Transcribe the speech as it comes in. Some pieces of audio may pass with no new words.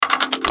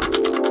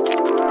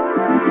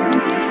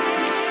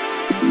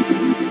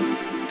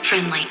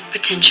Friendly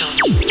Potential.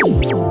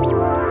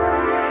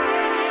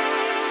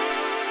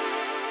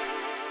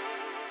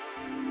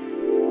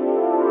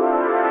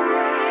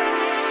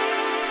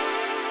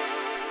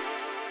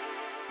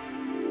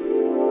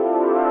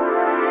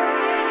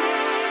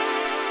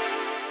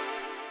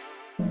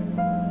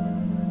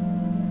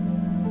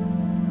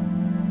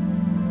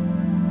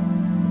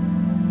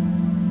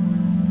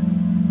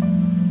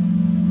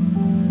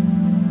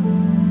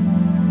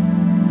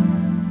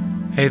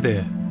 Hey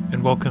there,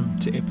 and welcome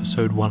to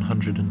episode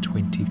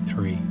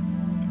 123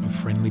 of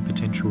Friendly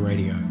Potential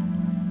Radio.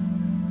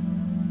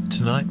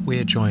 Tonight we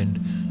are joined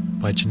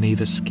by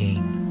Geneva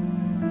Skene,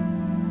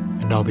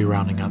 and I'll be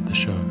rounding out the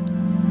show.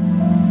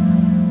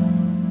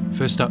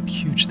 First up,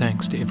 huge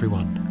thanks to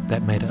everyone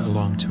that made it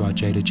along to our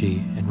Jada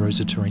G and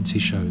Rosa Terenzi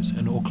shows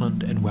in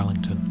Auckland and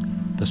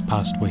Wellington this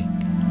past week.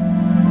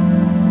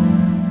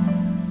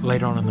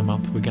 Later on in the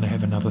month we're going to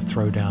have another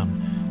throwdown.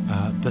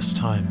 This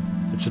time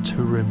it's a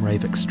 2-room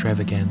rave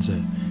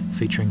extravaganza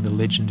featuring the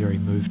legendary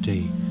Move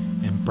D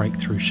and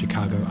breakthrough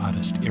Chicago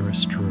artist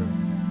Eris Drew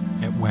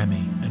at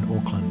Whammy in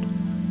Auckland.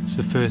 It's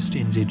the first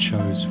NZ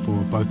shows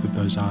for both of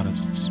those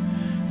artists,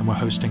 and we're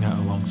hosting it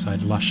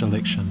alongside Lush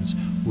Election's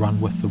Run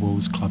With The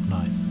Wolves Club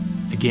Night.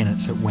 Again,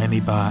 it's at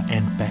Whammy Bar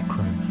and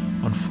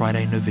Backroom on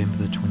Friday, November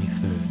the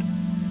 23rd.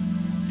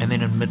 And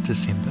then in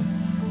mid-December,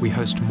 we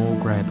host More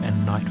Grab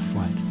and Night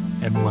Flight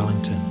in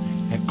Wellington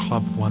at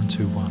Club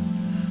 121.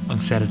 On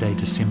Saturday,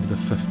 December the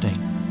 15th.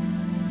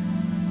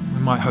 We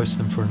might host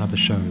them for another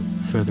show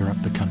further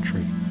up the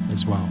country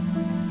as well.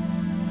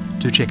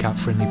 Do check out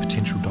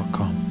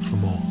friendlypotential.com for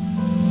more.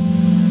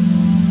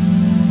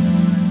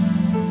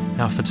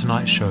 Now for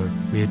tonight's show,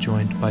 we are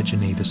joined by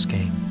Geneva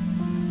Skene.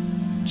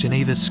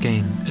 Geneva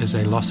Skene is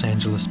a Los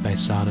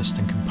Angeles-based artist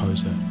and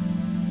composer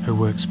who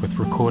works with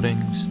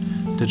recordings,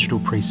 digital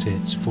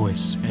presets,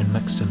 voice, and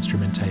mixed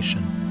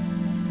instrumentation.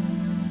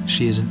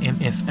 She is an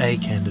MFA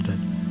candidate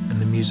in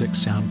the Music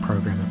Sound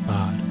program at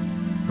Bard,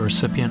 a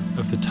recipient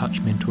of the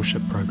Touch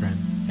Mentorship program,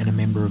 and a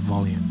member of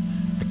Volume,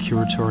 a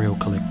curatorial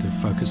collective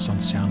focused on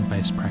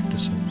sound-based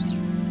practices.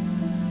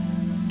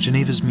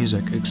 Geneva's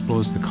music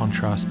explores the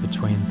contrast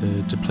between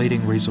the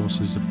depleting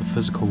resources of the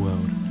physical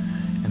world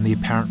and the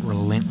apparent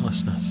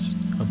relentlessness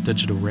of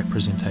digital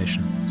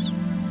representations.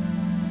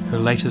 Her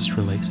latest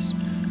release,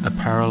 A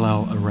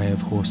Parallel Array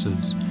of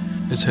Horses,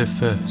 is her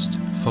first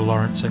for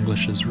Lawrence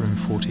English's Room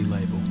 40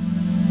 label.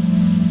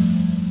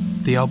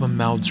 The album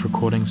melds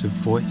recordings of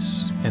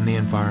voice and the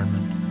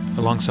environment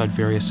alongside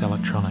various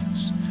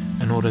electronics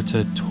in order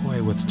to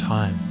toy with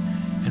time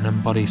and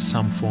embody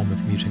some form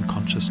of mutant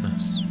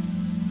consciousness.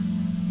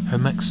 Her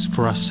mix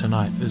for us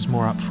tonight is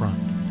more upfront,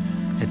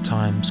 at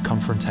times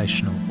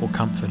confrontational or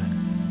comforting.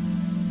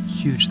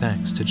 Huge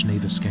thanks to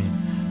Geneva Skene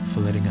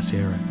for letting us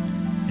air it,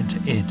 and to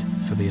Ed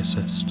for the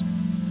assist.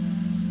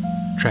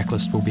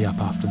 Tracklist will be up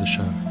after the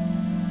show.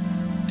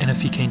 And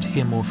if you're keen to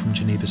hear more from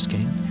Geneva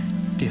Skene,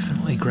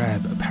 definitely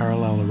grab A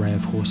Parallel Array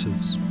of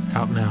Horses,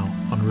 out now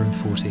on Room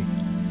 40,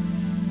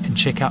 and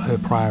check out her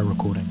prior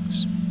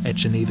recordings at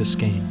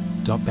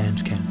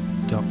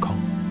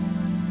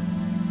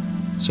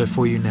genevaskene.bandcamp.com. So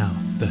for you now,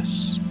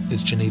 this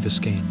is Geneva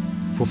Skene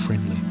for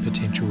Friendly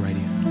Potential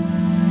Radio.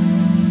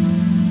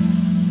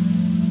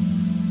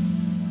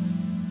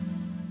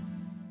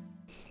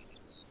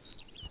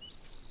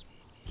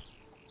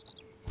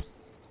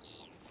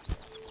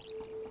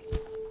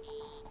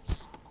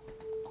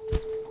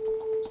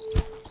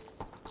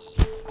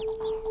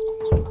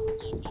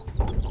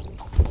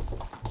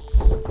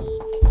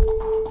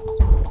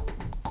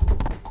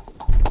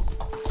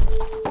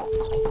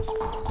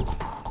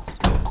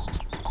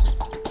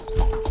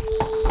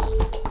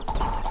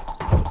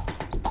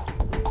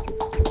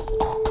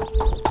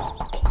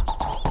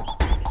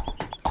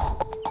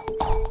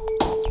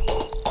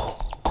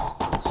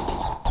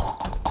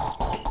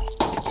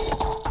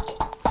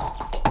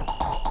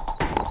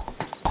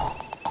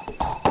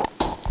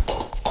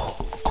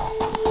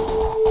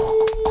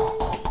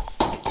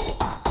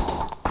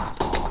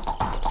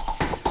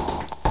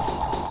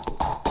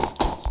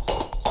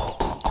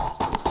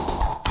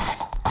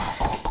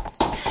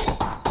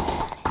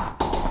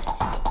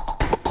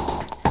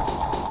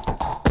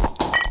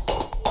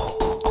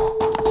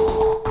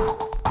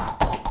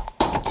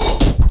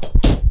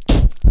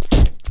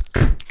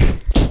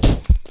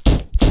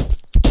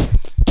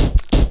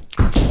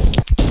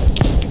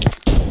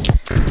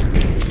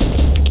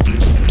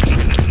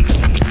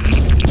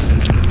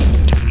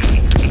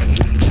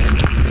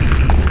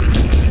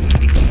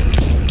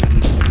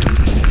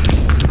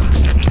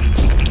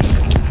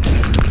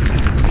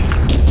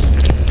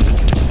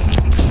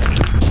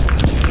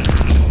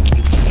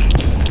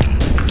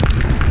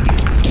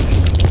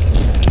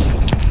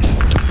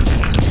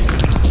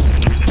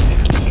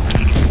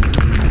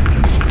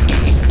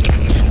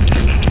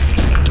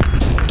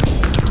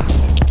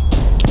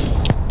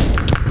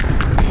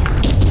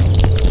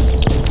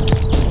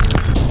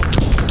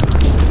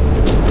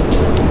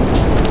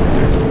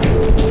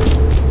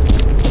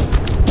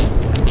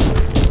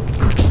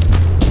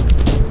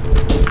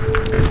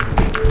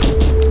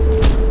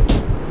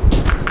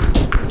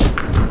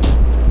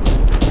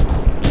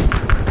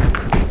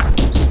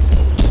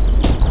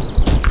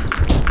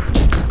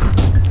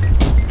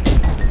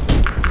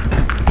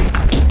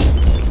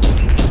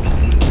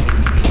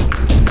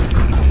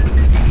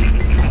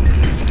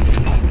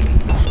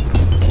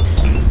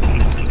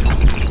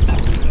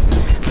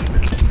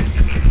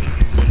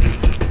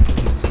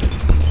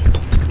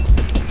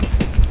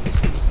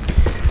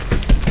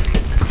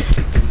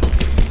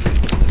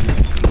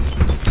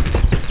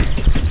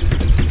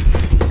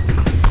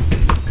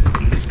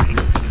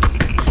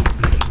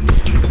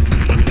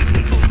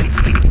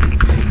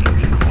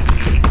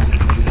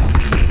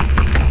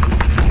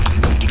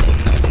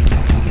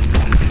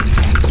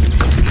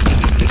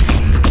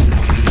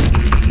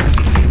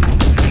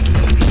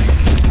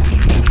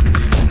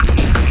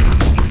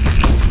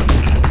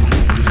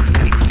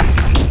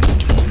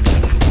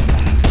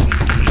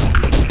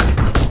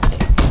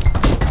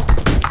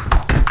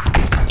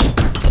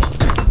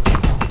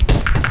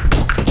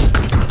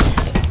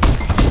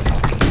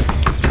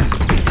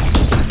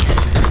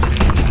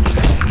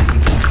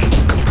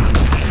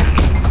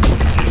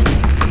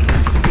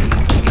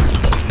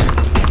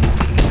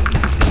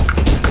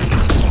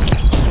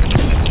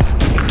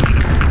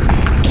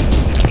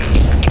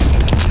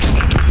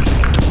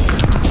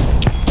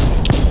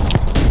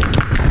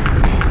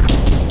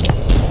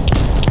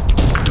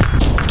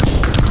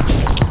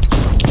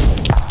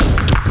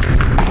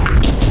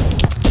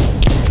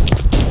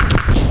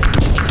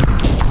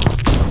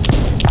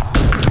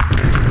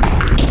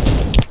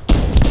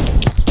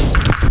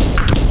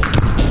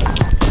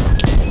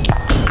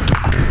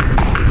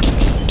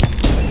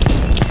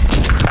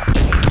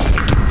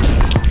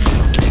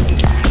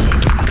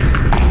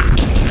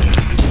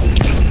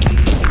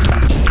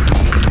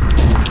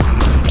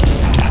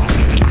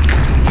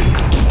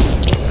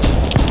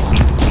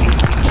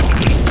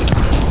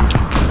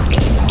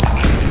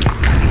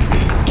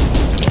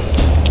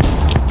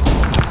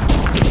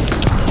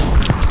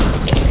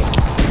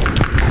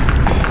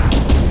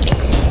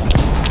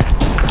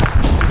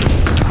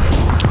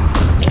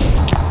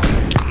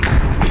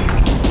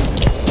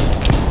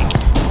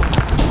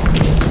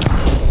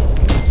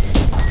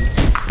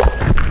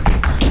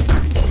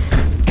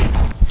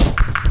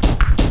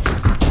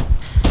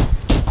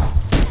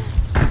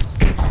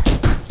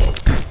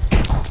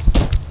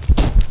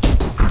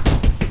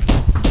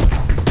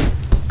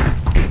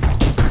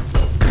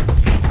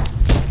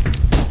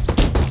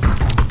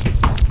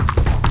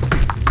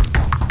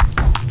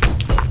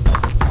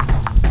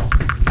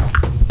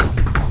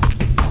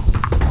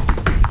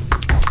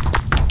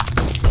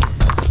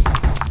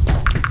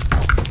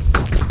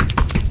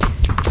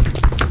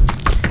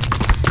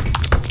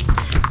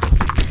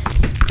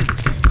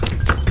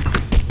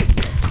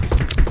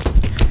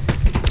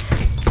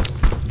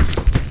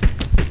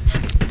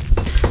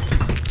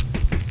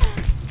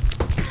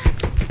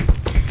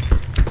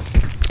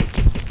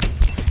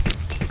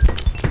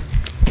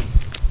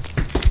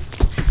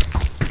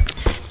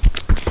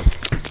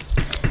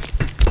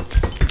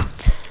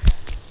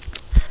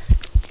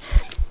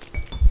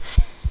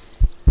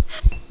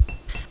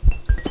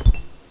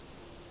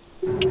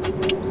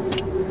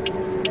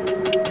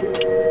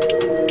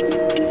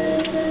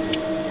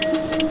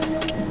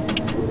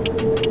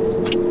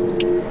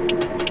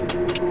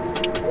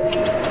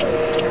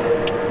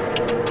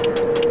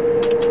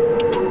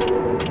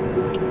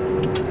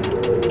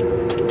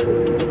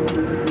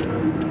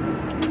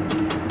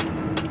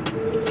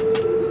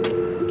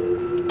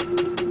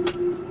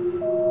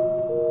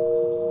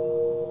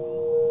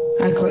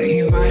 I got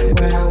you right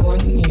where I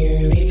want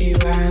you, leave you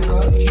where I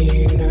got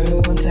you.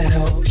 No one to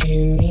help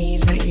you, me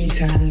that you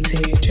turn to.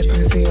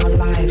 Tripping through your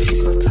life,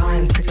 you got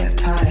time to get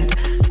tired.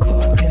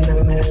 Caught up in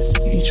the mess,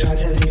 you try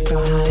to leave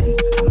behind.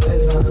 I'm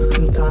over,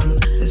 I'm done,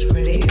 this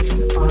really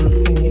isn't fun.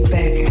 When you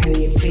beg and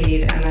you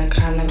plead, and I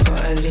kinda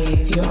gotta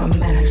leave. You're a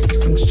mess,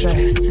 I'm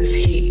stressed, this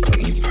heat got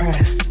you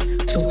pressed.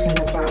 Talking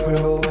about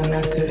real when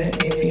I couldn't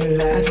give you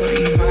less. I got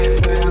you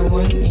right where I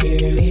want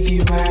you, leave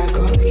you where I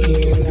got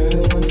you. No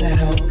one to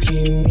help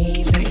you,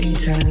 me that you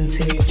turn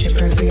to.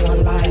 Tripping through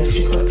your life,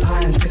 you got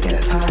time to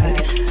get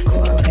tired.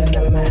 Caught up in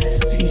the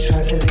mess, you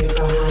try to leave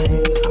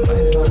behind. I'm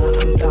over,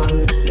 I'm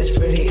done, this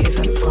really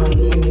isn't fun.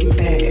 When you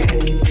beg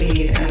and you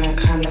plead, and I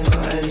kinda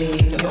gotta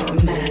leave. You're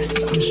a mess,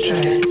 I'm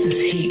stressed,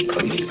 this heat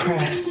got you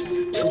pressed.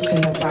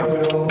 Talking about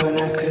real when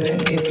I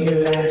couldn't give you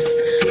less.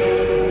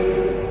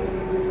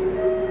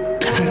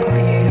 I got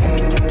you.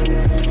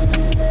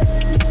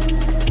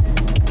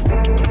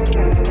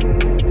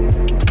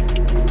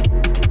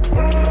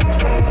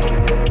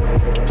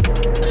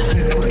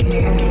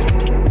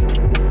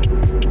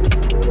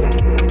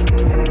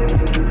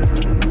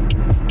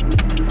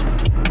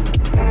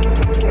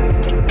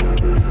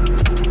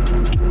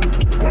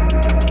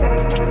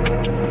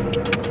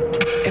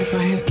 If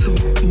I had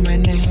talked in my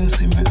name, you'll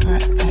soon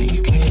regret that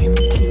you came.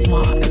 So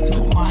smart, it's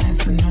not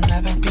wise, and you'll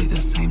never be the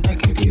same. I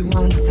give you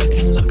 1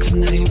 second look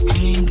and now you're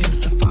paying.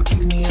 Gives a fuck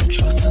with me and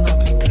trust, and I'll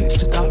be quick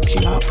to duck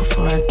you out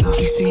before I duck.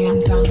 You see,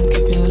 I'm done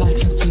giving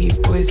lessons to you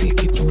boys. You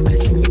keep on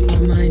messing with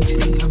my mind. You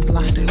think I'm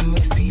blind, I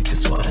always see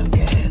just what I'm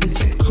getting.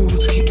 Is it cool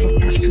to keep up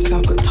practice?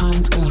 I've got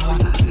time to go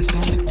hard at this.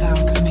 Don't look down,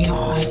 give me your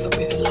eyes, I'll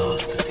be the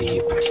last to see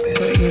you back there.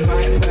 Got you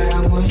right where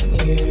I want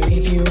you,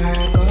 leave you where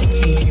I got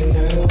you.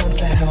 No one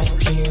to help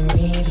you,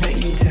 me that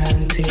you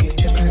turn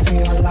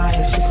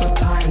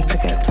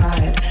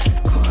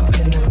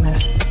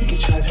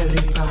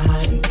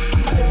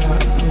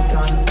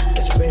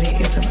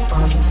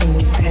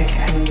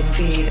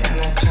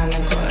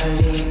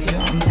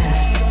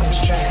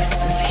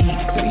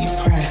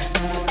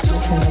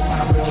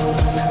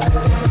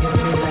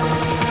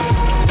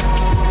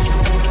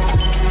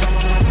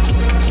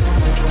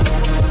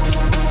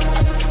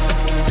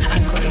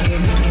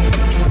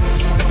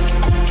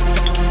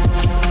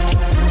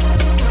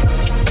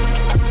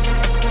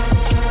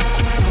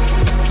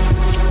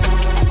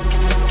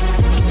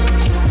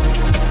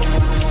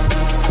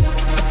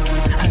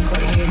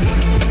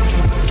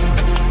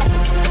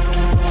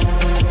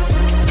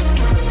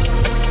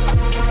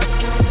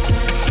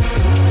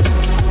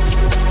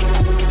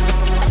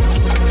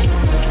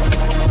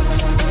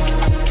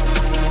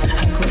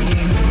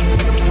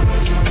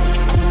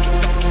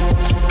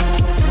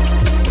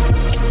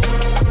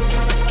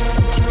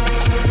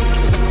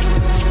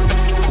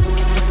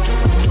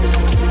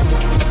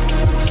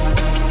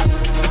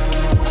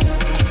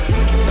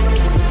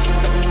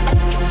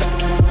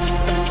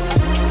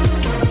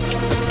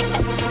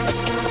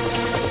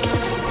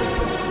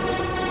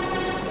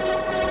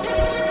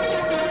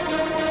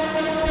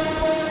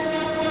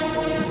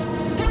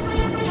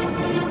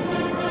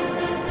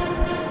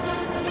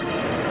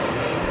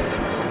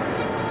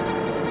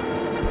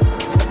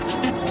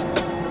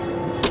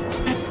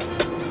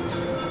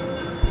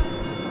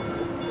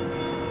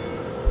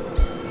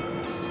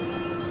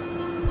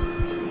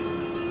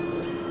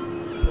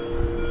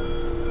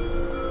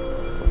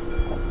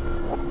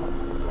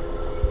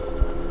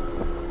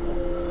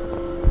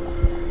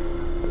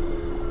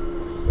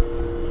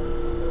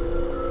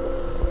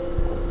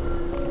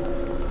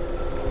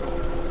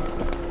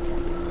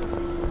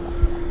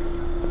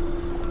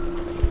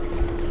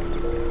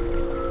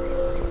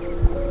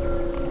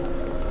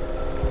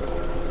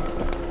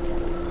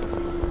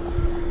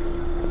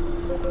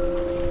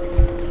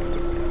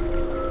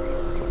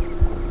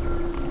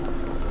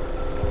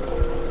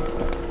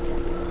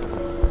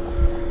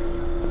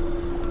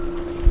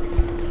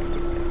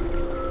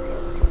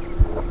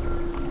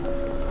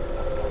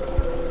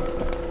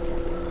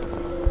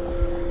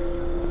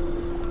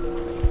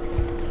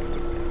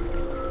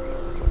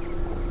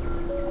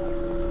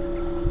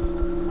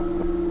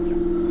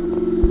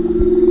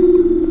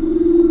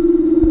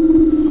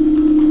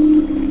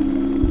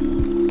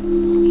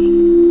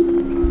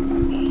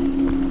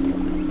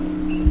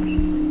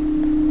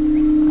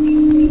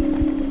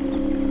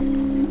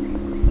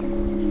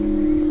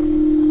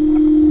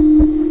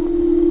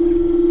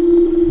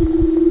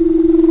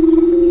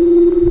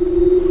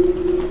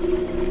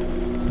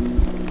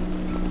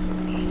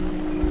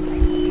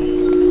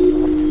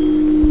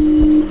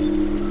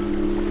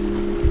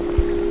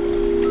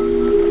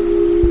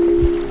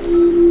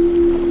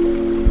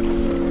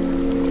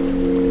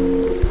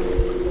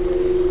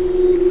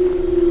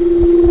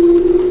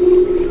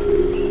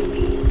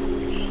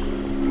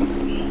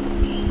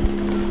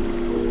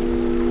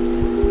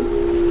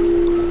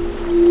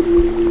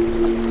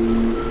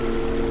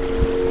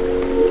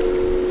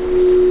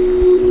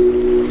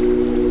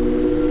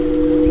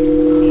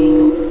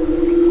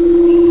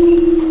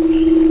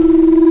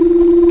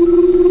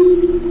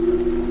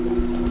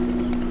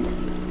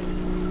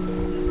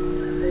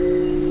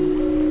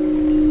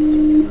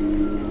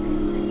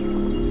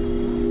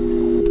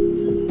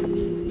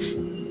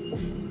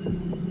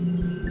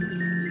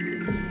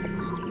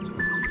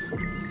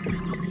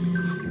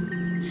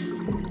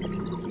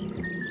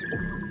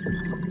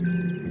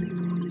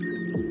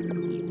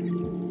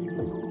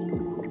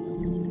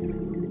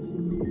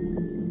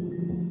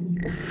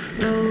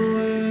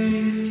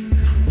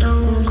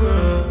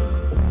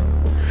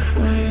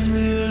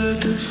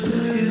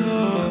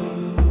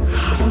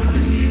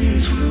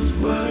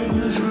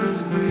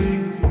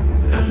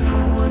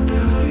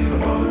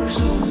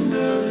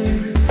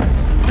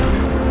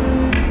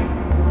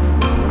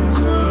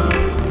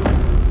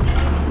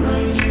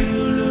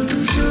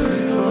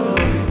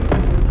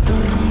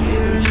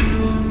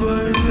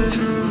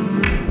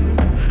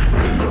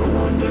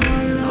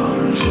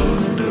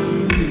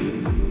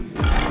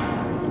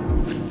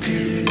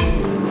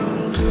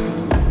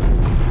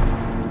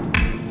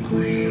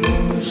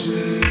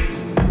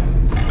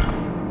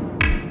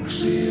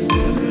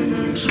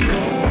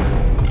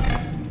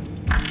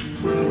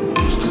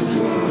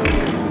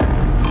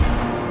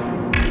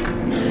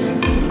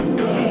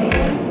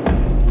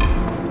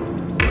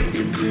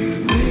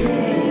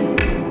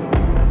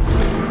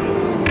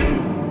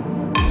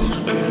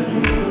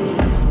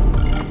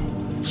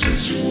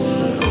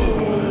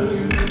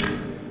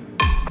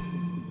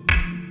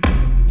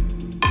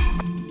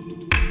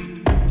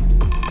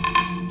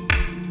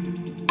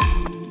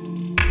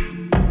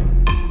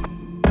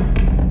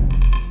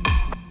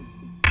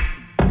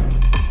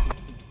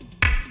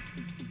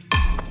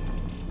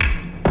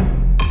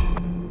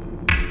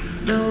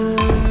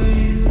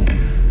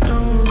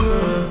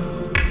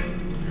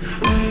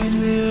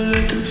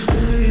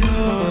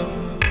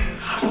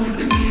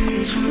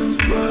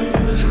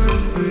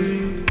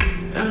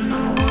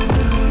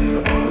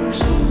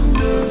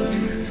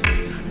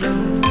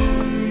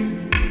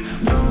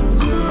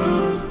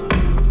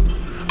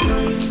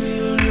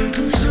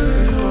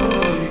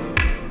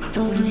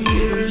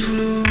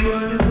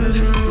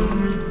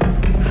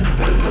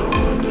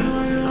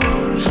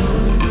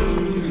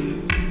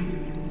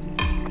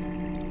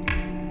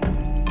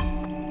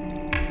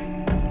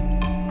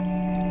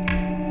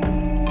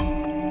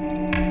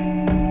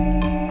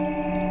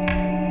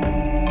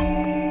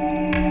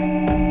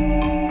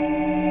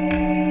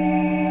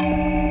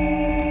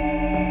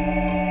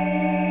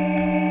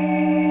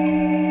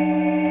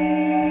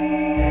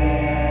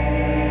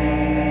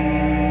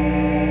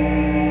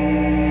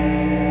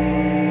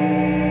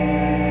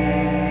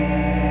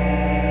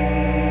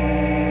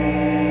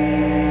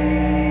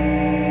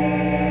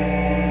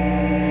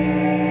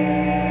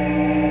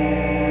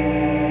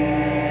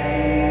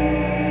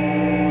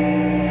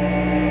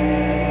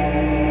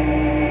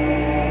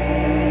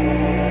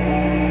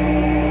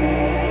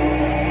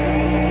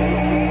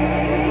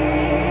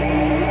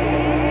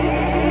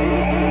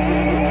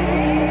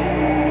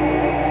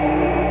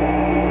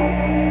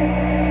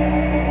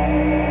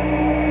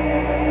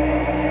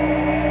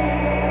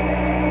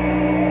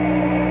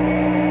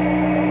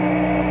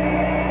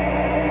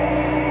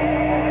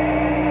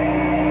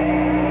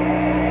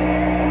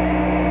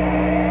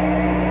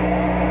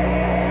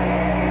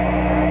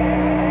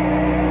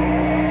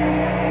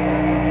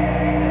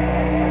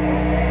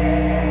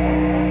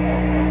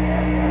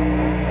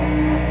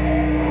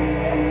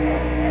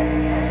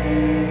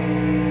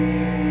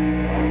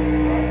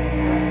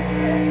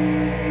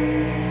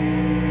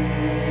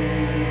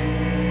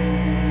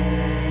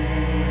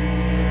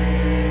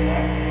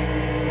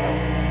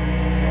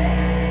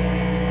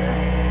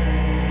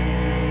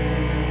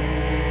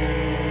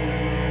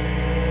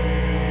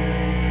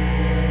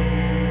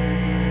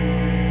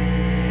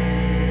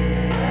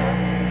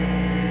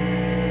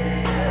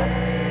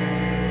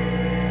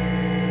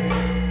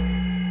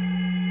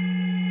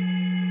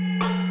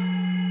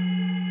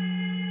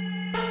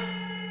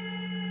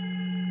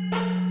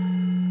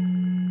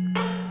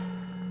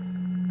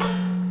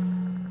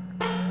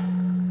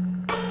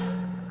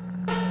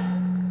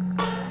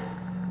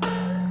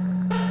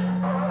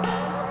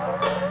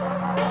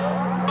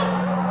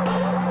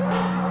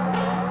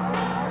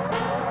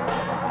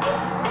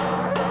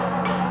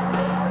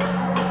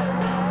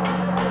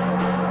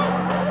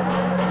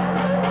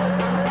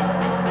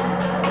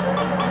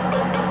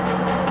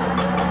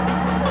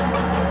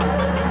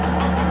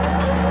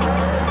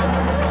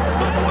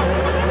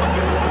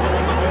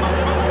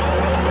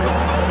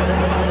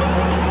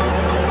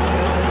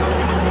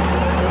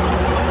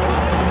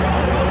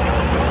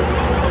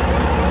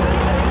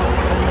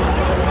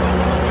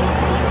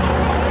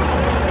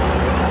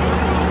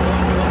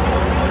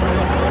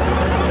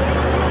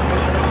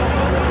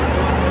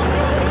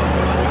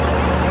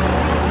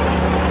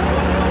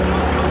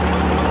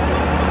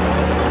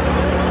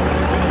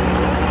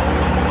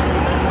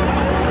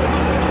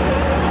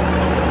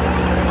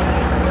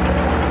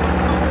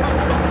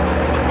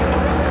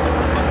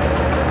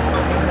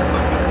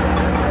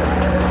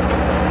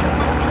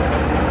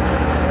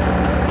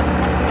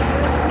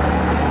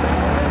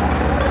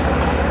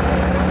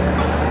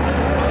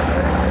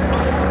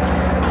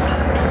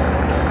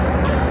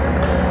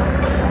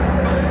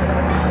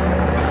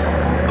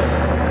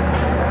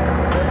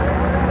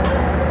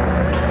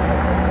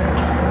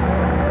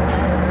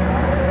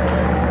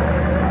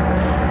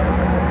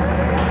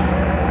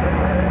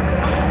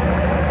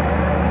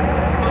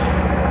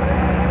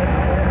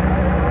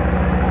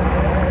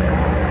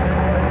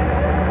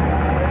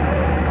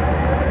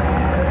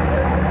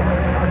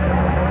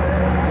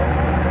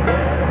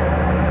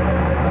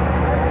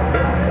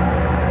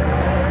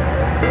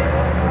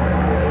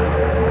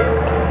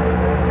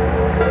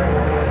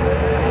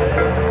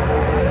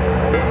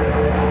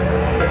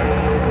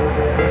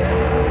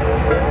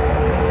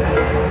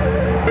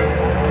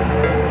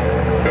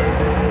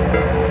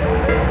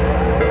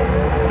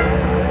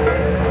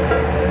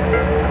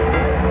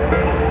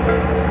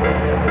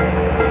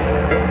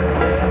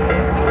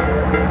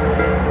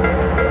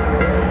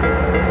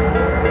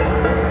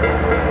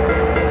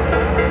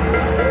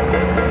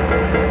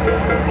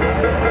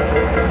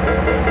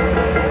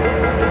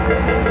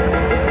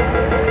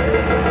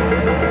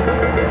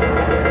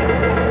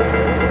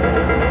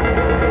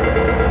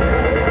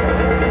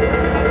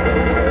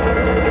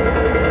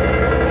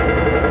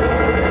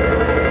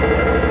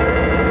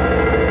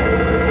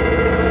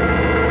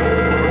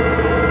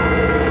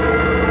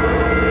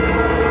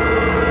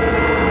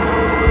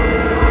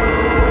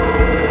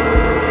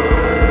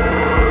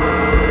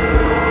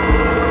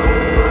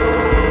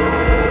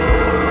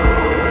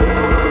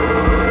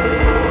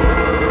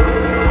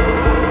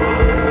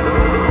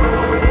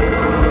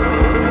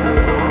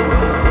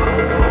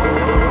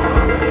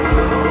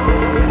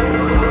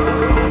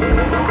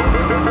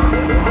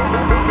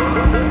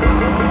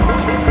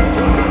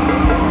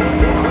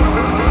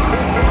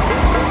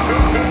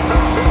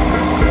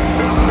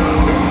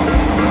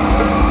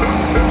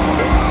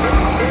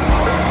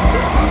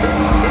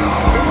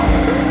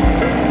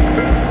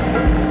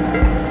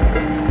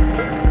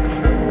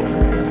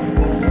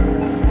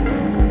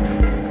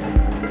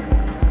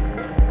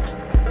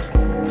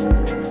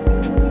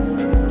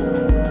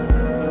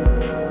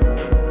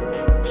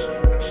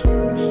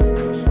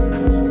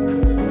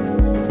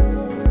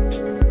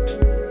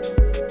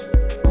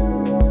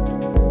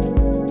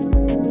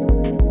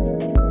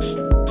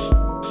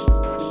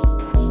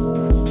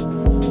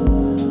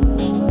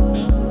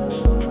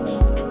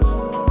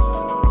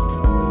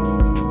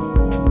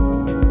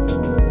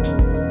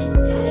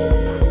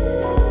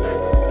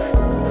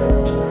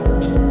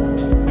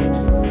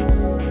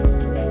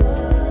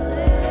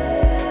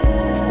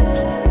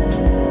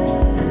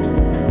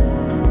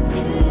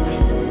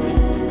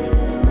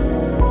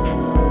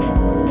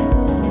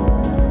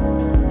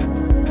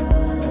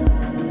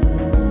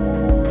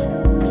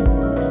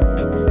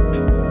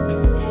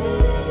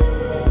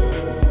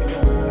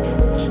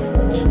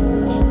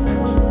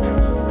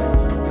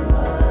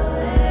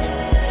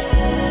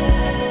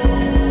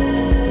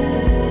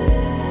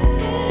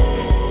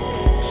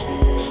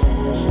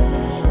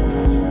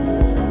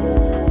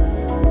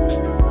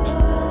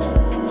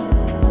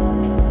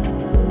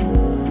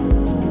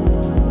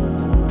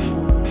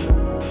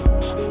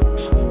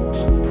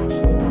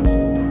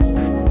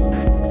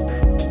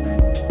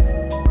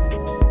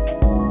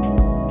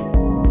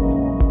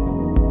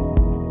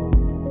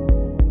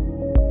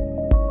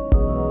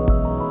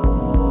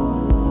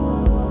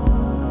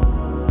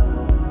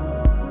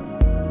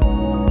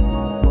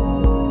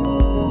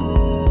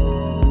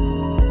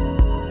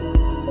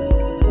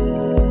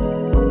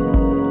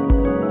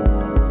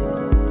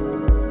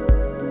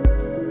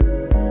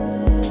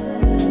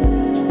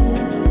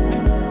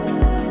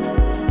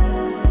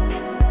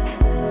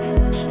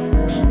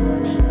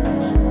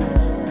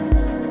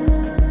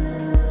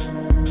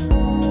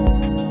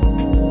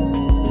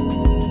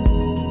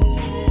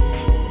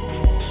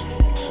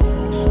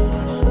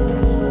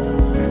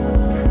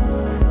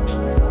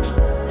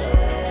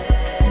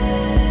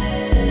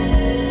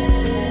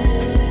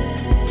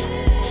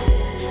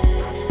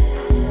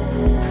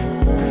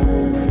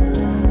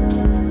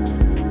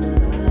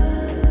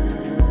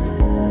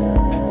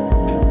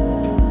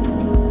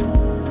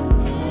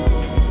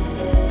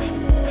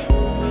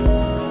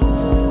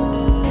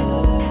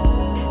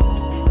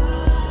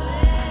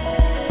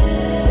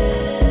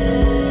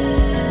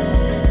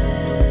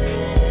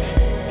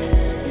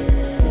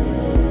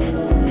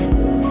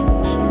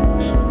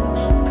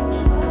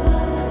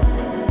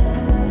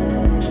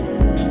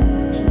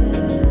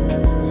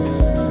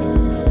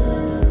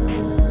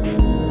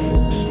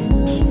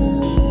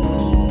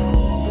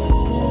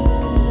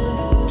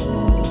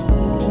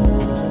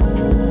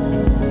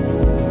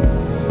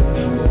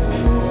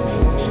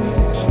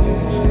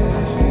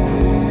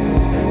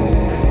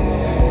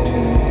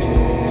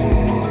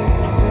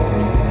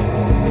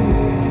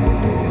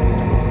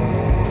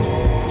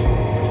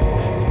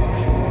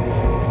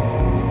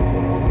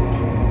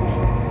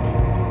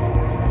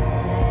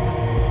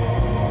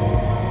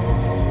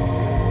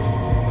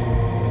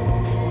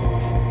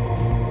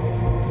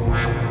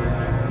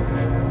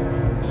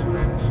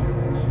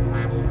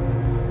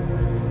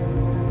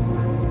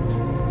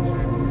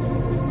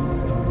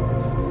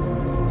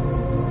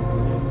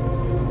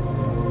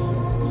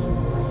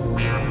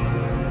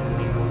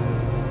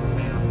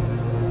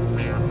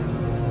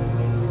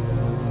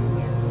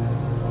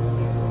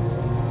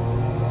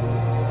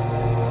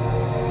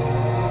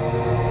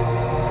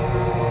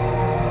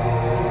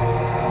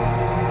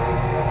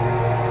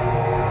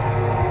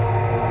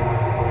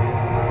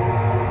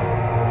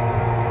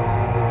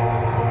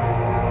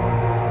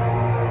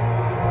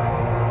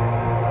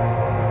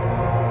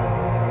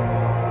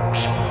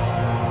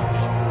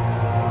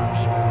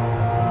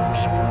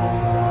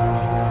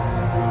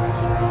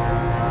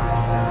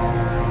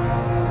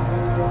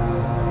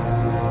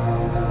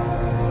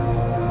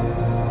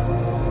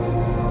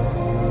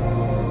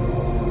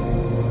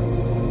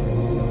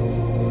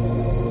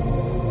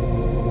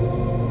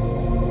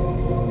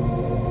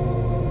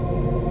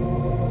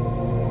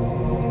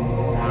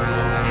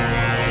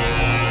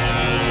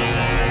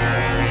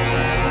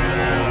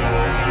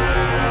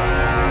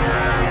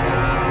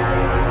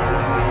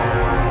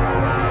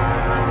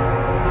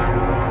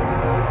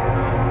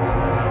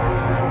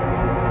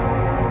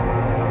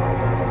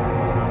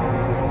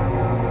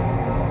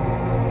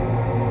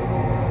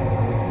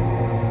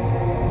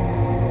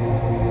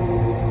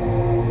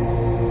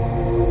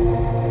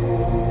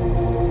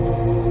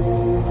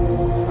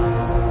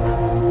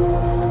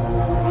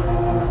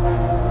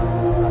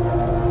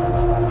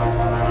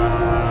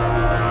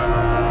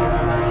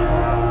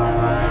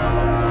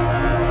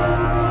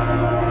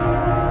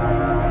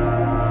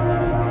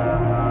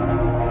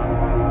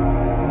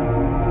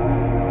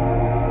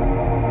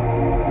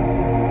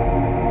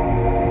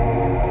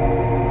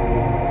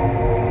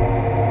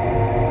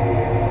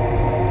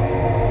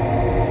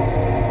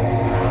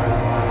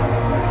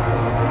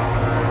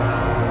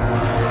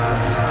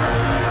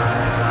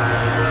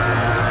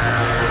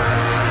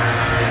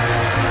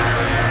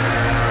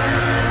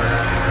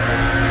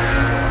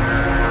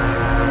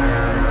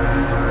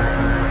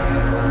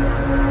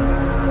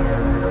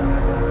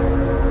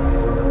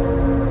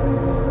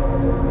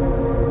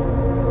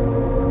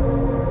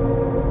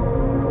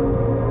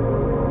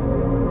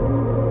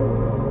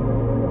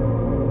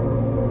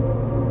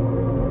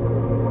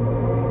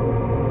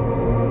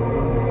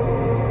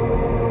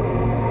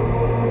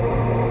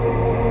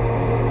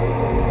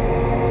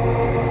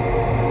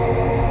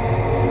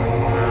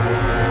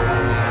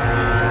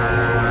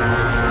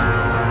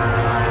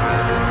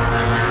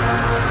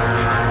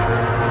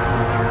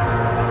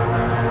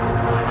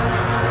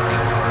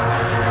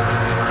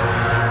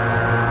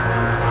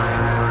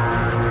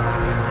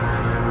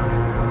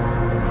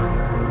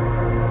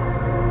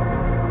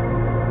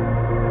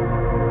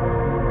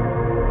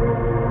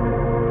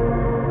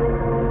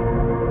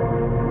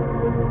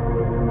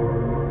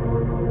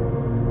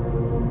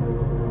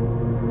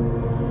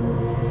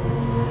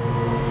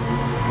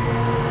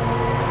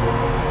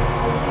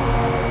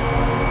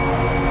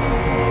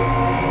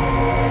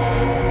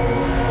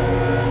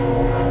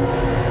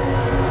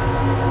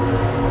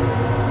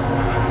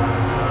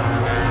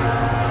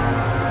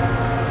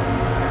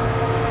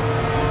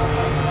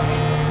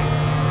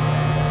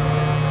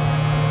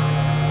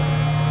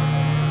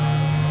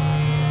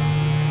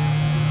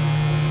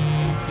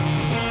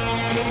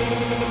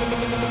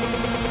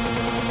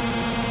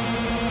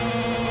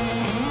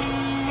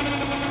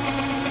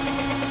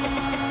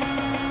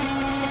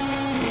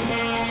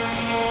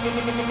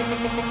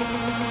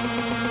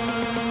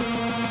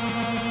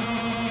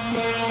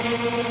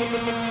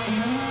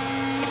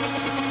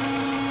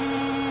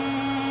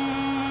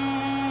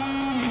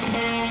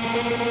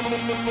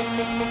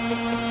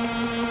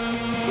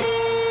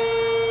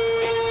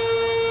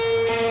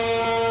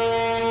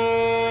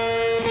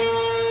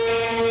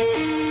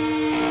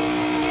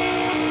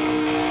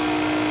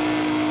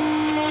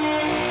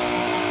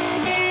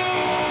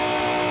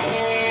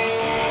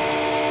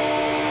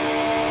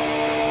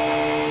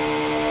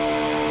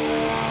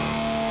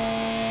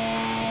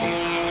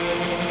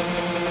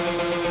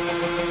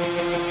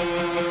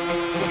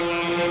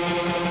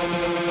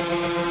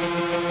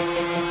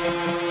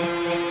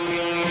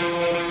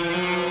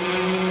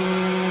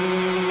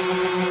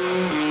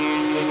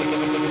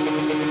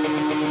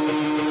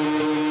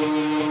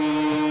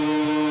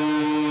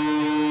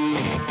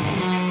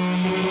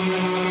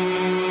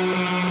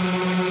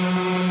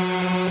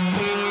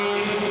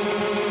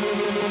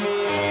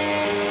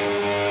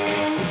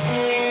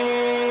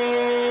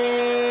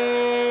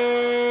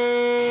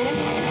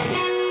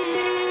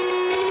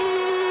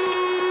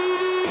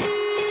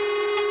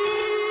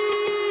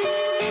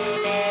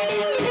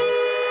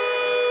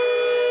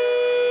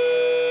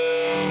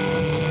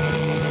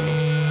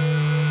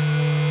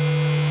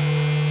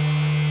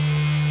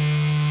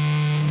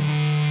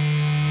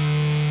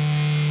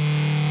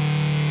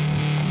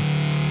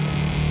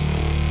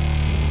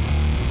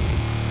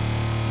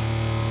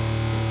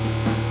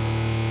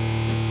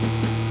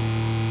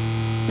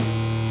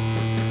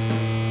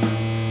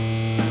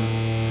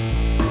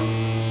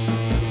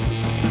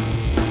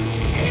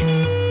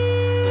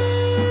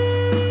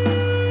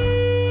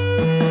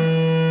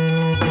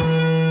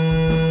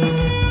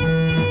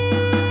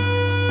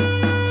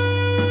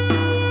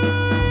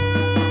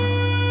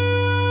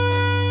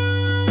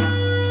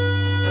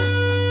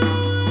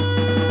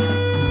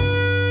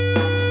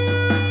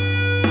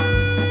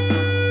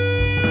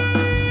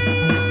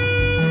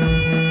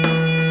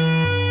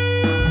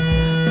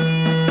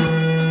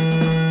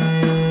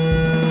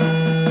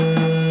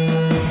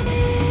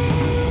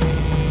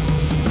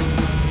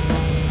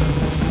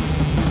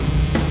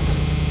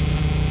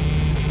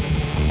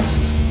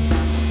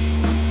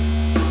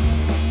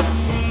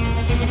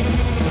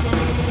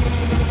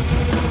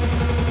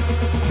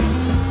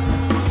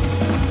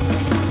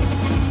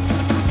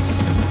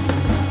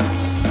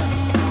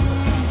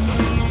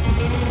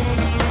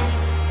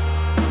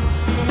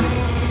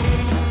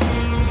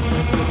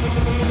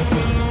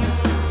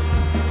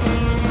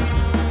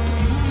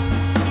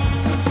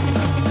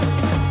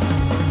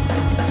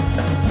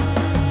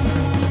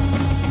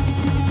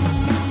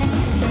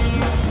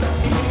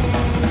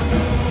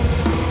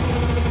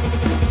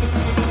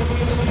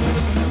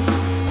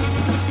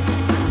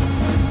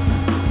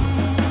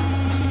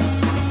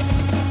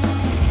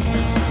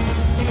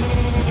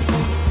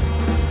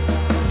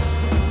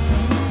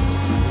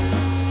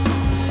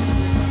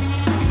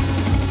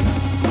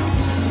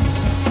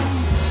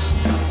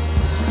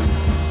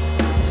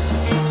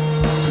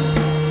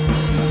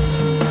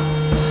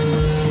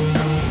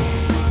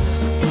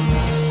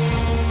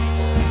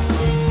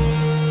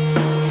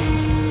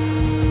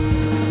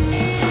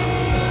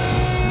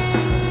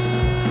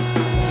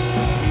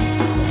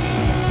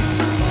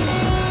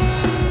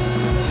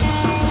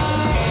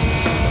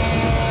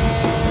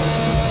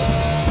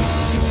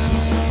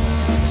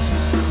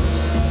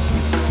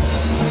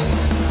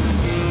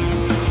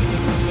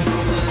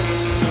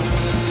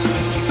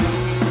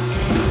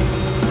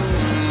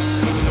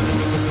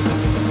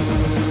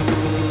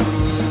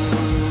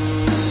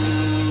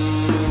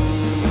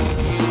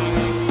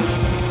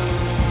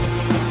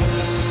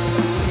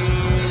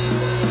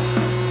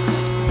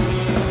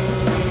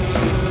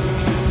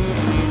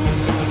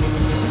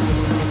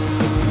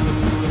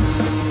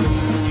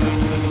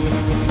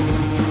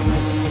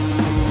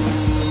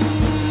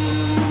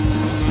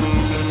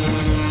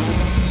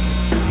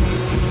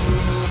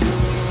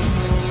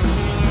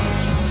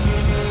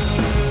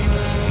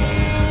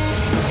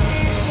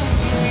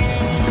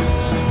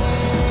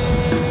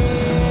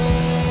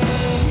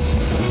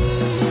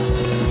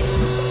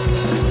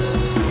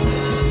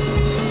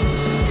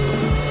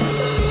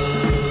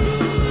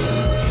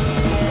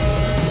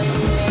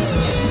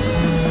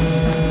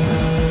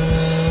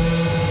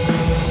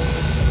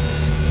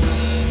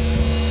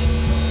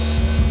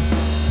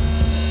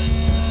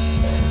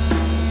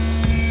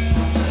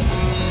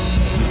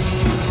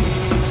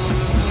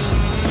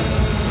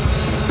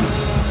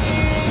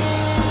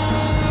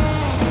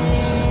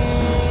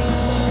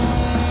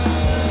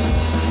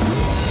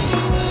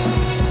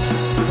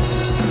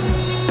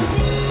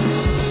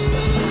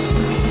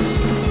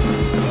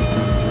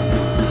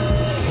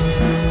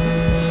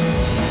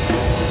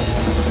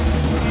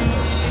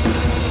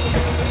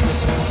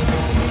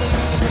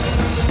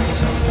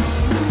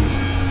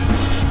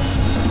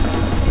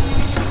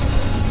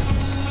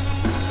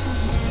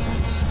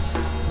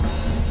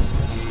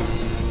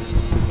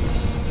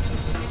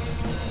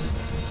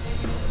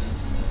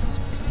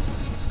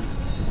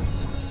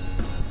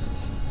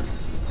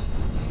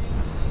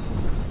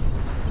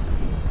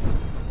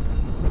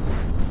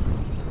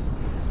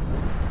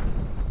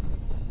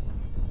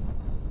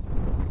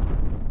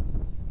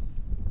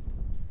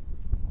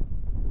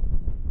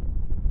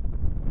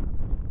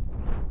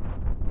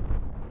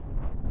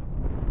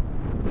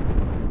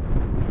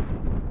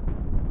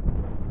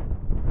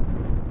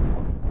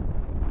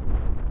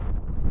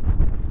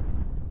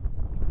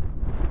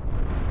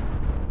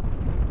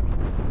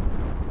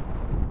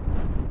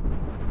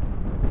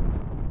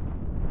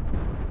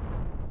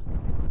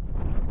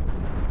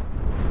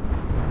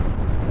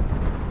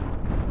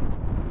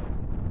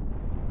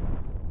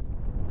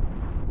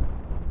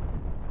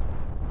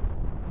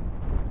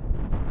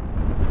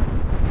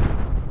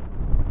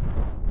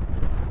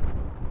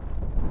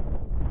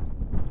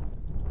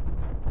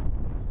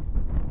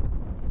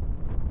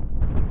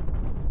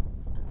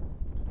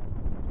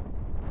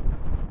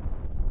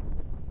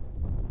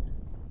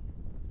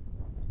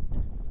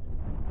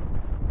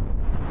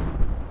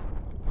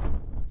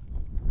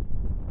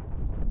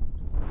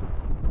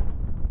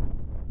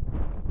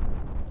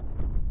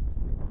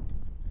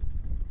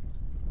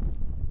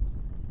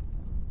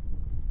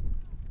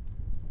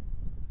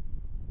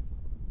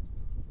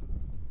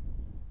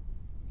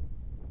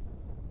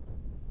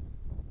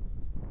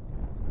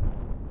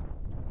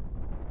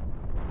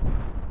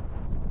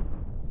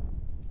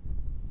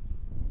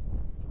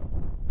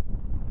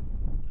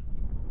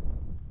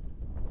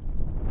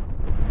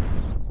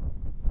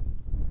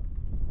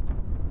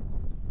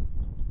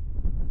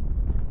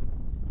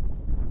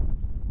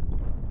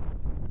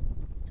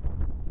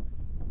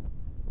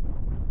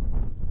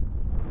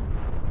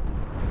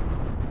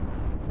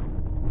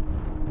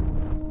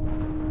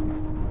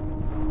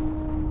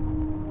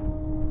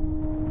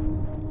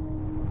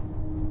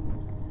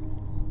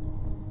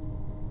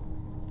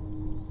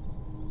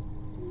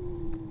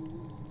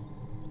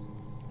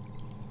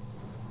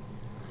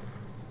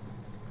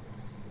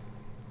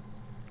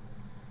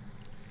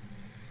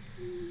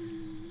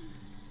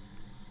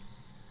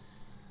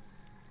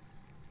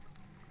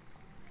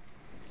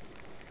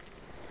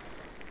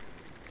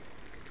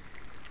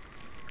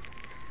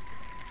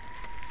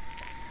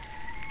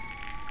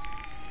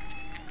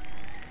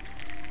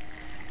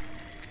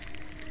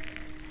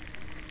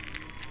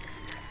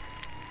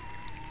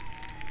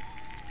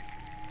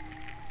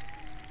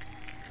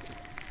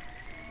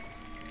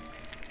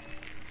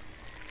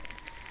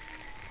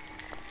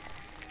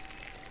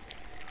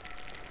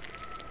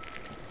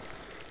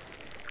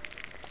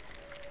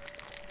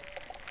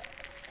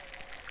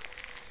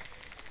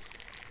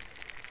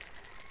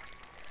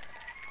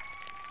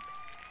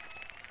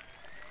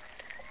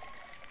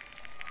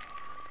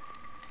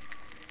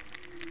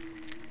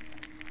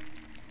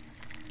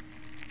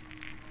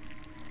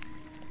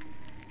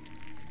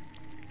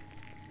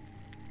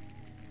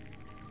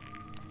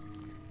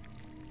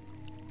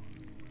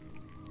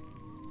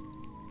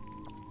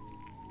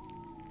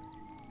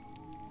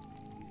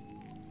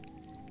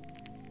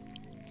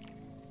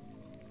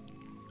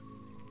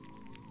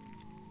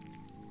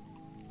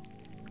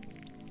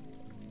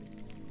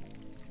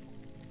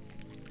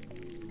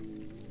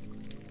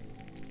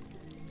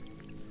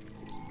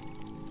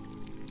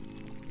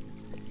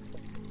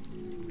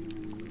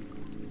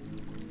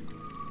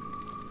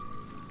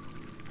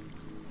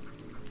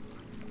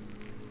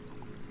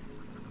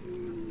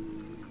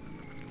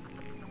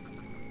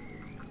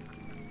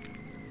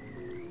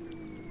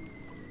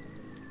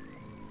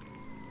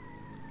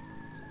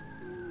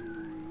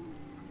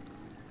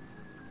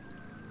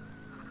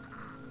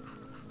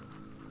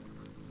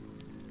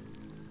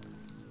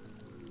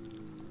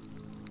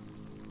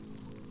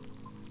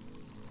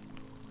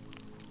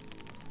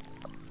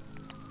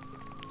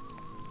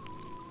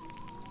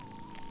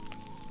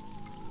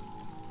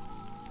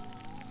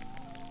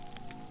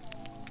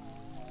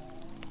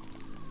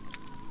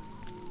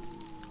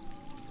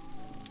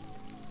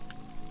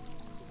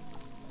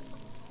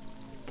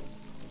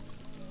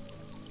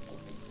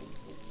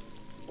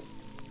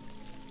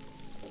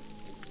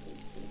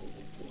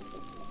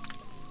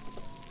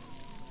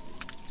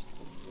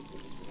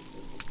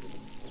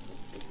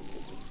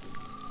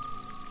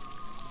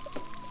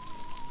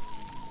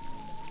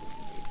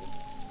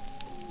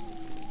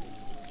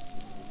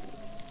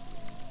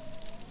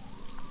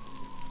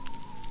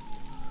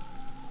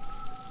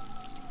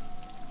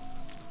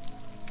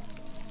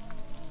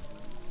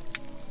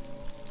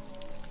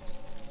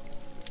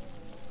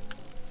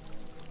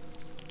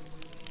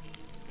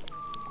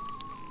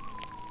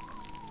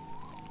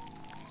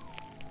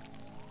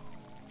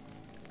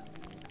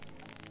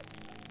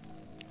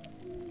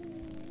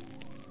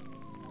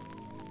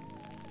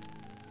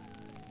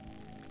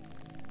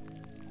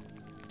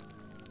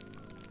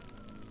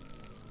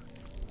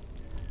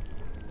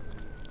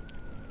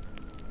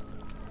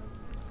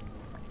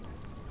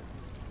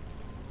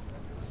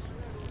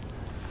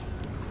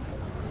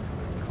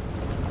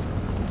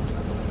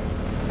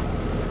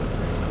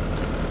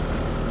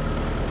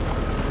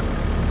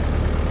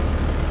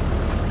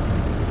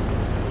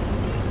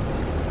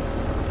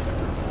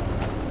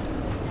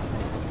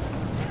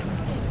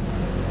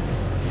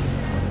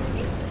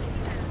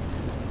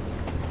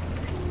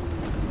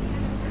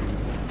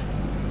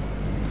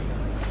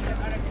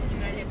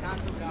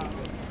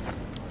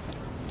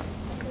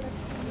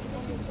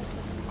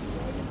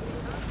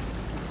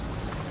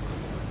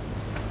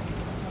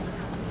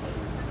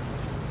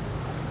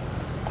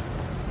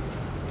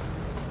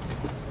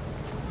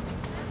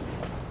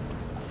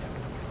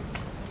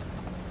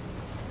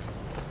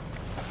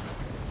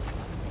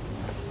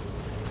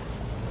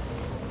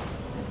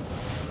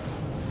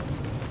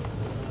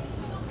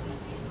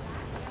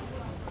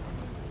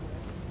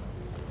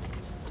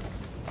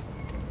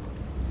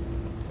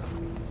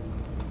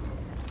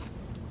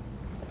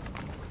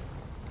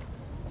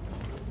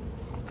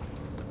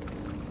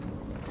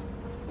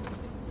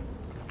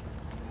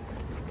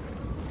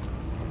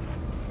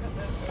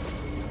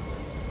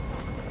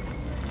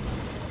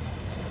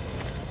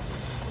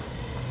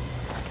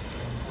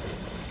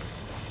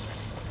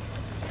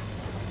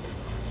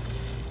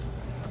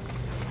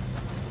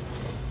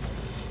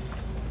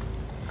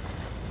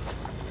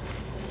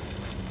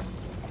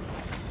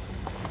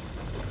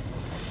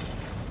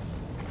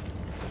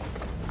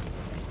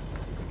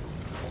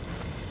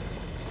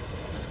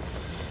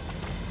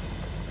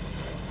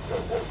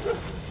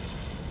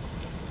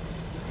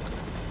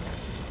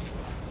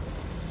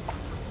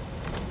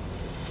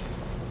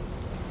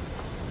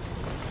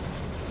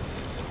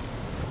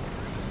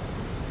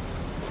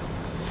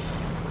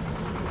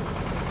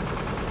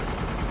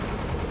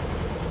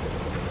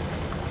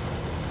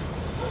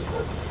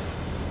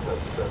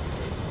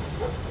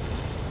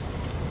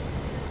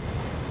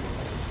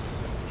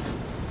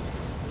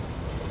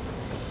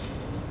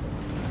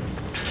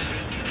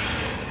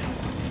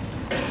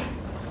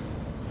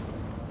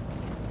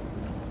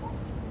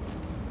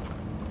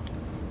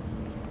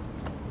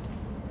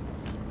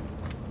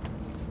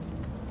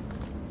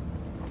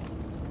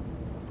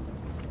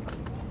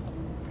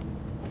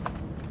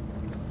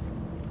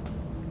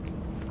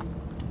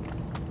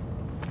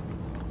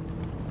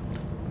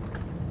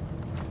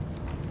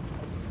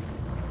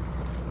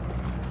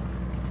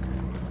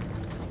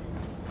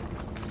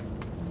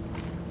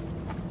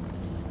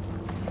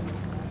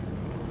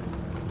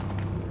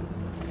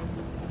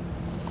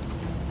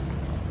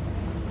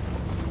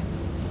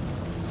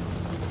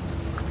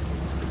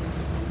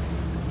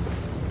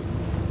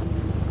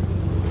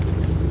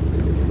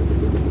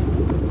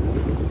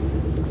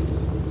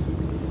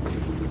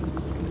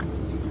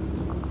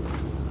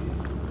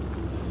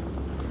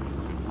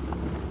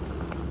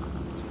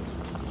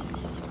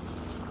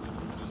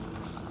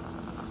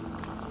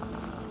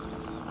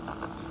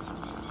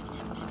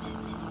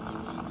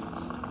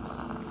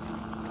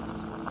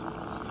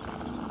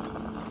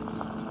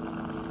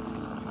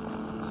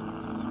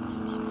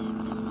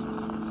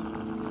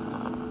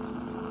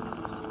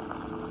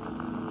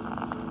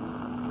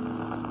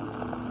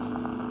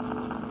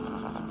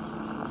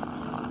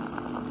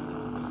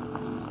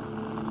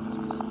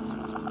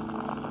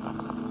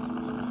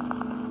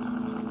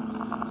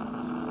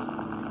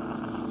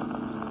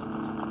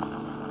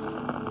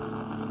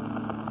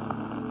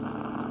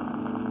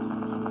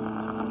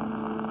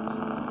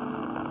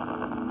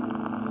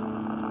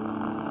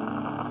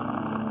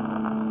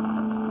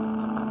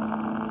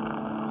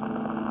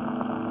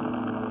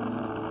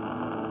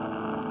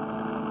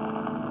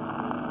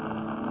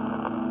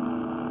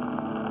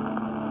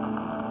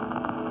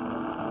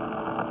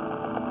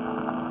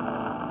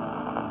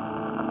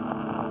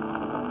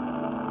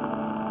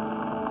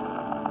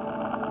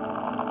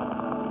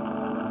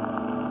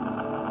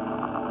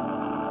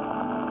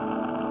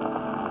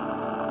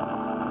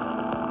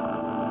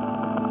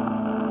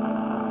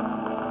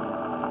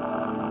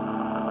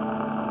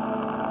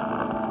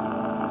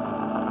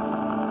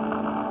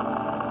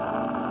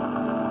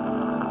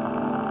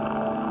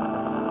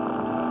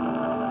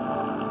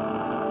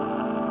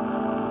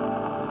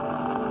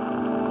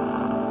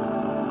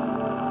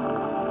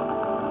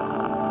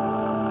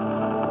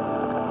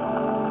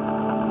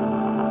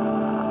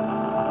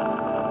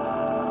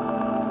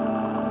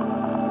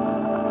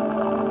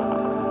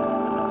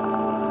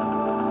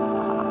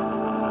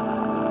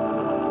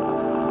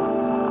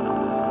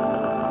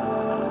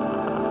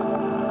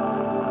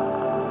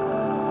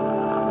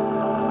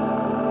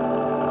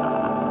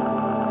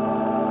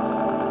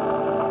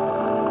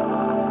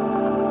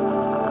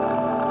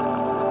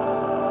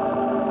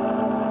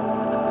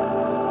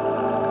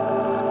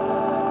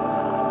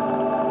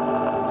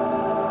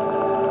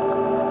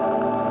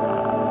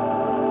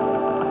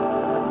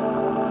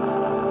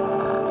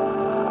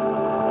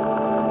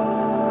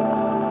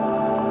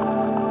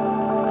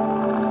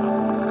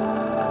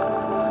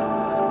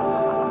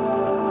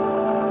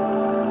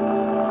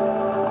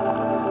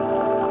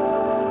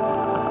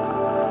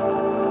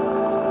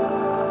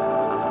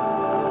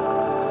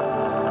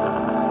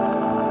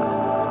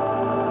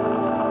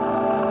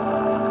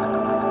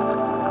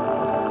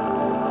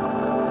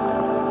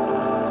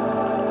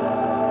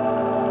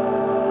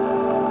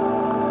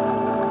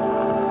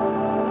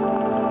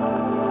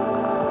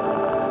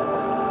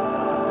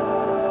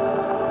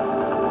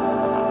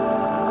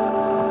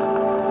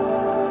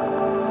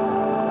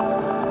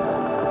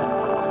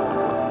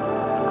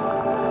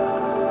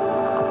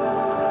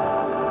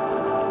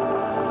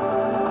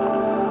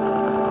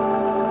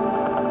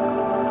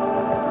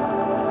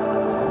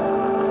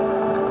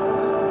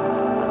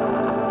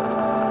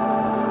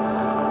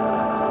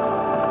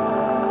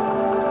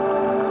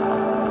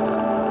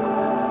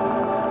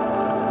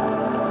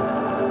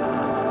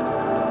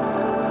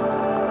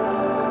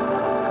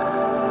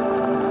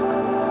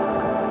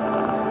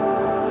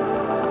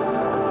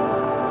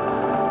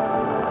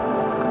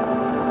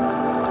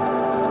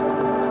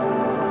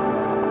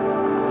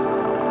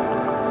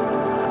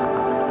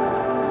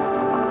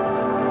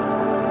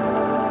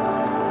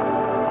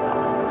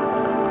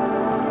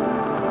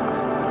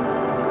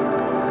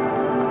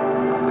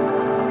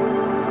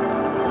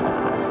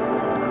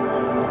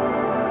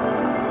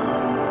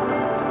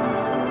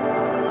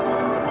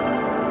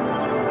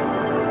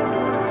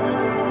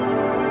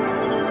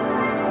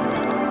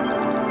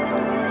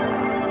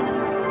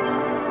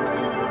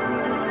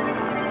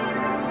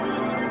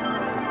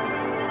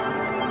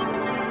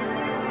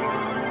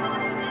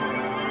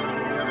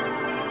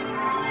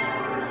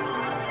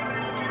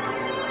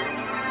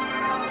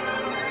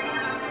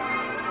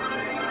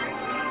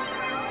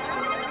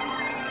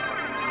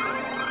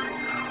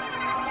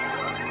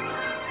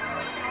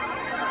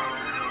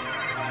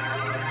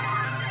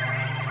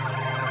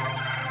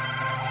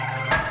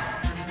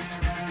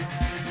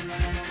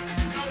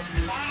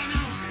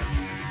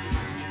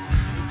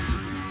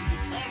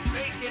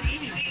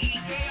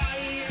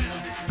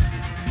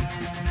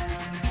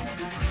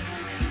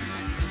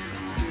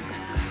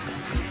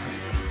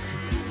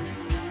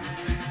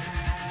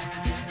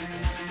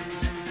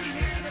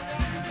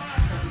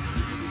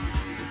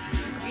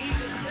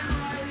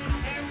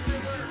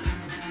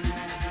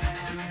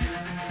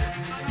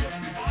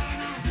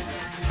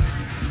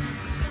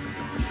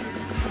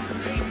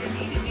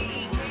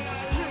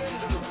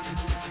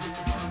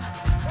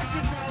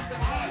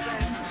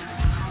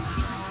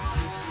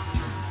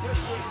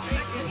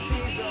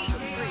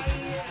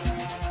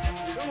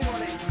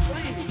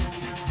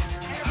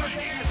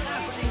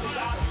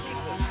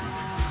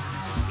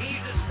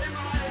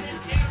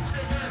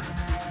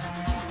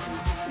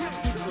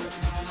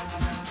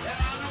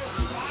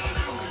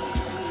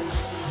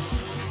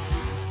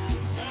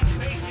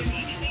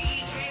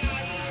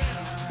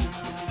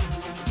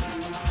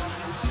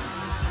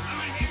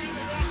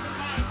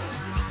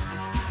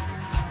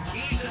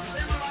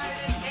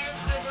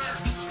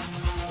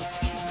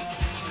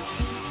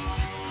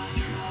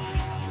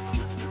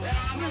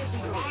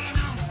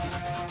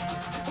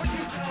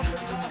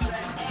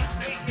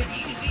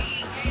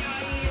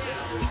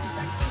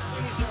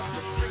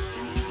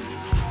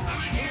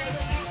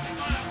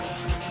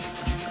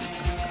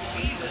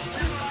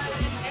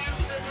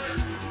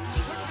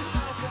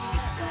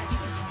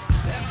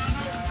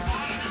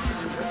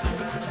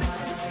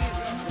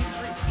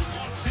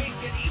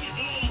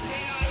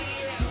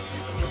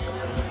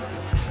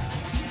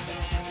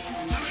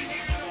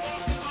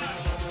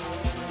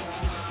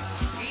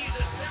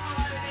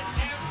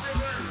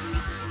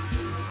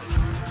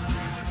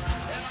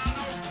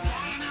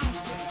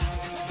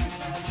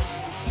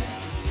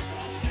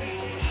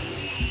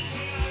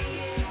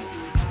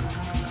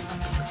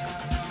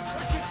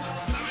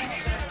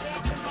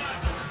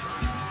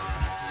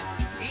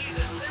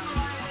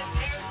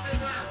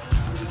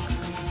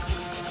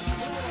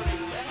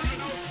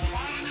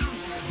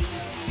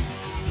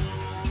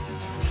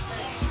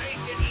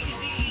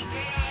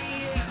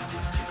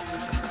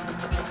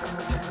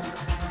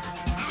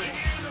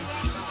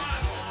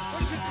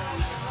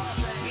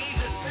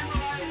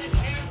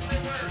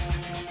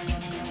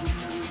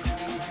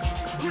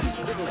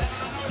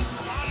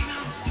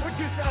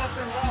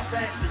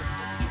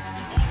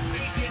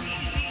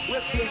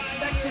with the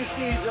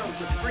expectancies of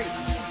the street.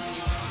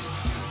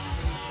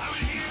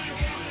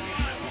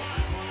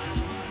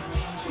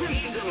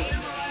 Listen to it.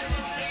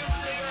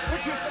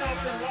 Put yourself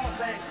in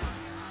Los Angeles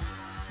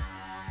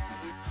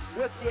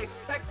with the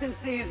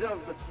expectancies of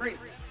the street.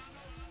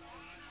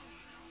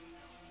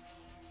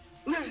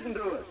 Listen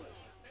to it.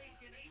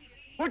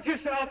 Put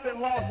yourself in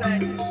Los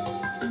Angeles.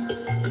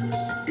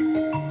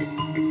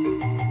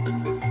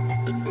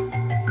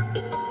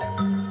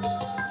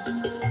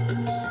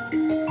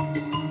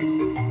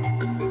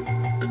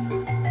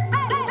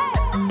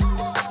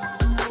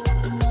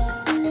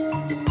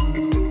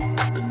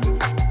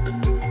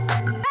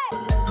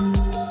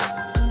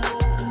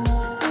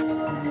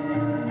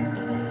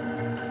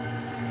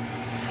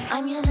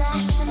 I'm your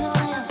national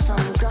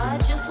anthem,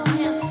 God, you're so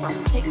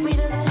handsome. Take me to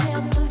the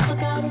Hamptons,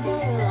 look out of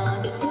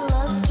Babylon. He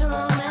loves to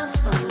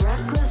romance them,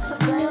 reckless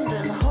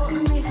abandon,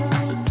 holding me for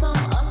ransom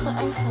up the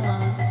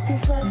Eiffel. He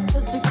says to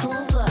be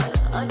cool,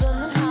 but I don't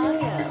know how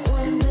yet.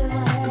 Wind in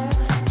my hair,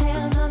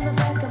 hand on the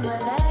back of my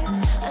neck.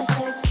 I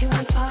said, can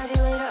we party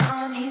later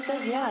on? He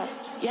said,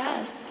 yes,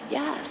 yes,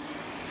 yes.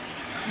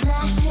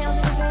 Nash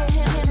Hampton,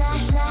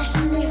 Nash, Nash,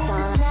 and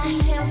Marathon. Nash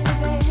Hampton,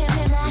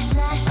 Nash,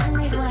 Nash, and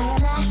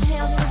Marathon. Nash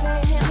Hampton,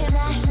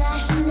 Nash,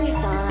 Nash, and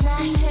Marathon.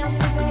 Nash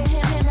Hampton,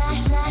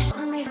 Nash, Nash,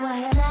 and Marathon.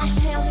 Nash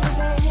Hampton,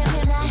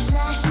 Nash,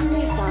 Nash, and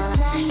Marathon.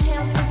 Nash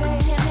Hampton,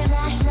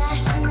 Nash,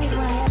 Nash, and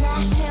Marathon.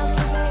 Nash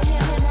Hampton,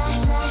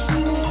 Nash, Nash,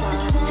 and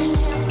Marathon. Nash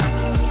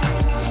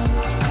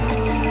I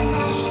sing the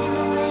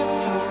national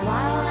anthem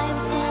while I'm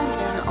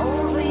standing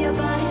over your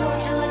body,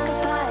 hold you like a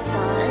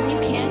python. You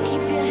can't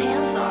keep your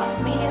hands off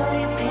me or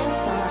your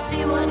pants on. See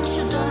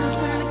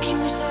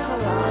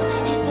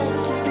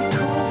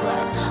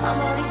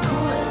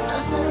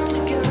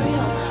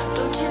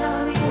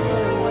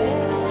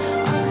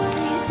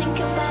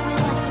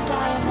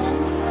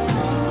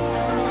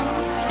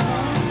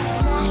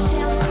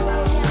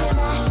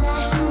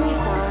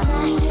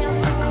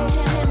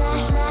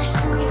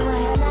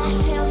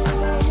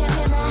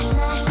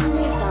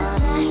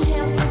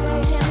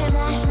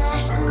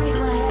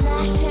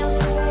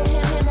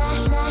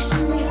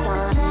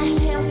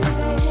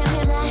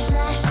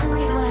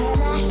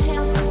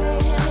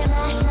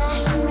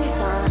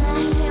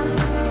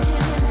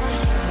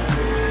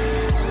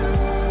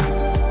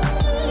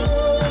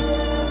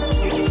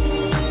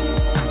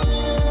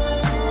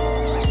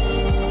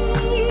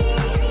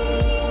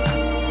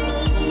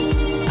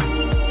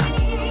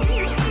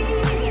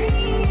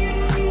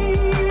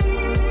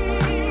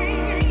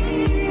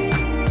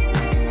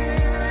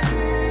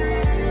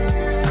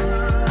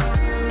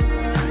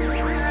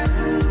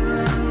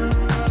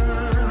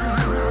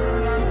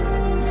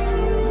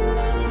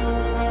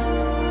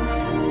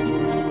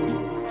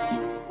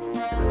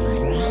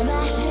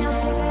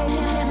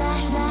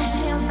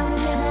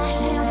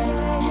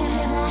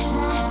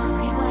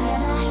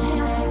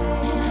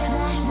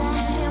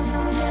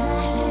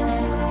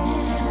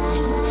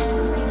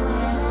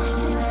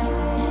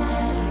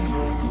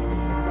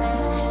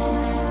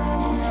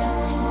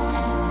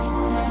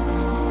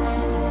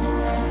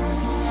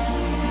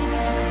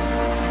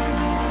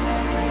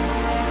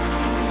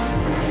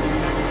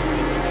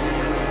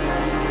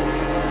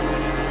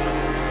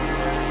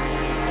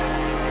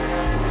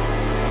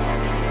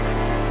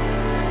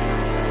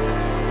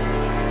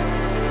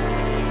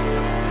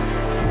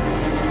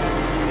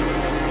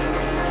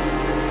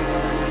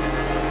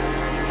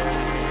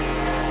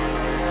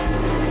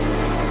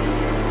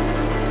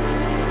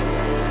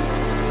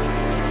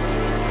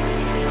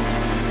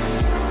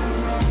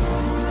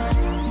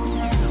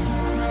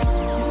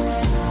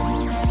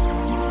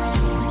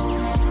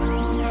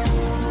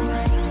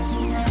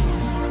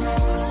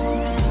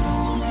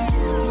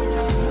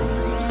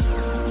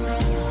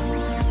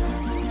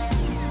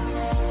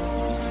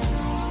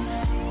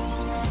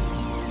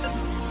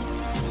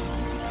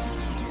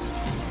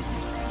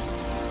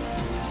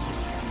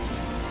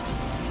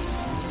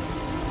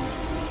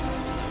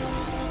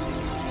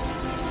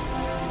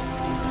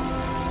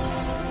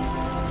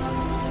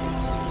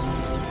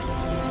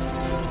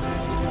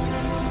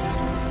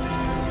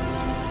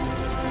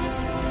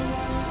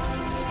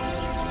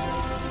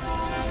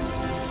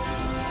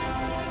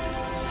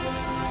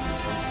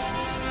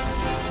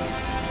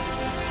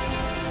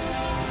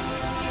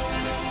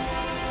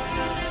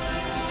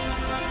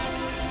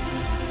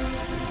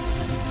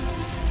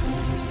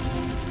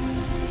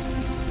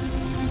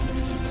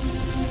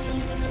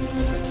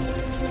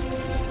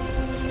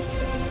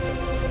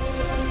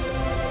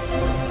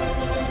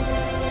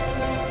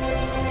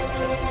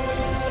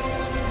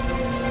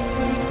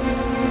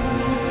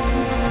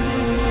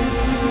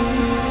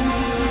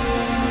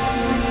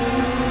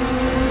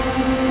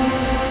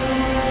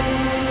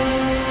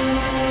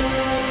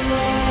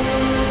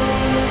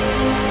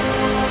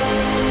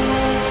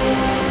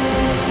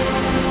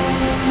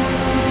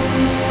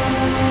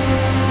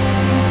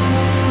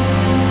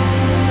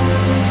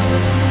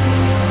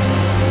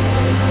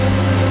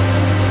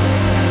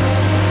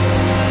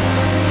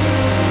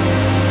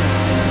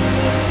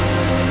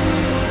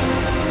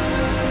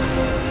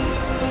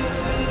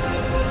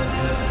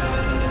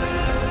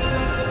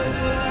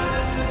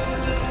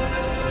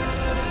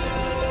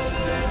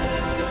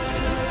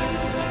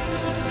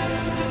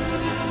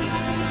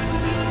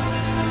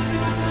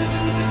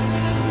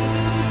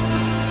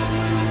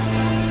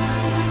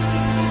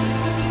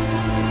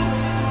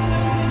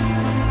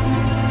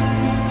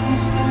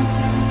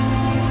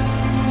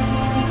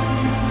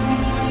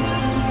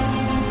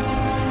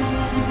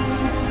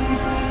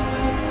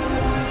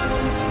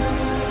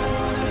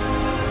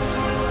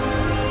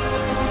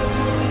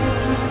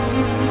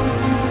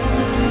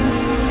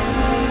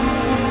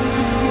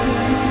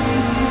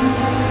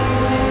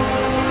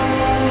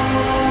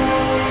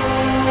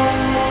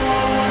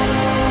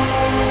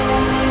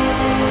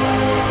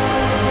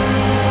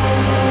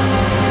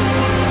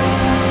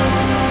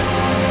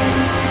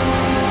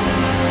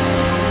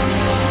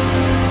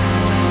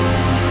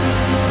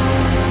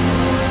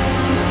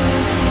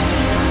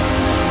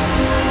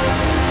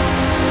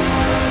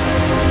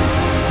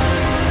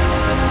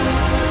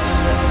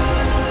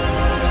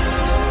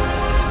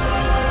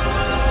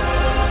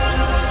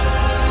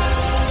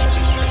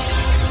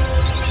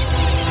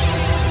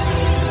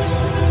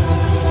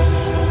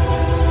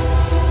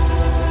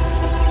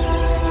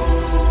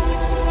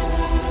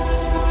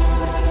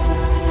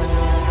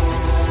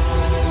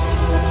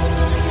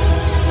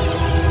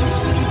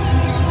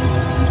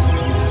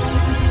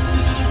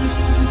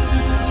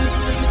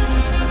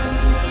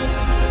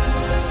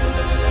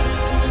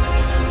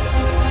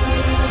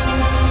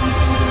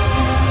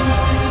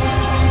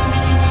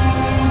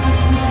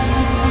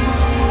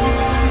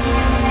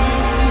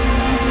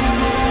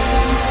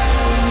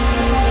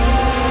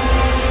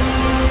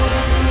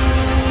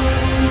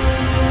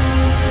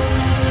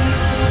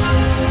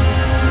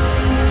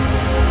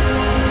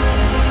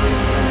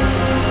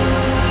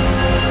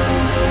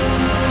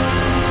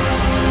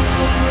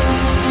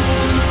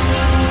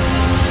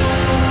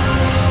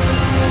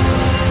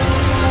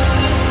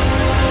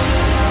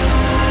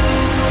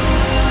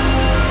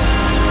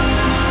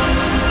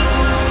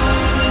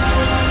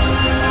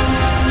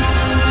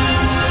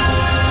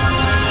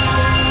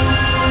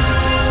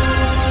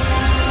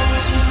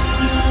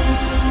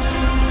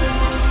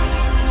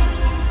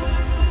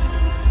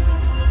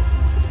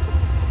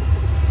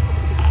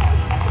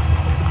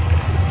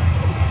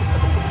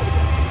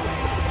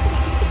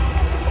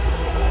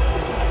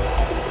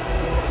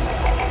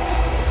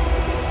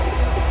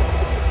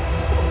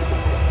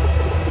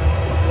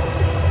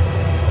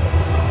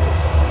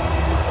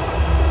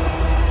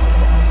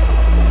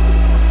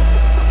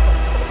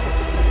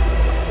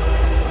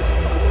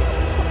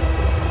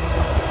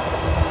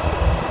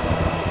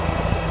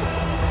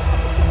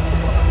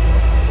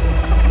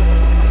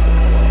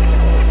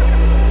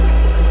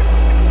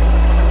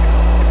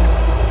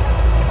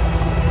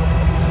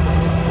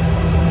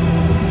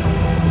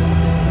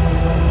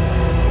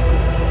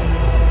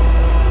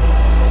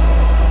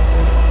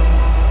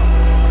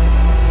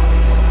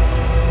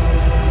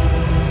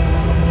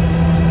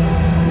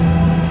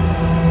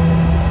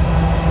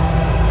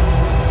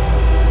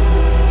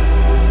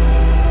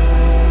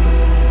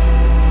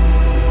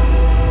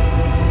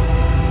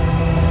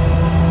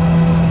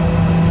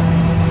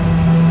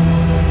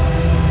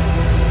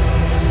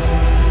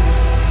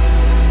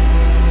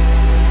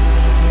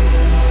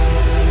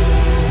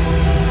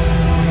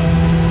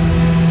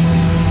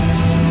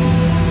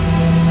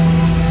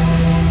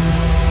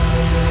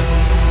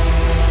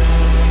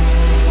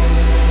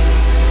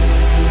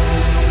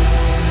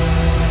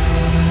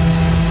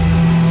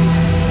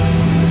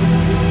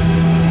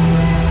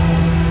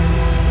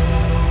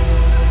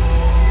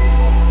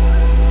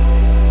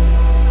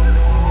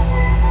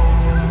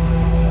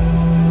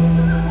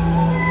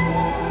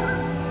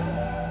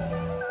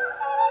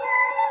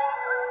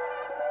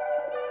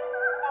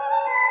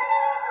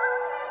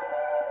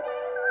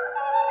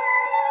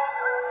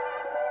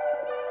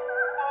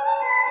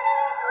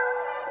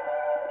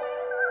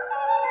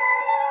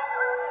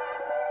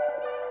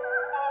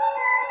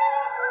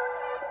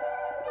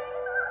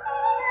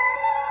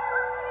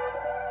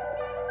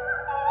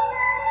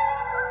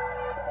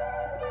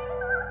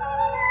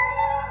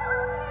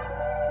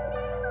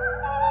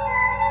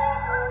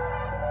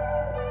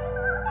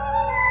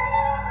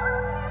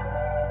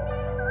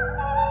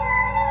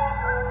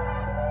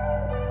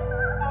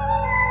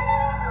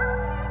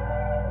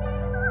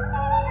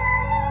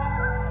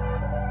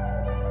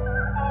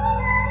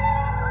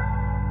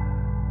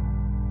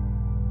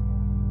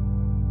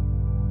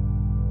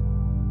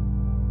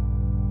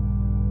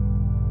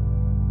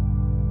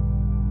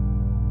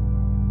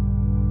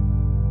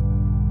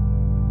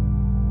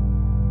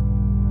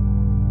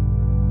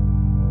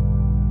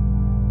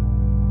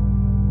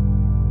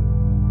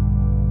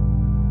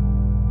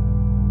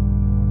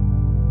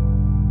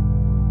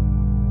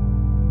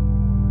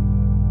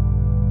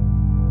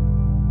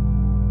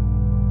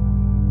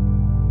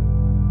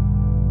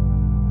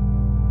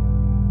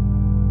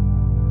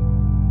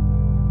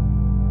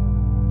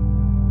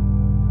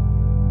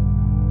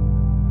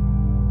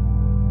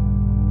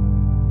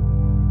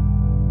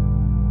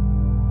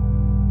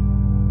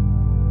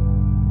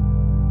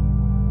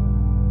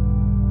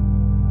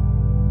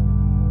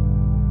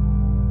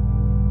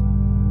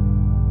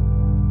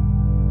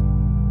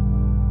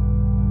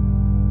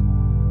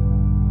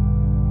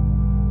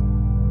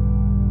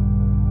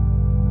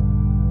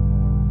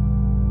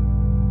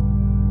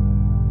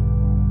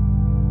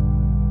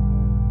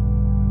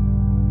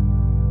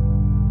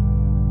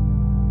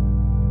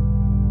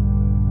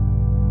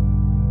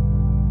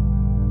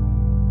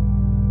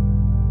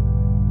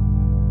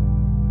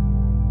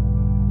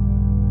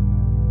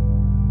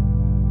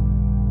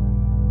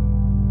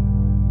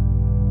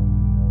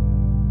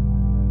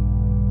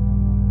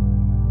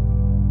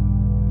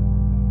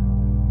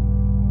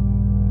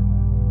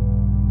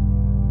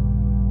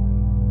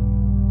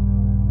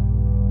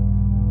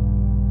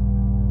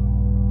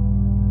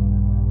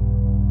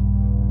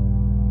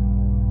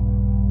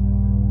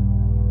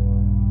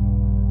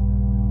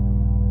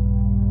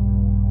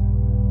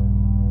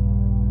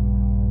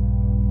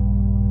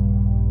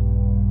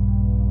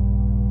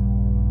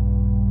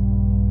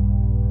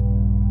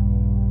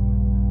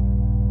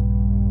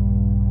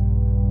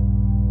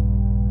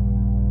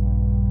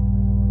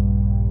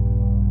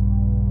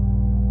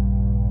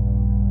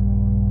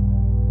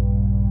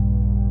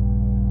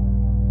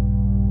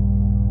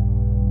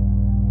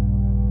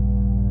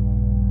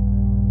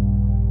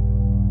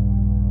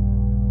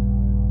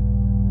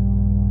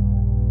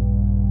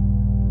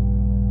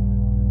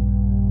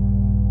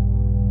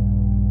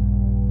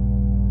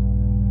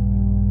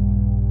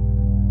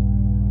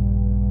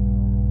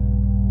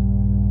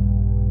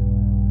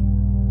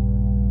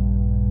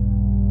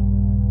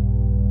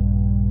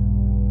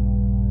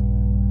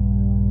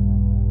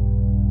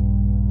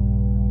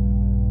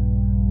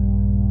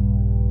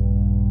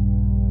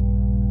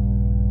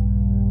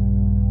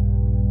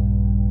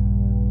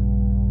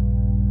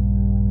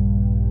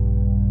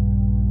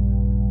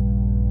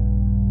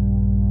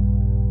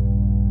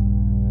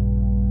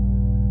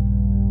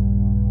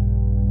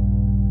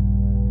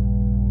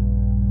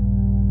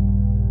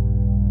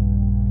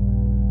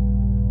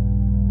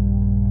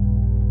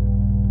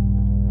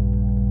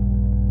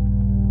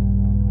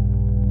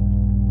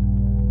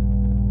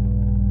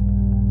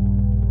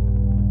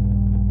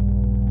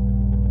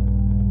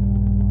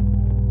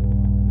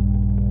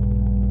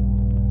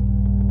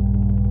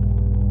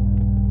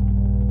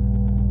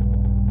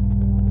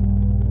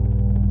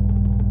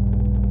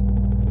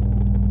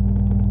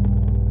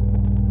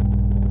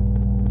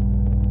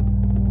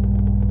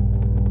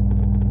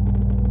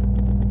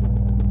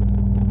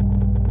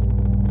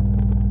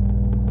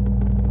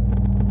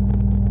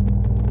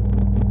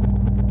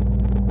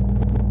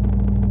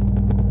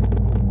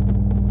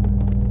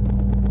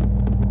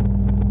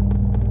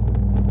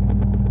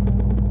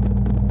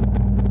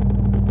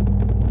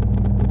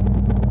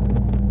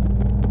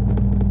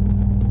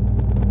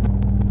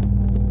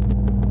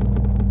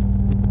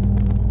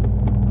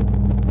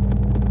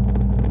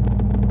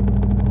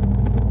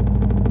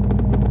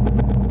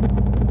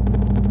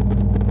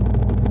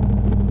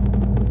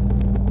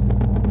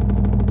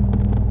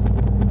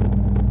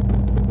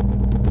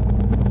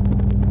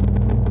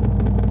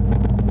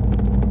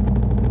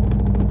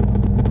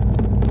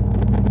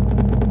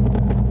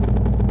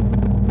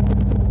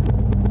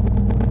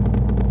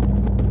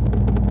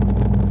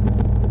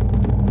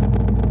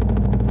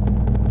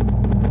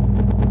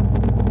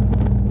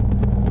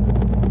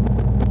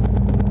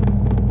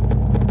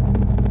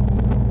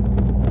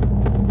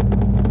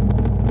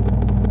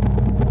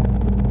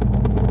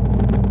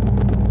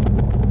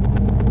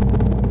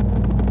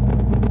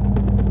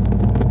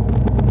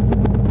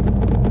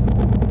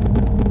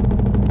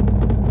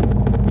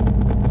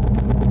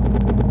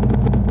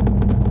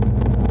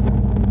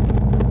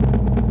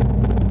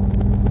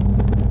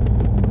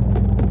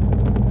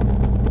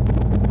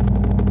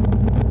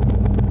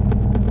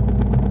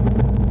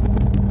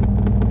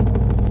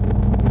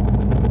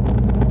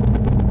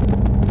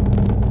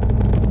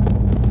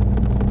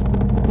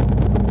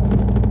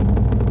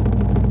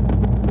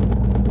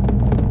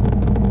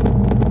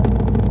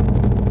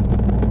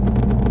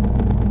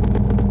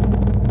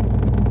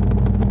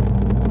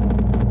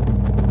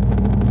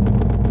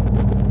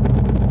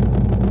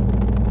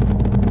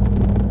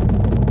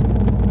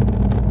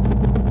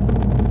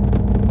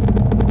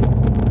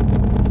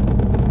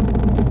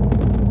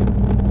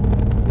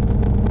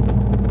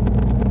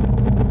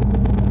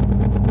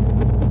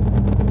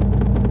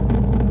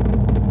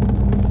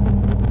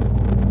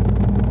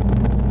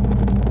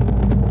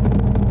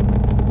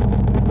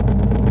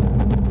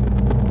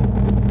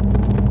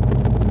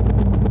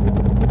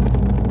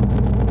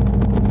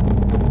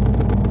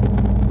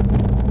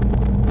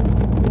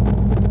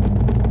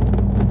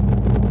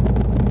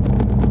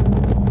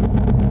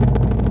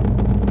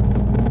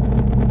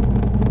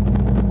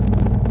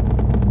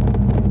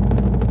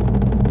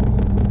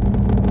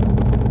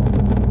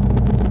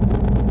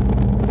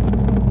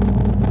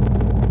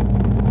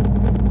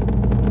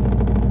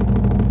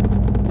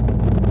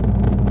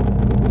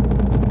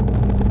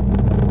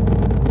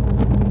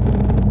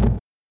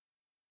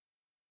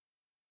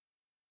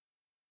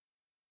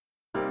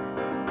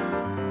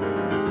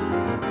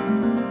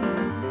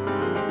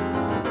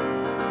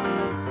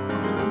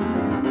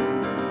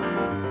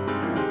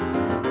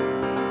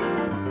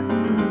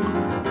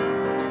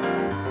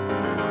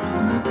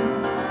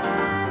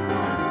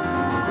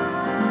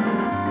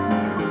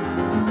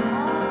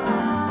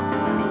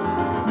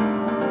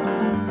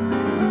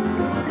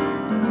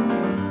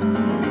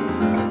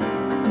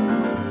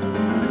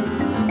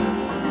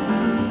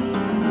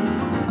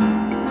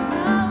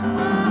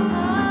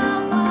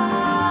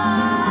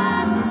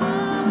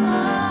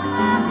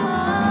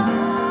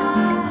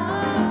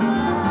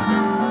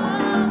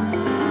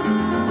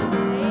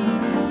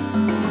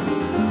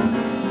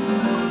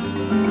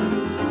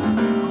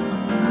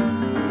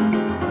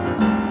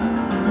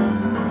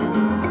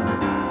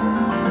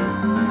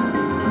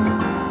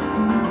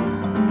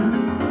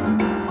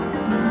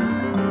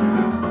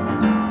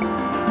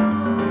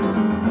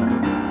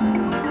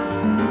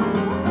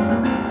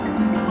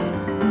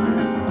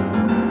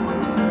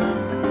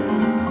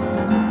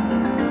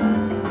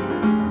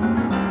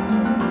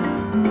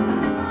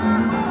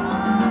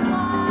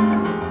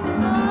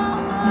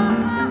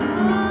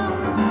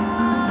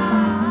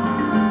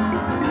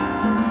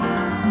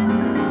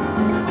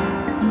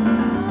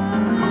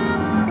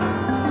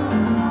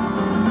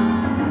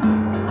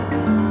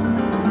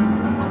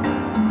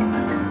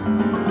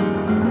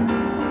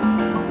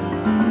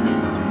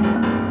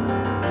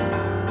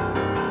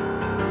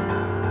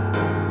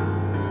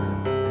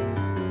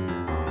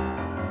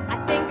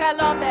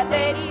that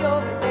lady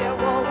over there.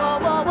 Whoa, whoa,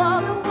 whoa,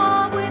 whoa, the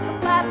one with the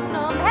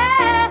platinum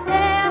hair.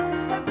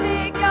 Her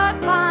figure's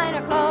fine,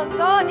 her clothes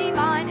so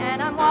divine, and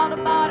I'm wild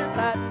about her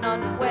satin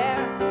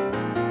underwear.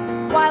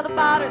 Wild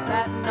about her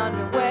satin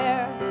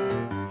underwear.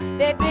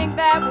 They think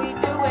that we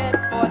do it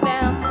for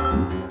them.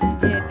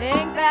 They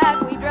think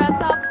that we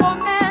dress up for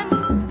men.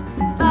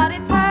 But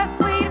it's her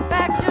sweet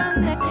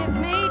affection that gives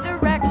me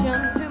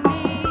direction. To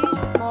me,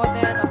 she's more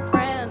than a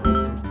friend.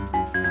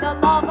 The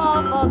love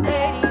of a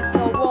lady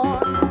so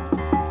warm, a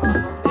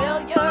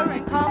familiar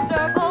and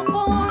comfortable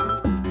form.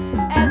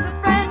 As a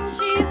friend,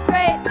 she's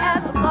great.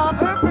 As a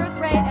lover, first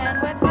rate.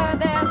 And with her,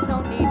 there's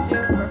no need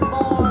to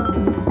perform.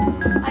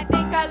 I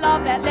think I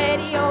love that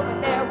lady over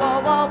there. Whoa,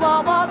 whoa,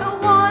 whoa, whoa, the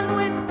one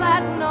with the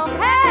platinum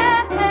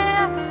hair.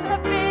 Her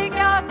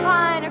figure's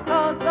fine, her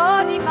clothes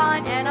so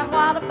divine, and I'm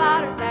wild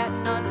about her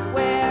satin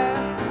underwear.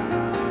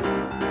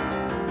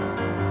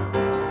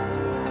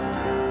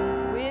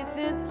 With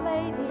this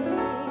lady,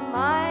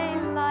 my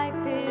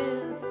life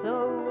is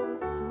so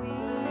sweet.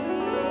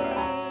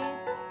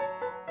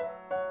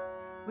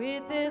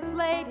 With this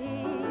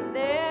lady,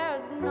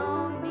 there's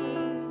no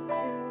need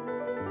to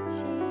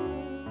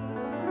cheat.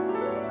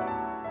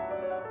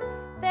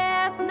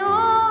 There's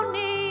no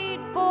need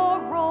for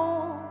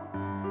roles.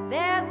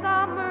 There's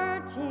a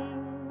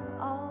merging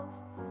of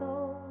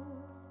souls.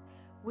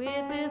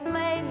 With this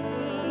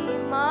lady,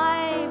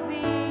 my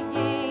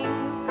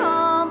being's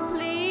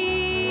complete.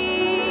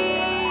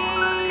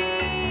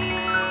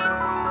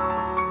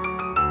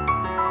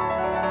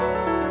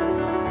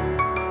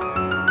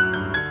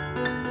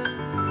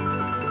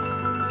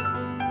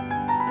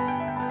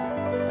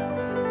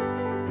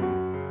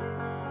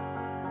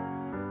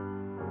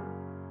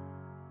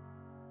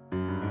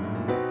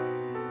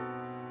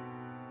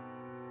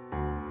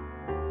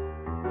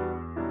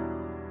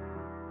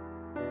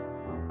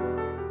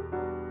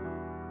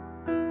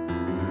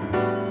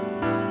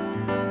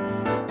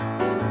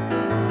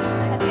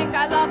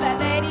 I love that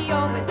lady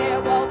over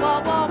there. Whoa,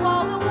 whoa, whoa,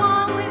 whoa, the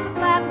one with the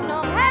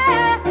platinum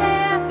hair.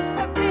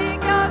 Her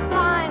figure's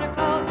fine, her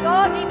clothes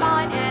so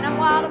divine, and I'm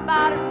wild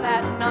about her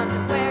satin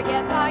underwear.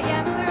 Yes, I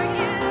am, sir,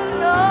 you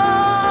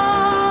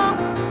know.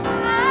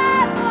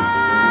 I'm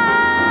wild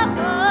about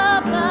the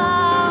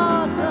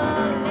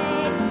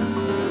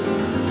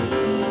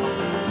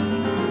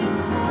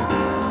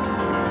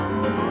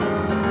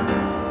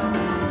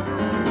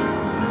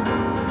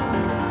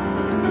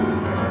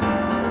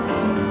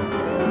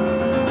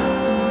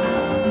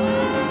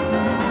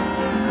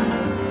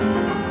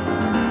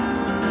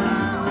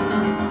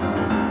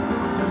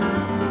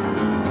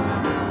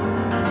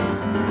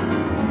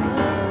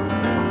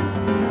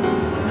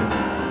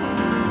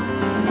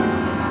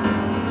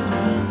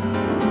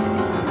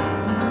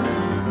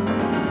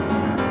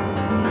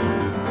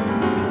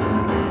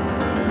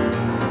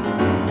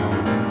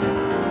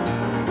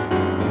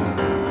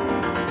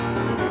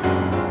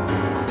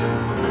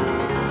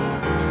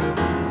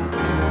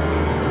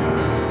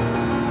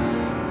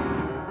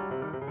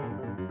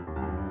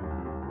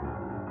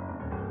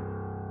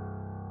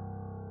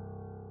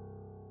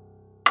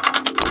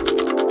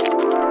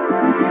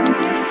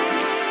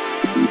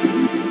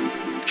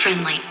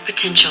Friendly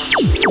potential.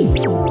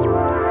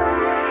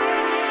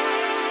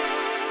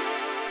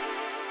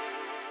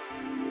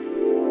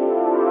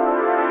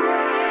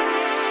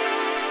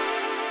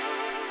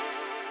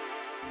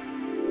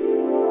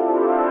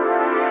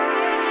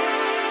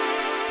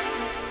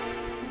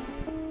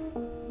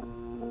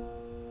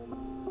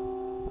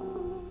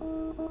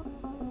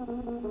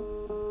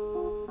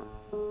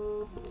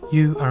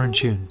 You are in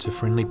tune to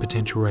Friendly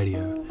Potential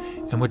Radio,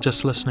 and we're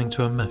just listening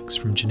to a mix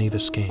from Geneva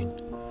Skene,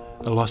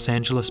 a Los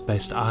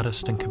Angeles-based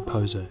artist and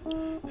composer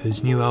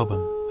whose new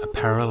album, A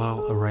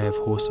Parallel Array of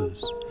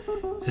Horses,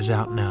 is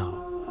out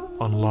now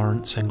on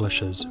Lawrence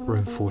English's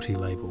Room 40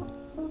 label.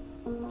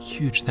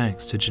 Huge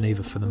thanks to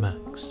Geneva for the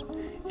mix,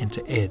 and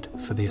to Ed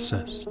for the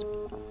assist.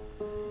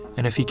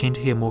 And if you're keen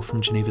to hear more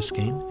from Geneva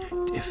Skene,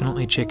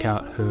 definitely check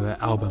out her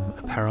album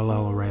A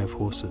Parallel Array of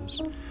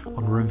Horses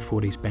on Room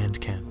 40's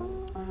Bandcamp,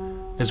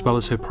 as well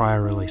as her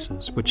prior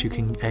releases, which you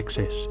can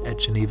access at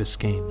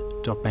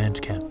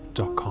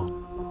genevaskene.bandcamp.com.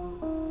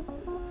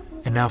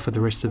 And now for the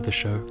rest of the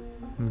show,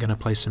 I'm going to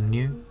play some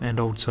new and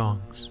old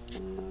songs.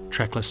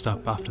 Tracklist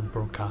up after the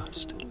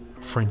broadcast.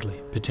 Friendly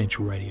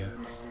Potential Radio.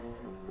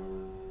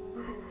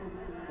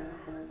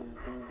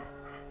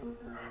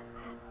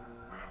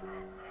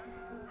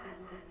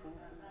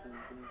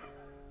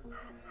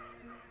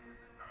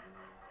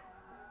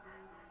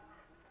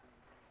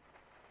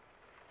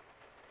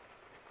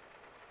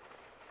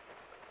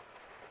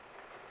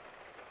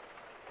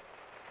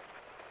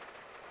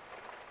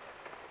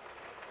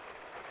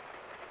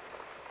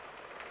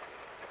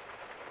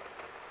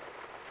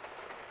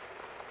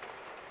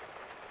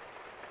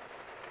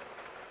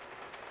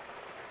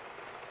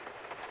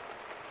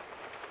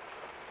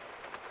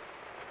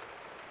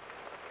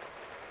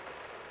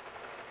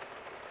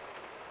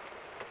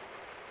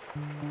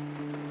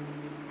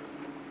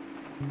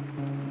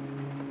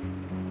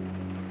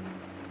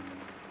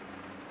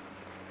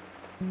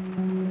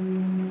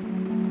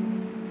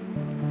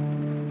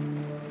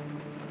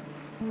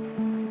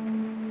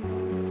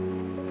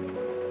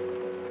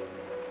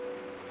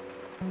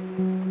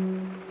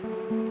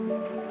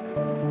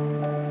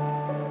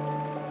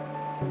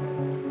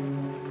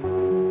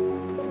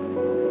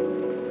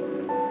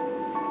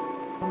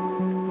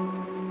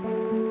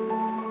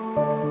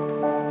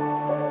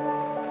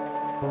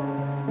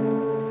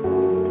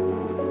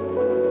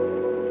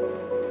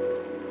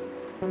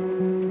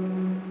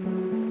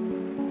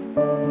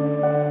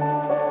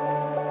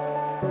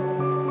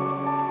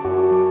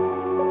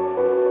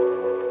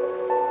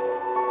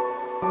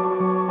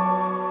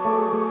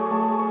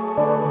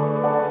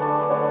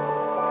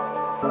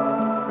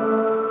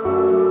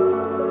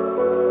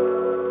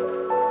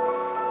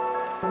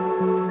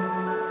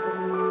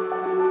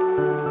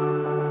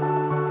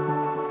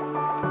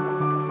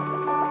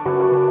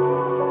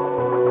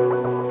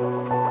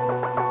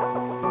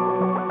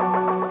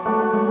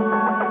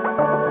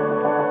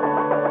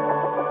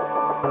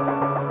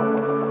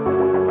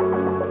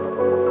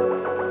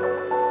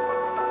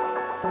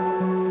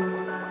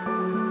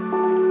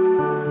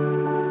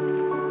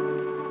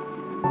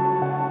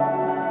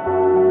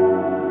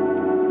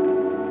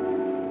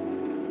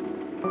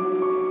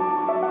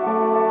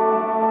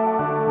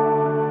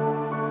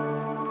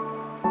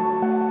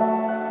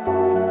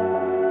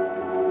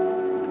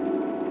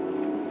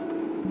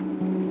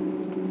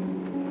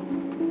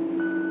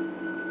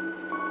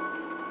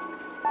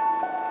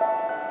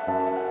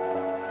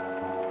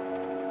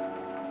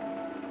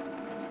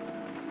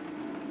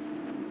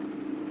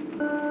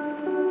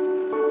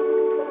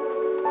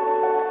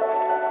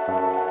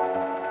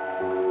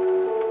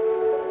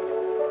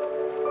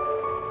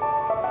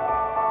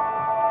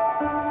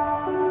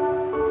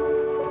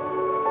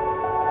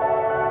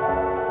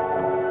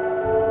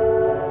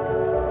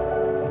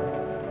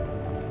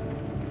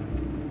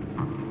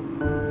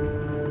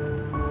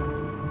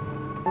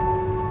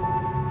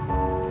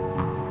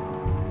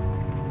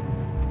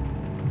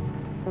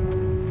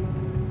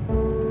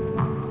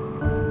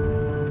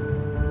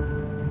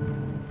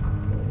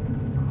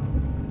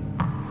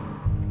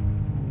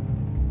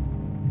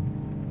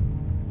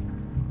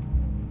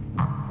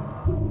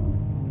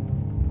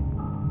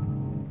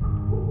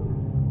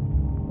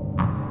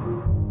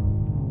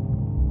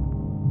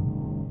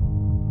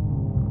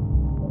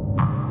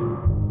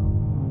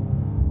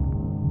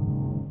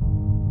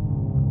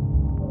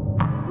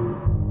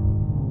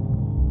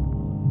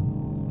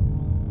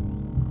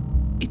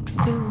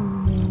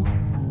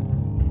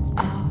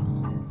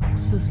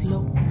 was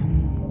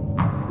lowering.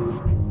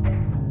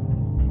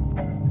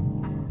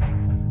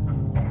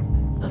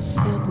 A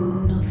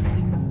sudden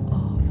nothing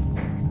of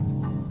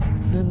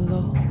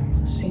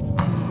velocity,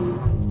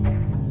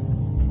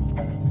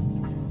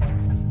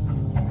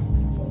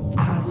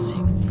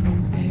 passing from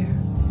air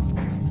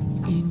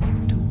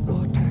into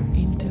water,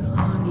 into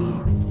honey,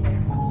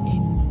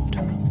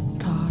 into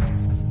tar.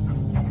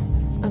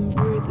 I'm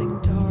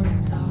breathing tar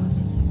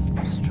dust,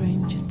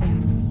 strange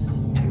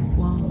things to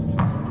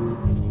one's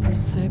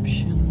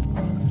perception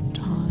of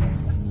time.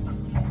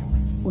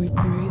 We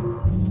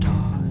breathe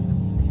tar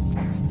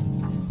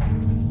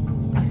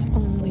as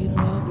only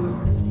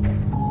lovers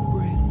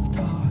breathe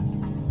tar.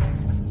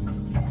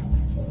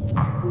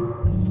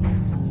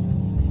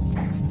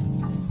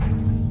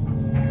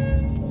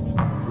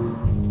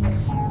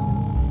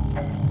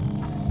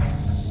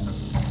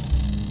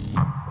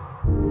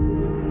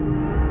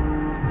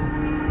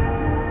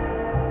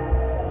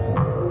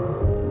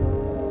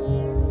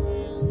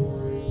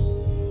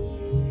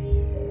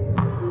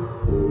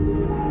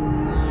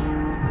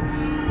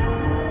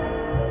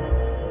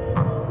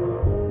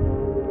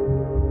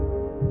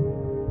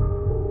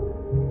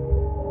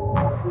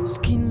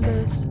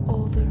 Skinless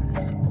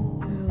others,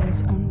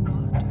 oils on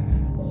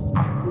waters.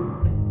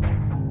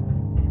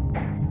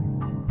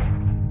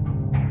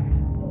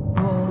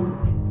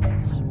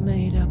 Walls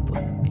made up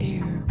of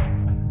air,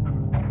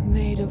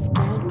 made of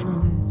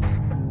doldrums,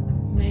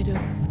 made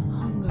of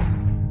hunger,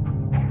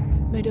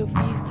 made of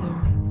ether,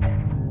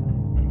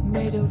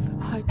 made of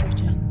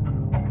hydrogen,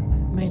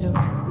 made of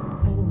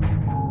pollen,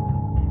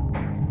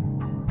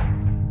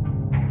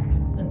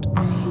 and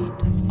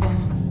made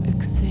of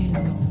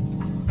exhale.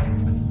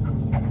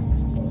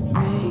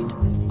 Made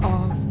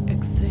of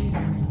exhale.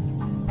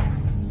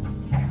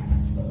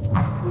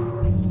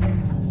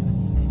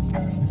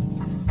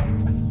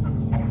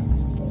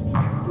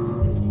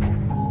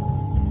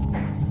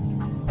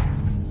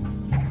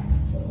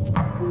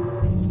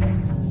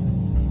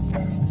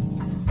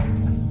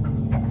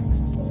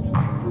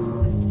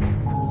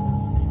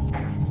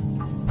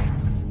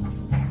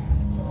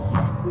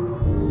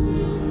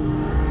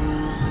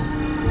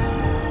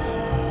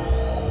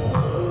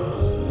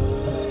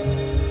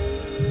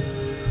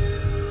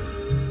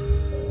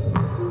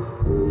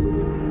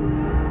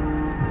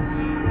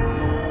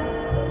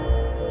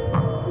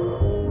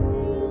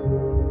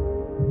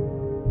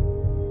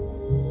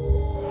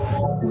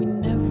 We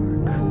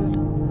never could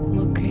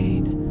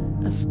locate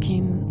a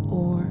skin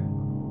or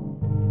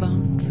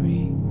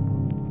boundary.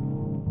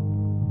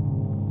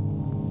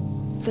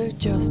 There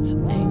just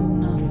ain't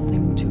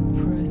nothing to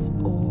press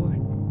or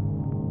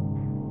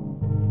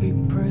be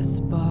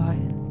pressed by.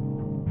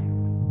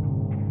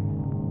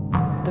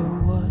 There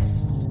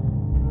was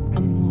a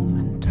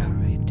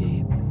momentary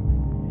dip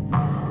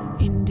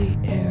in the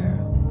air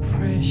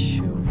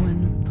pressure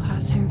when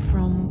passing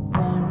from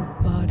one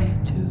body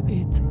to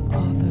its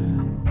other.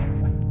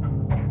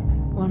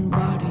 One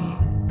body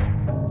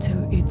to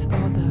its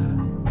other.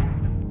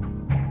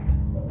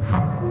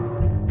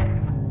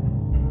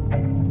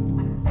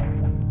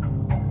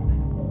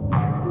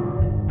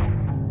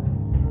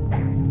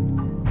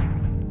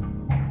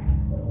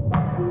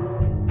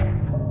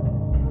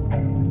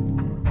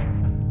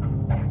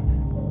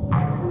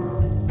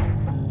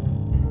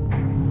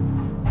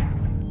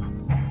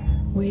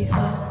 We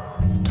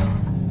have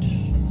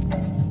touched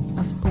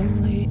as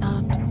only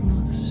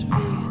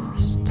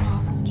atmospheres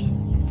touch.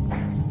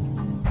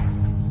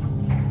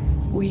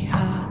 We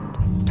had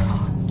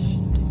touched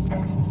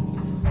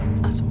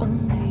as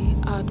only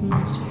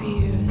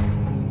atmospheres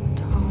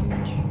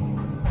touch.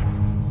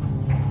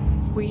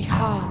 We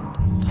had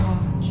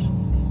touched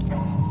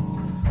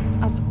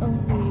as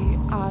only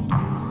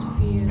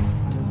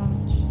atmospheres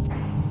touch.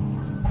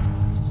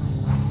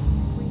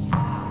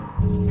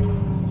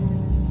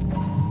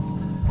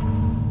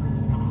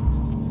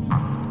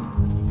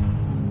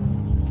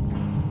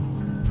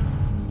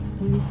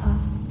 We have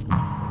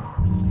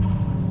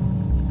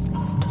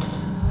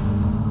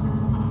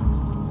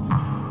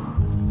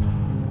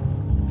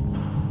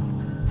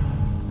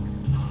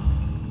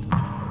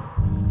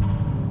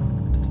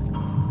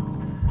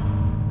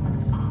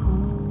as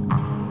only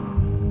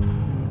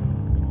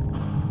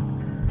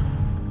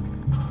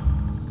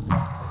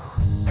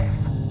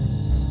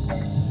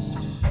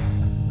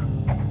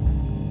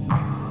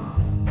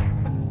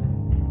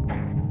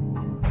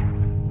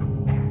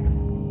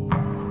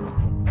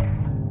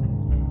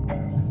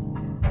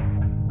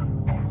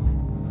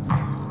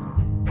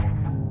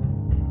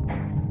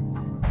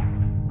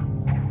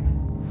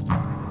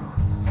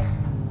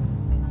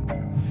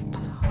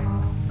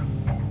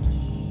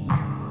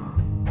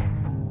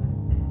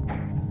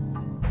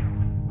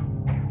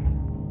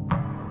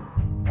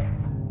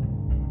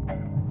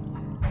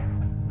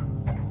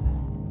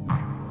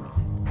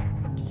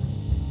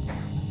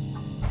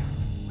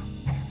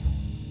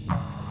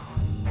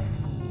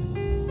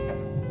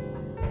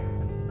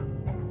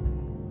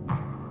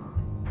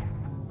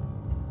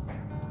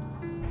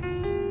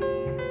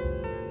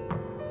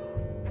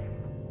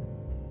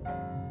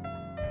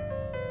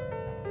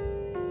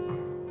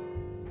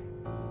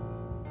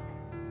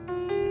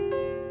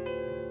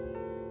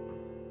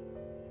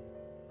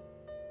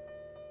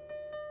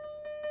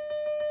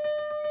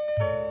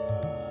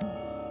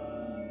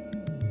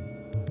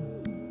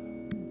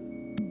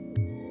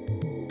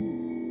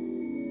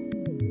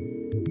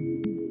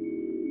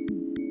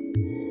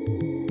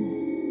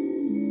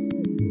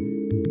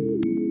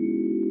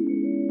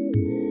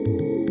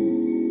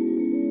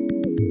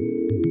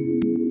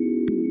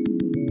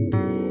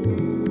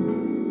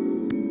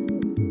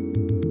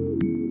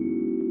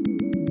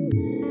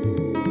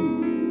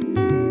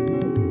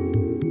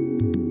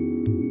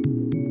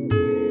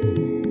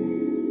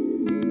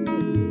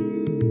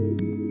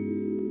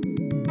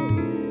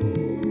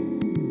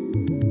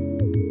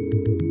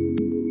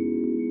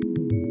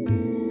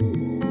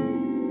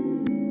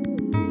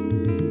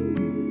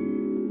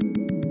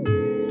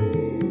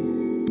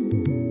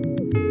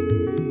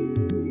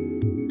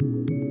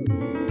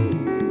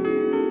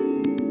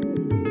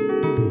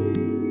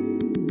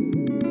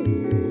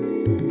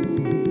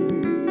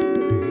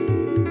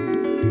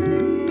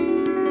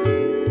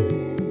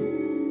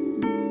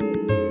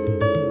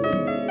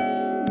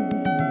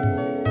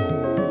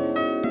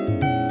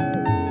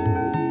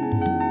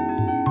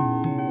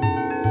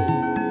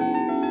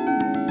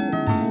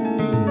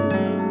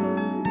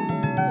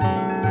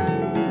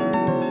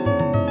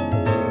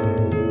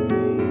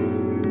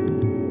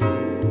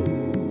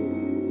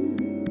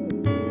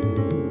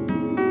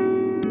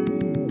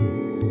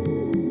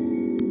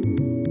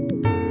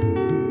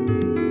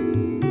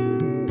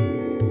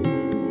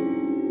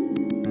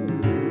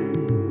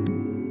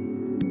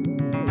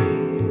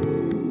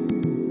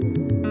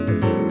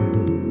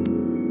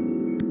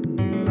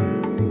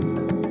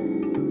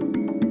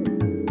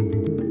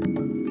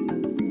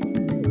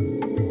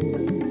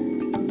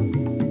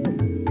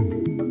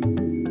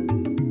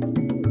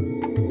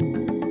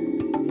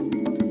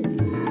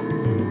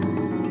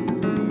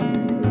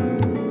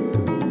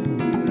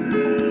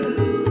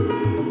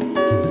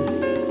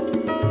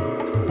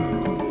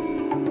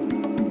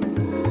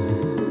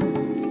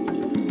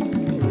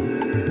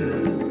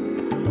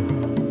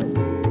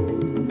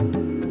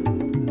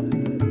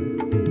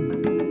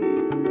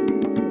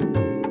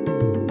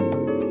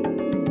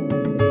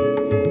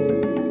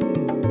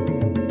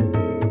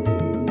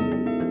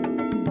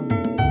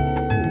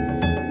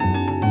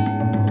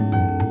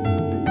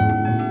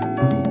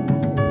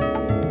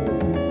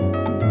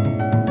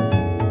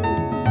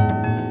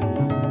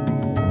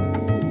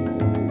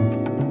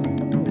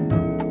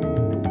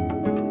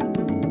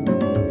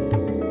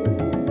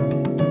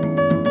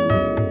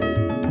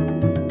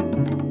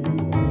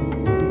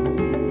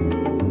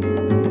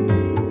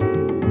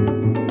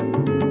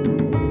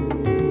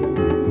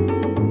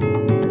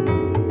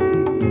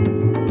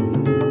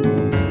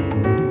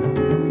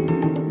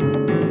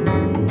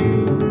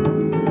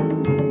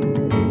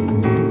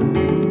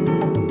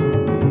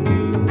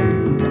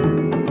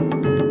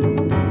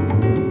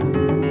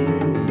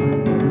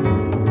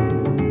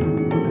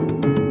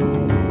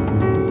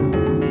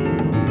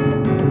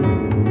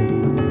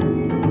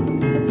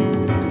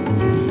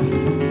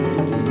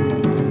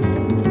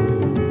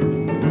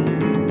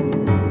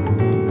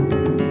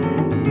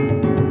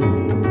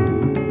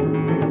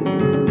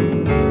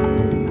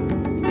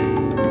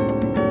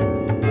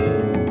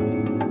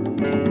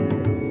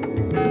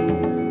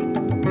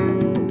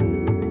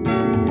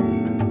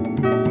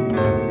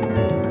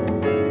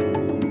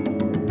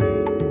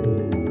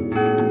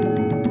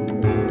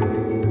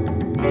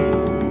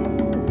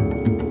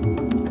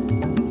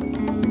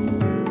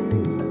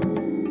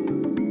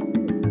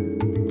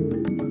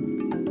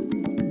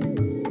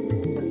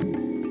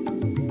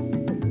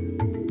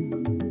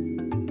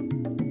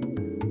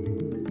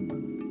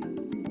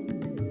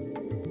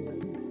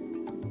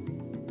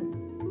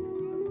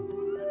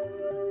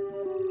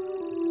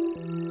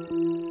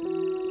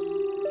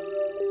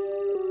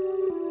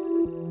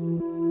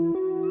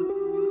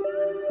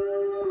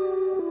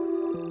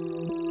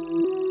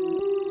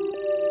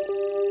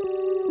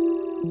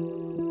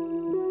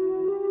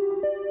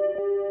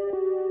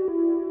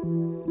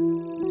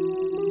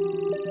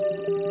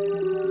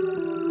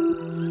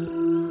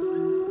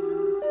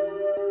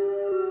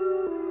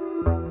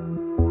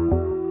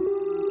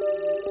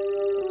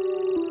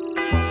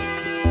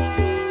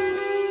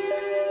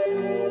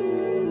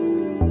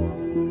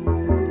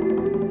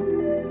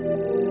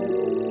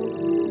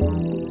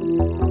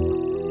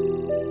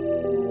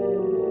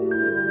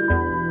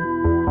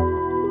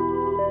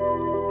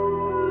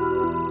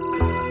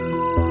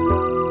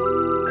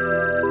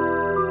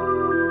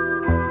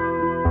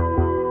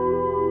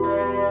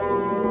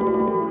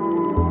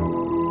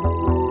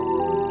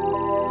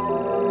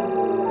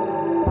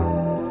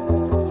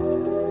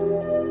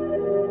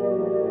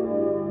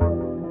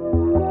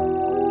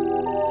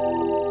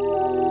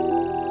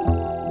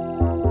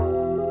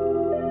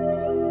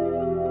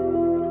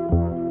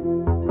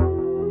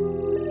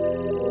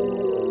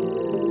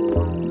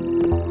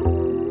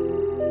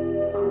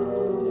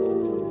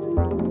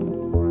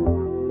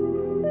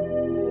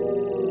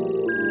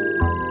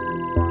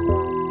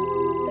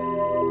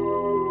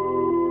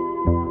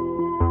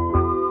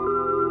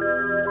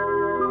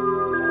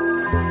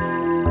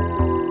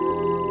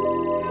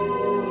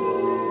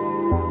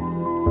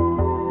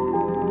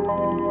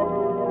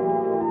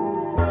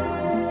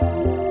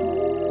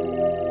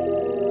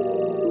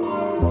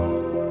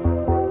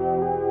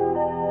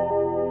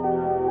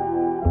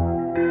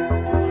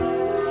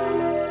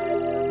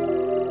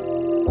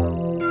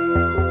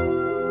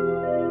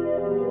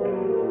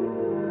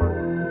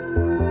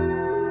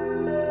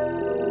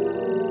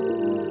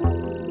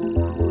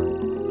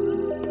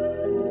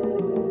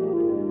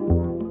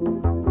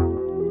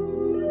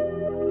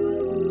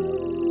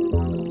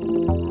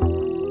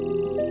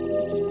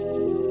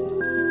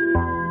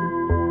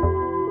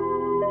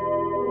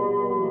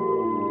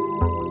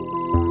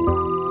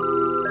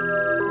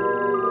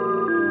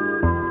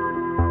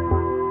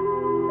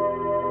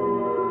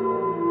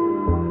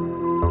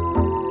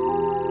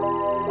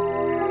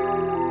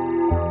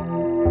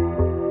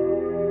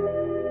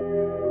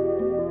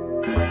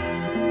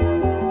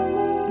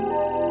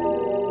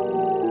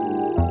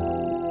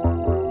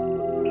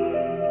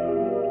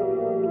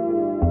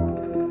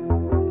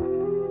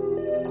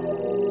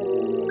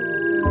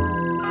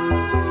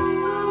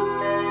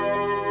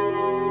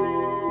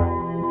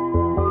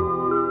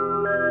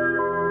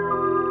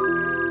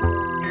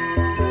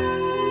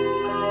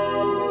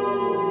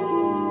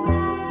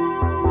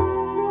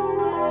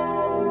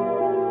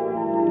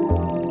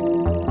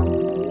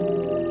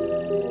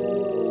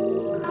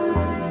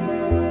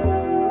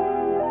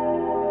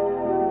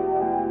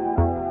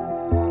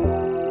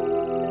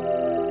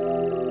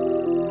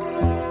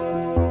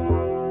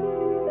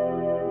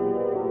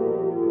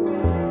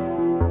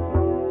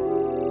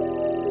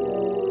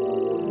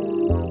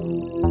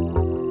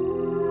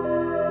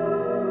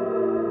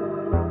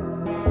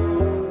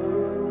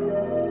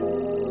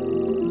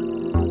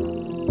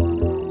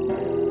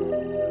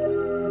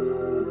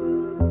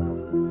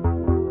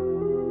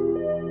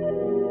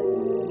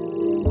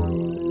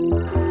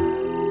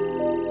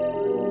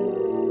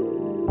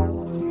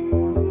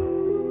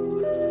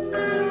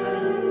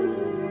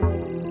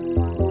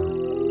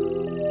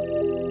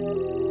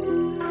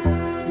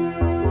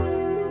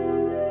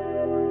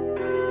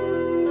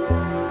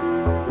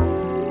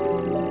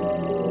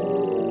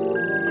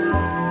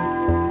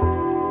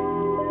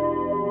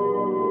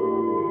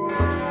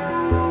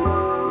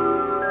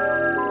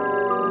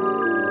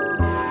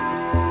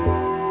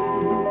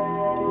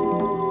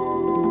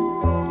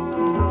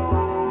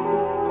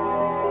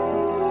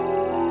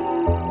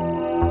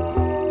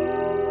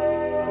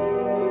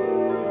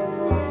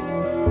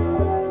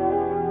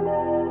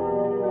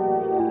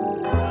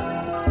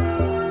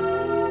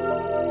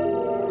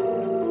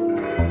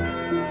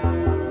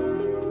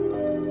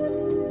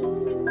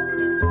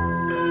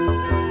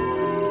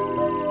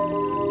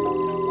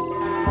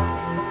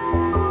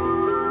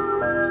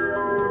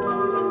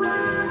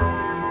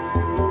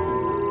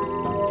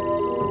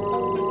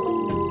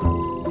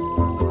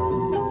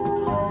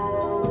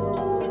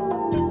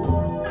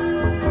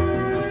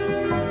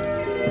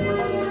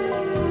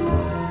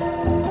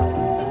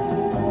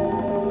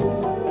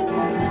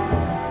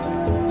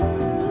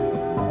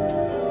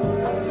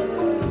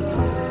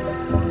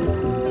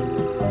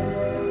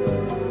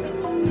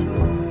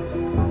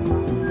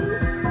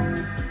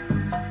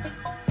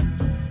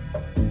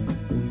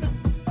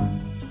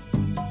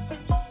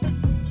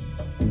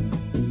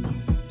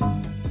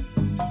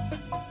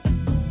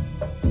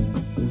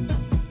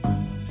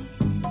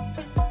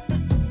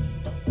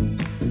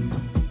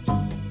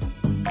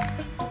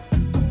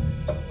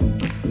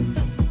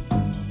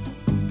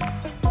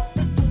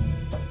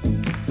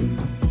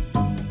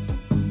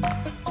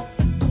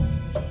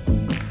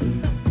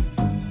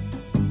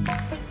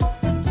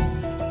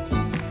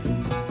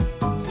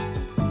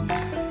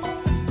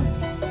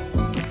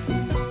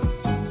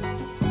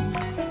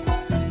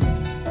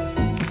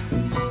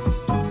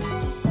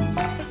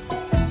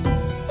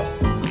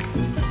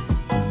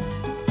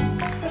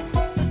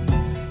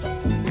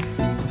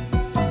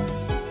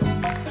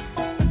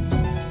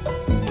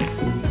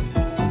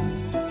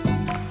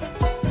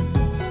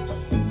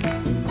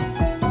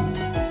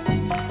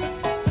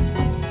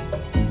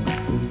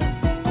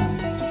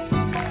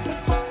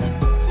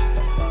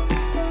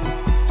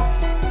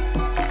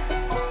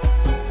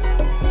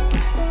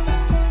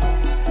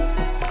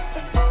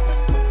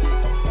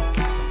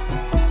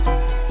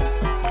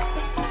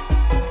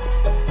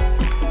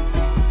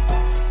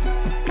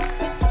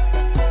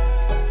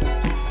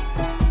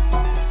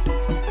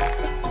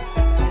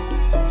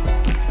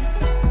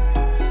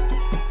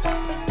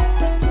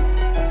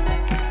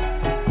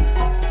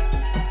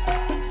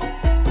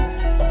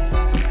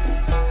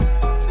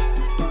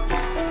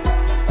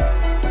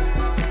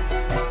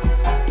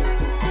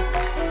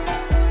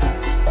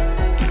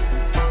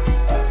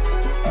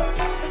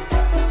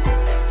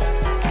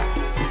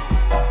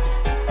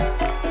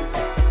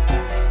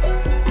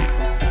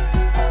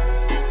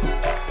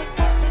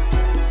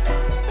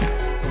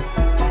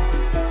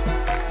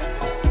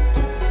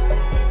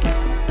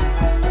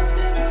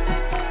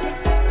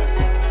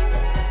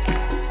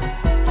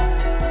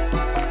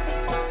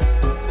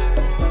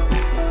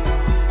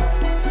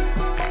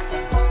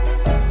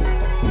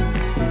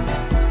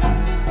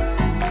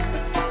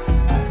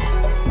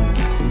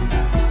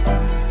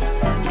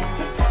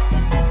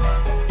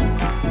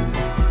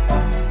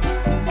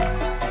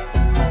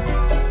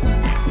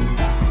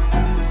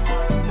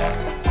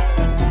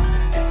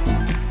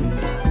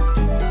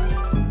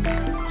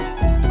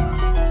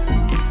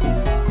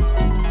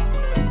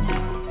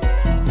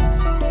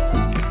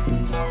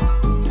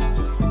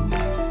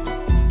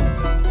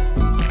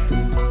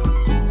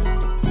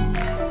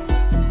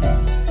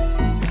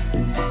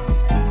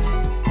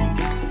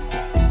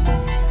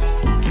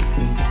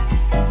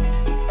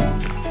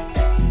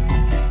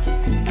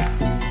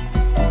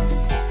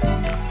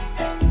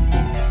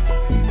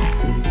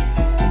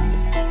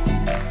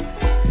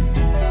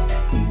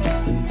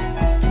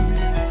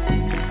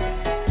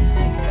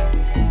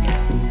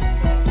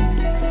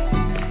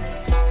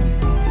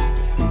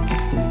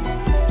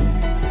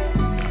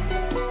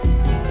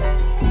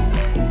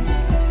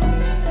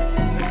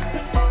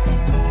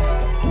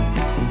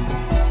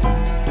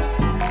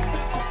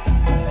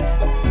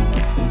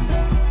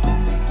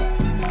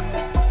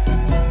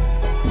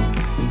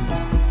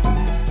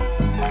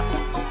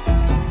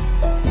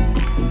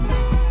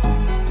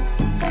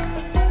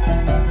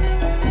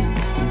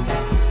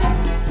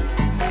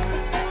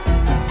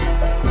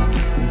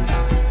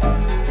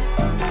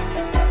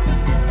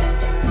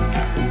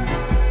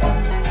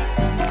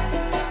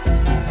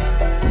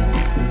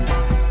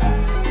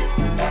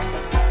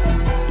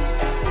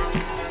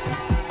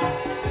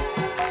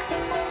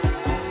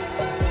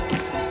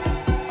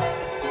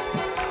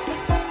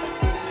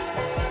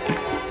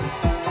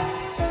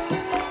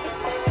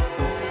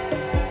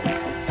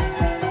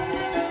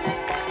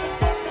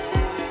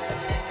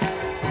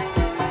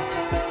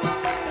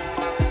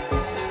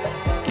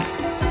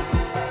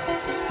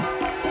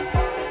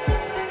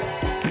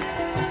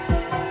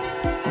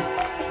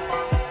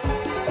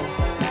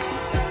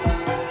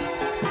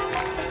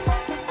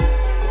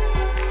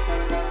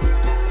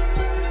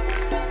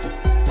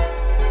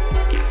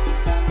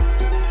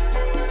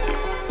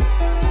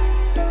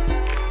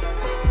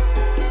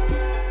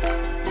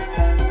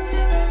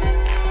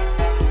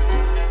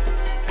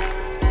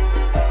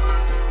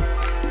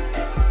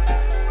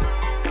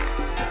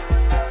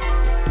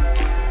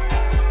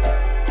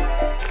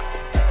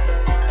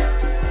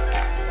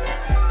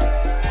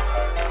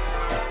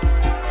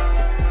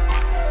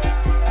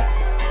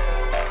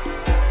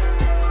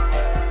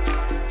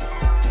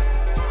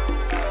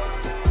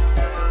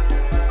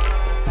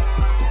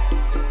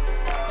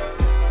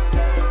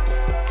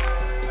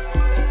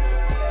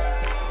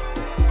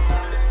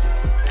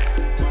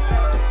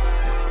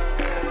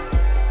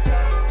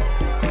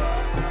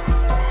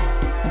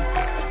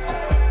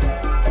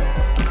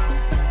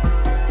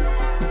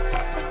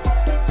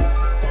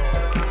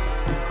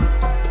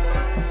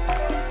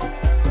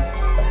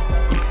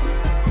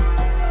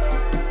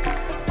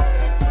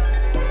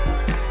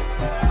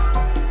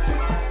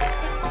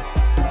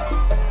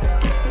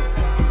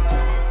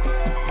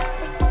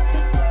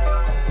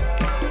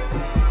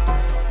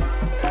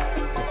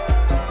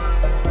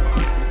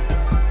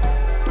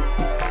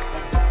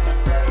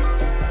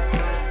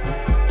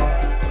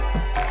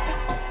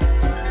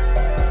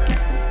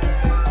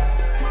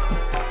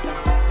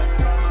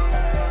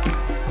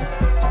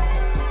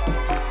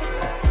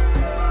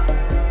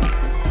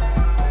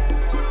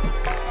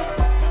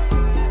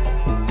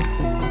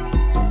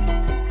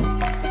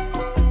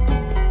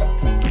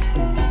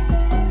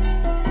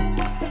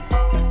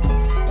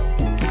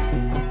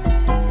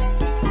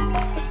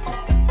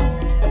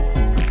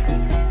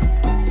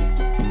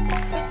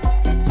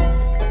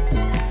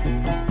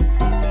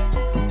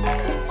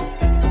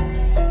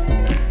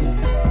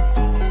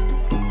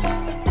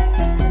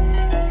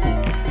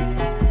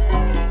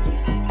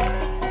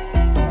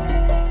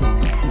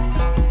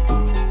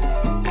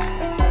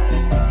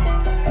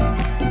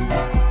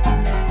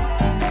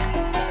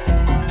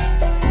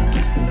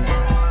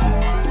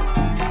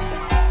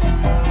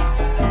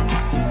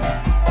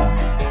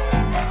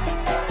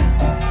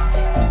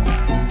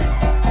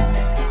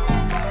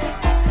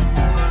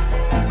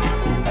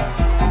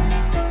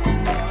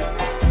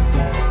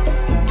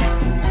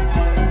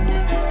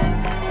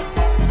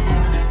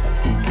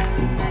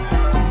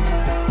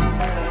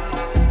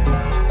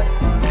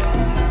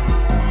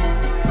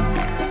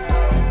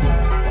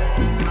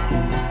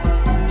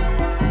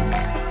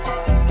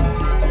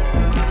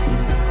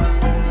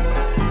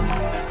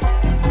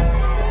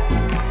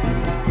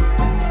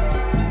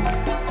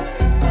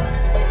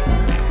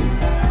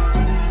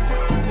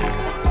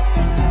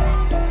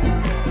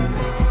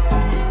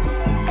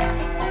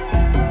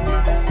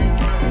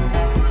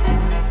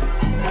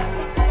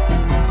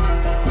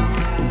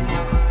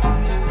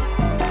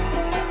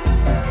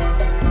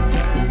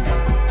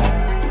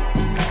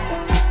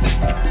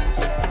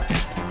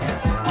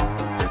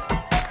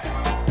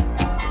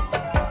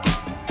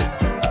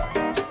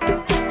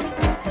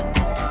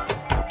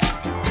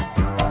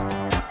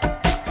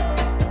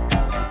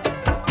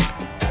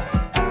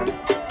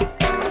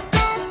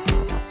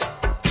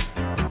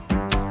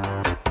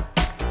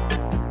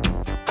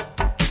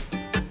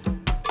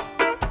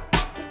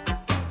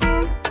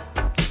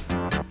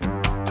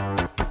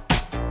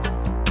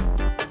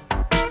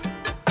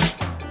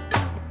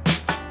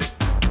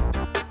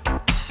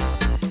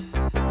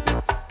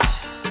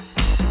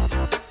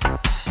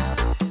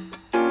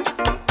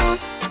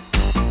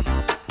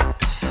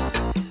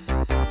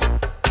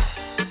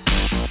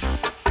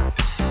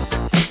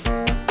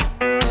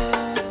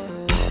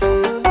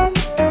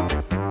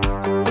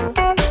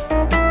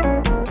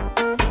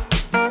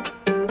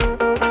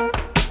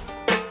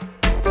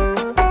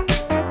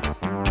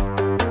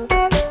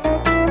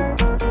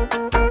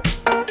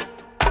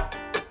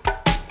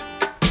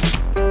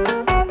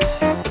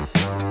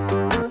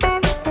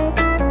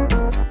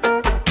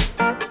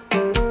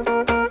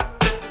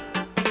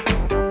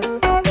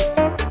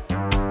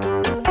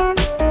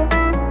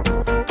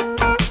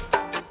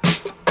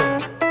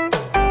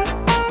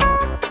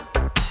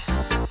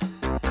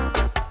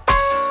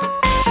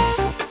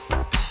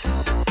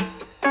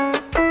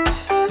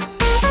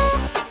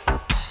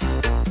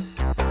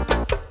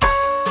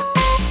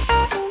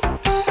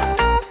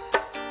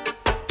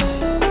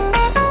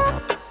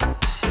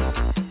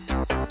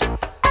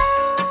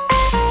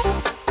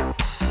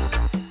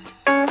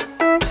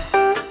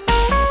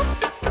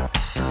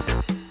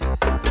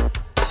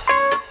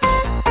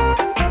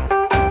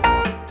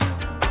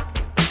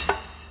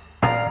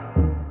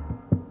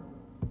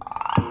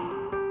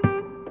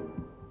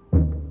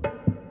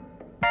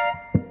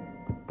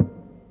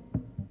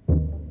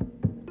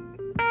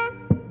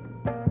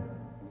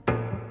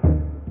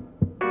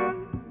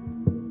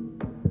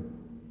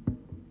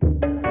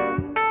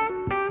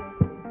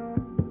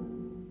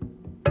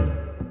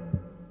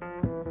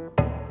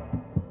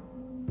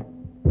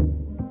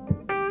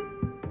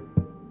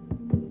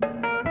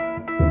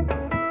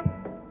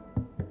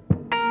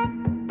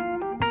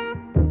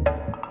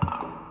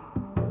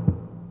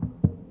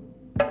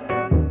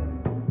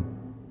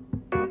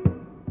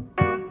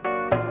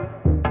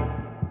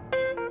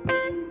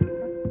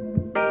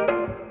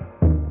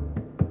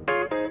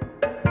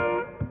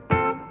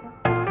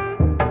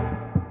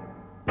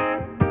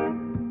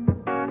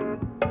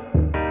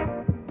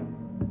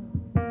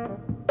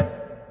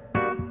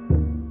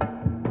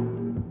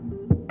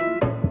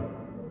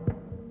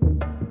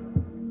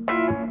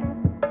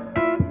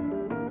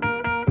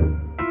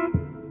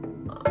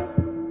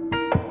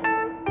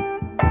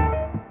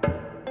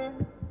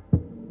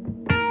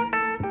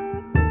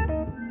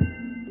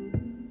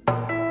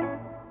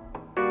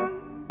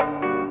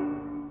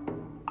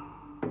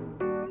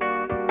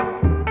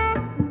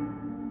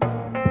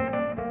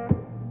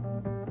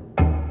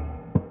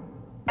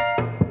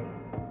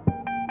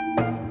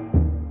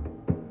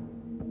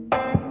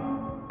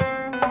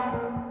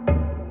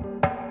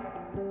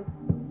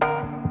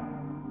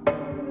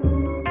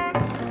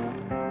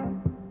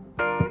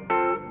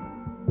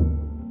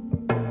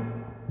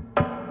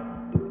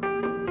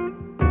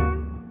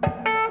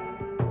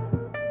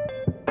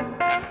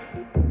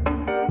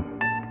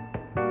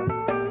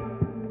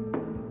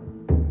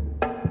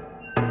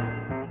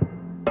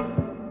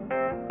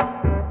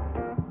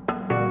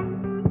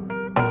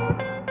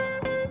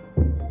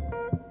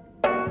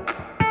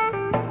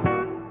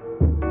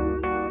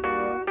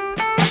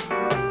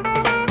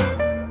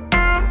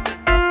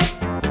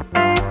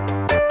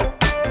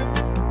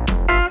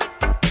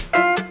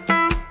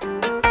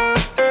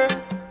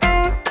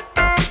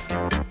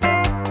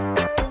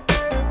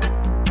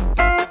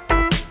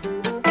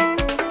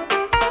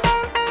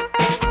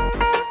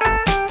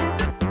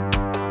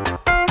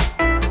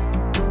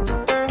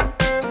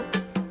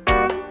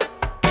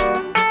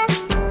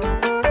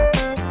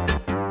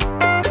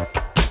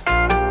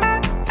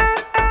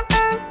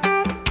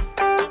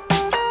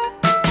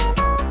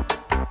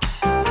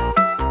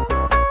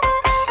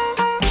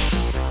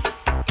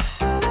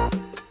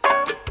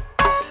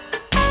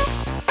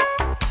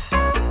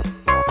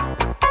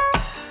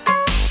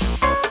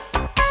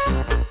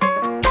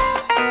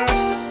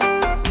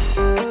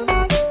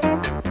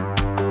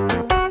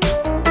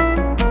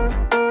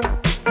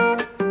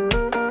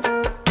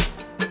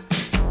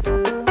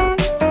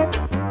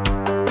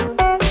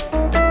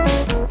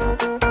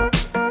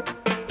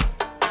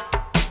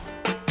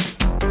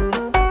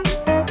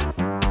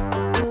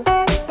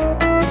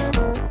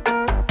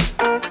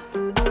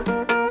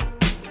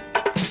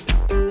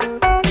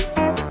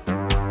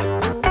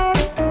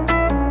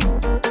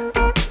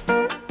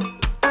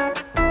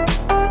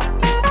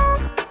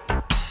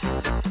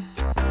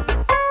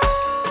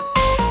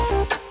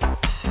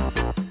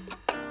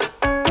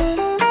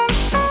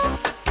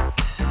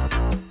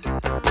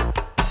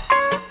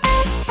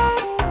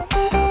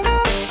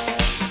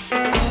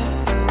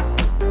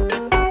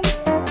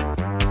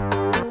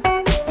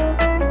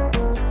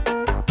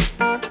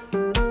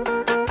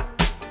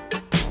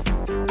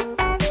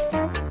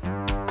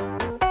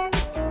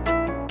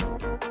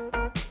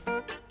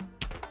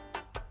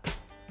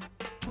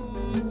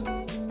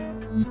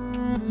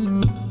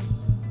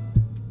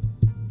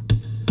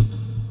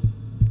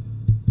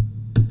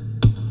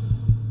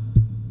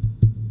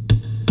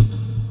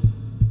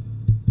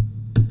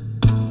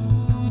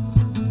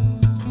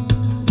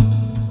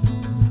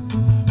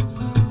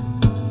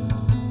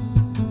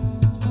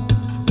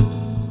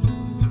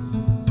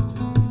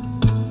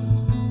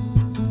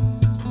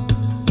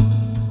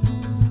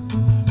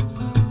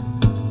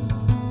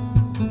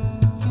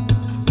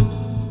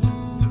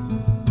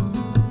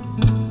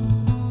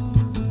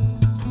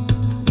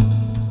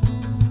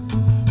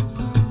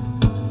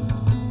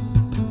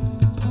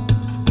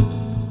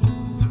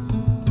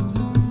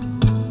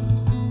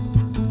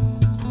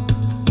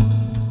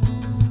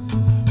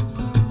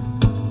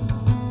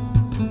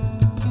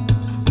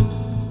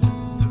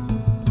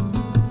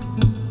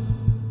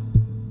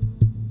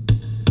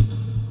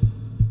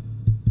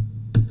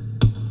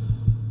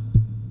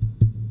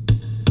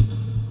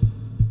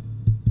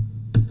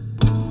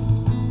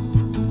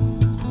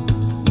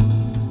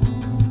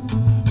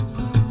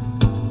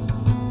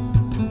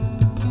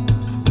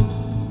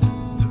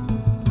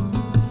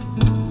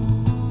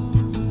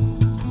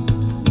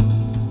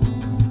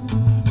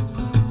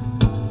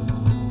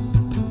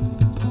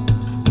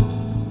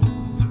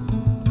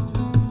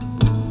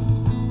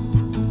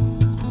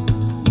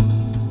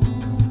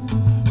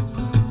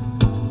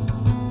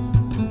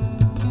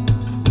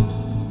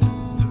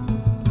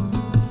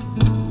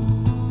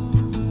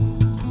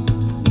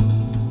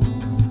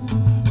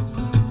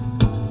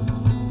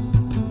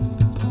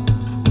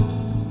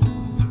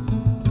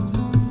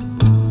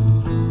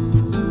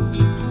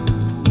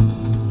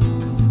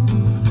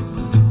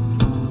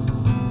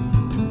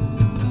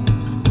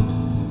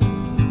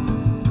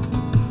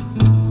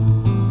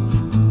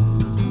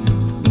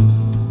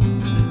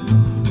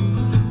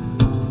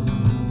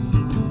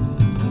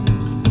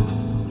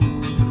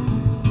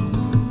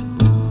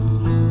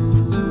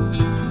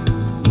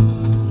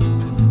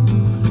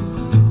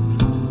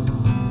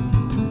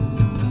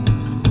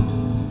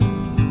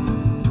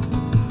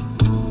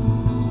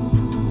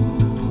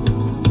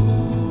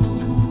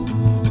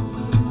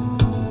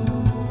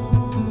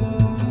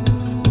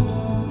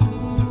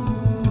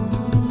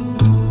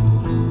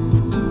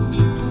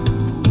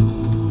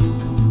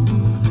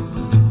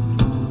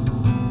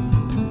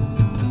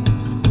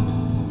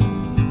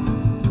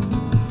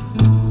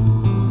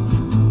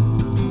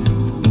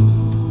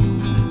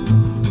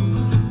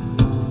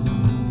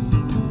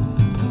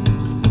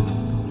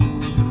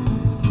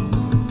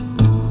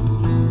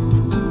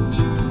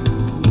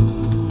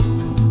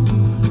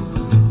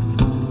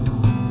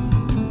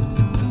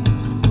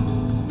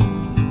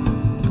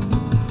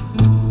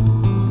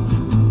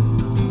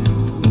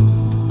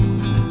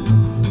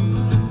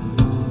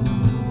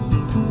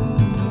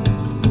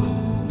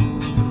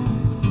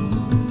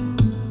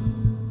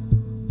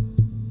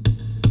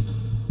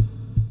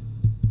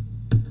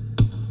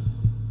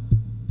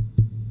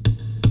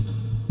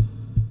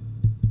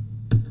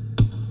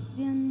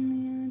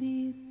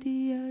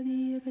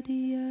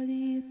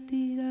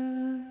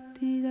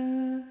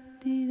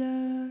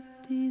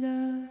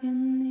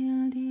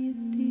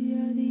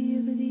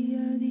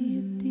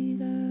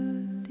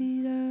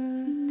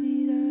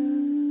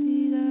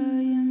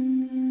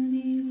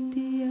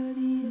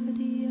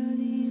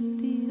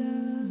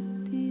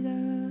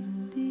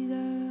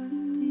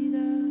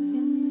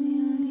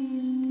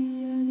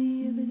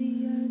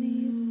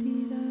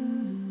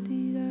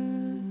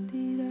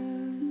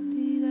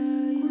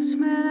kus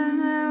me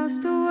lähme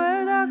vastu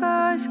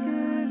öödaga,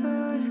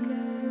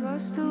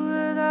 vastu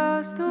ööda,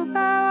 vastu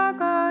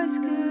päevaga,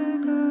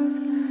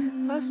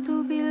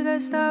 vastu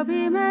pilgesta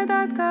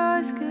pimedat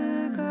kaske.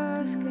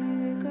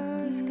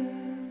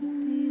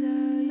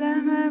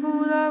 Lähme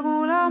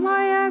kuulama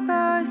ja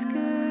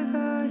kaske,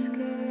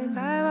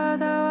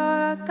 päevad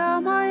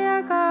avarata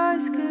ja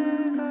kaske,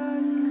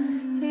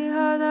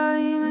 ihada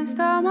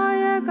imestama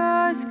ja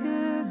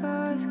kaske.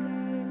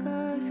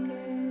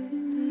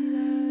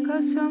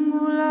 Kas on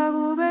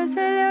kullakube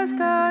seljas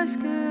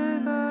kaske,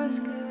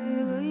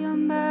 või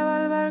on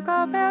päeval värga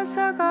peas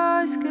sa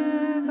kaske,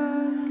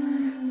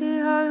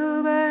 ihal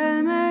hõbe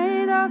helme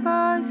ida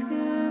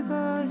kaske.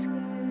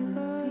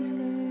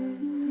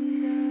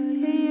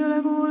 Ei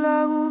ole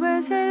kullakube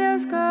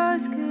seljas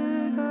kaske,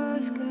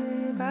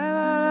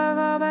 päeval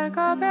aga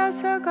värga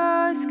peas sa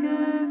kaske,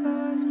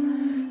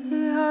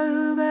 ihal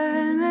hõbe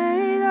helme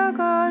ida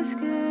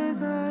kaske.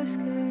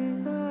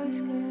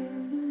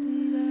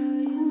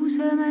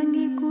 Kuuse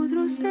mängib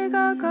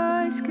kudrustega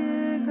kaske,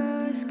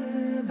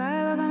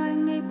 päevaga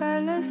mängib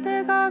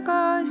pärlestega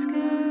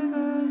kaske,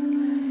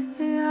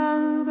 ja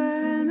hõbe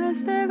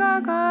helmestega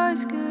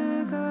kaske.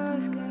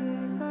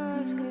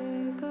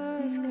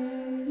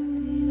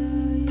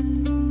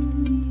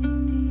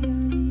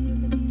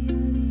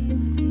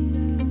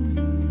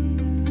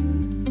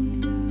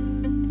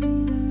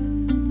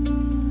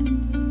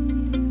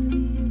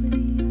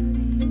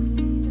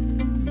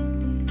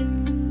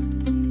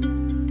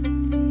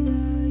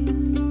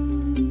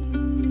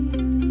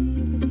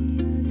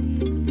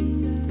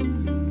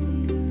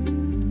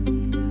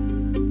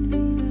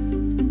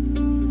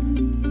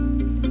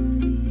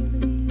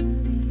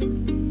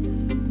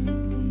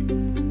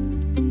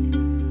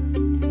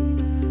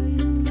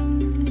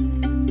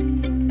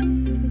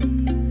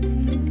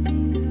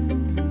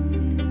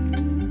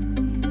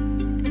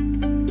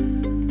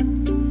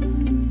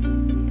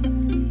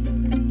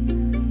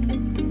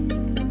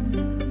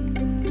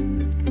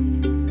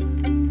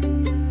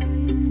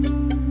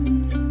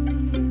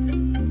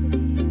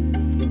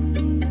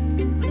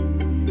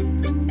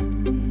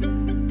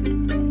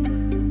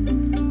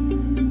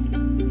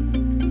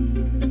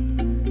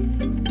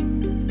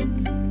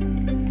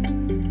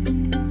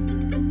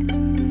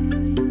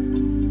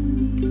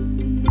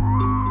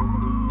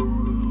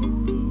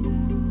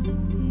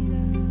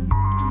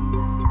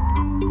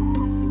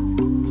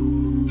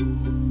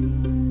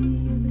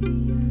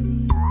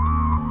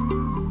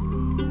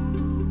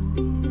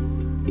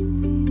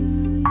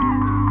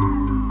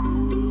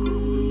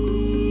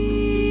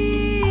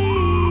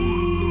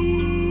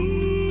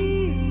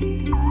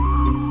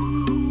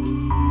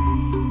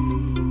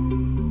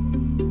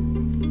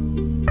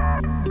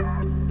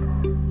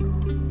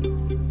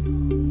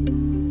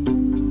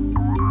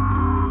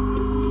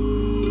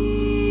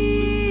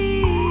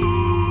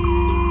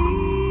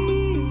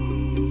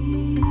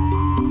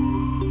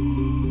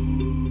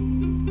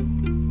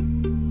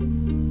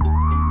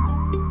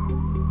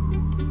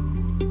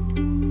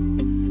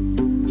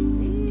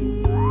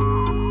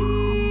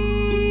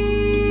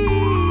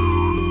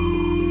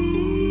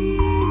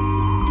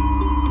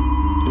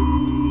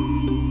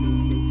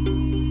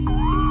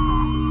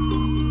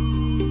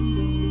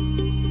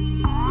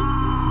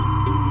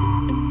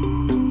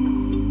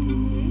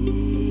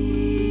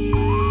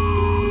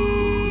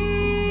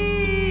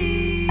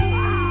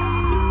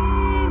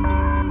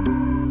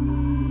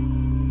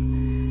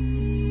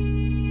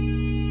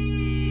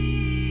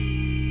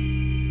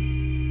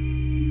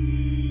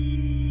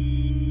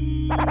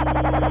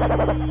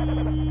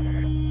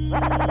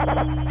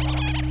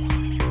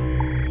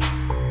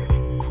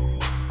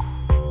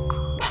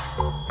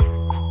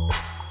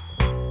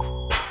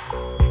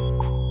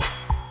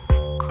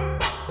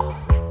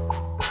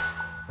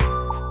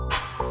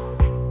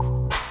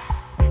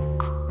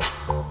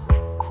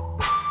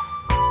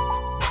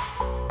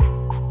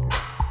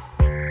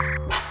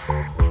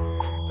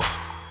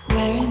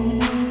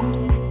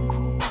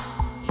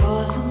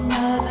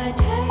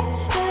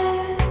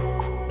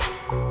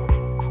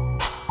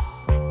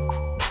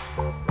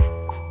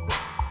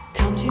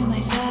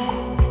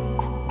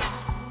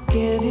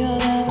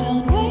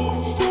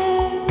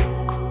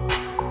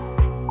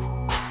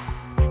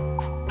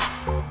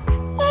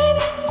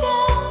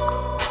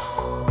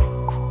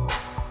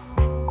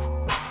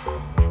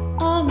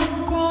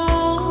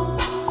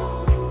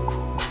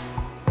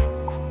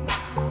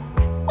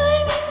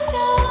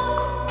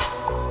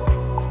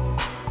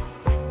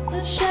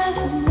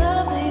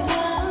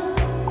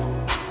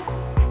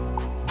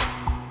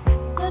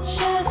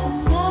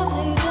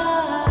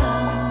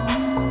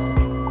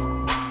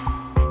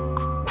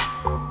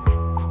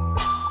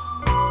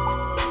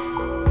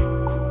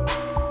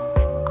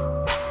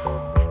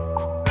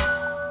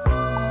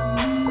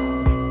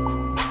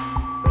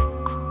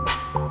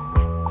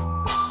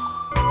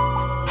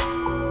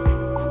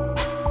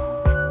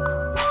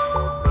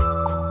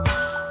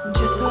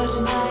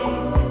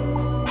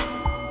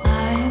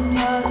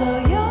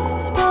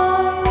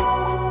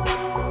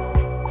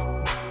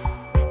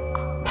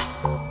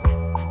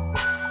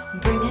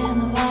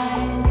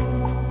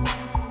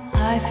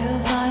 I feel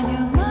fine,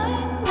 you're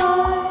mine,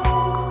 boy.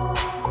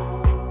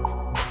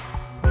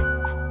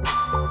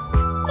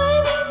 Lay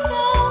me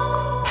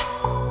down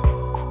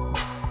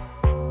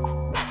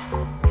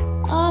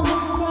on the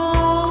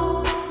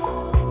ground.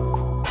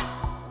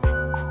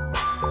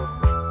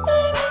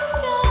 Lay me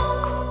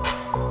down.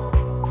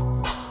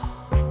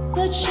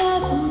 Let's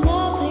share some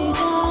lovely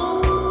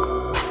down.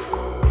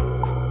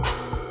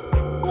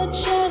 Let's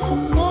share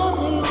some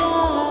lovely down.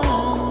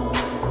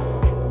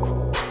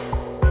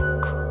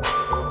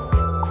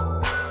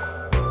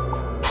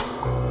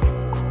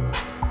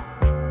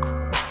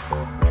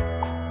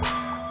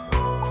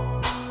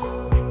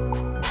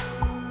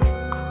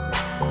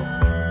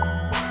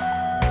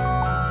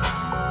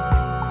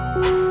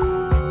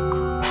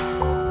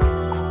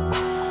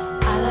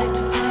 I like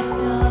to fight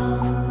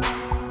down,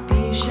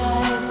 be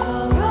shy, it's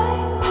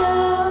alright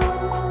now.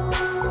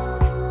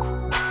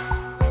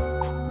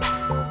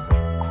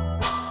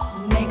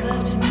 Make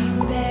love to me,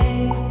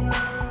 babe.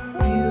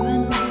 You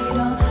and me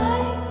don't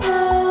hide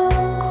now.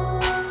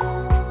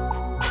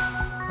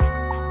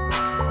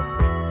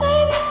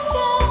 Lay me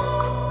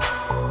down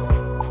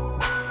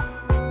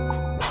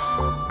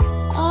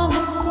on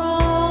the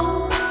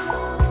ground.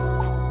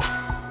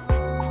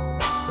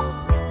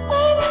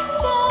 Lay me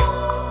down.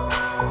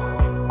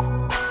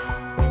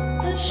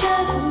 Let's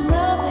share some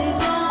lovely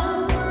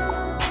down.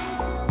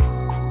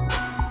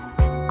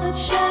 Let's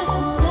share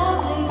some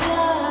lovely down.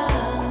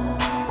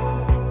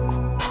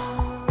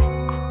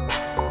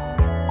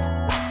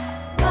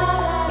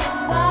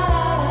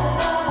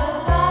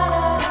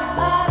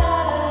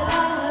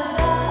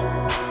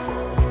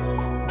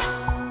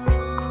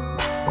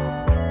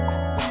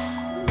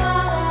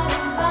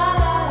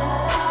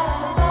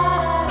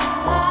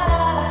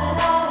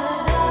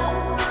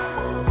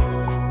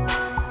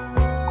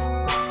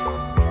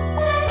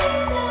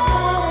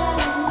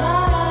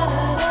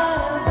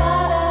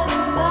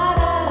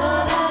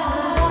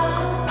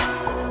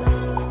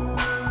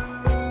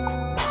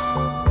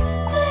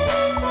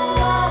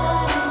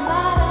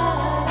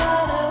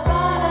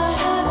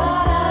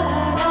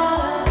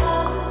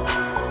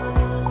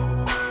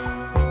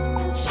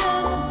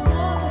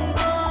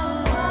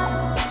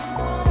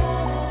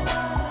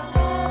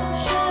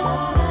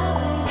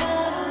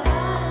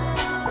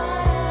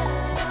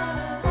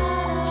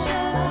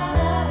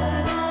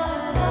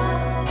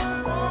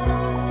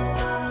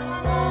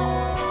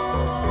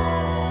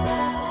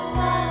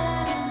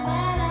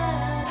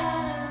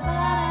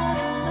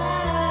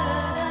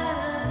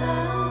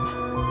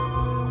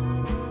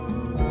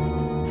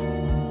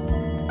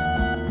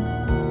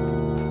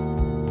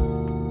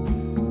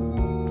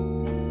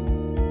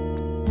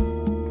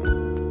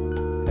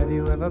 Have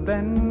you ever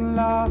been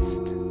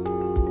lost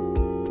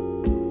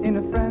in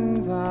a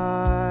friend's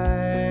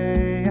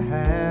eye?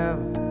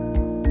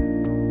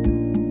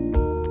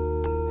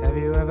 Have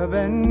you ever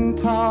been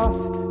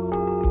tossed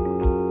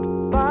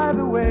by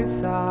the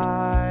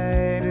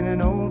wayside in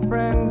an old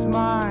friend's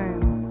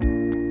mind?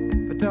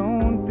 But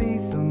don't be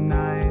so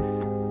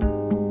nice.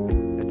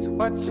 That's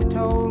what she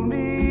told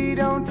me.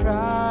 Don't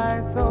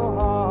try so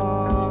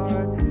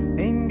hard.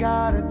 Ain't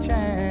got a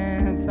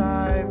chance.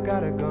 I've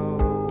gotta go.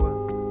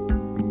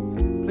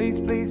 Please,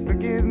 please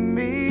forgive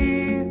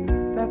me.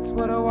 That's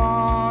what I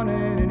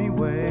wanted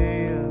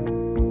anyway.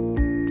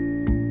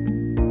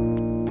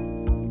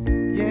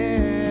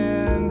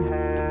 Yeah, and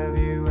have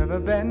you ever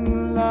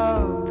been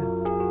loved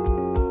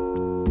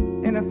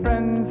in a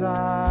friend's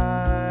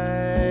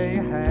eye?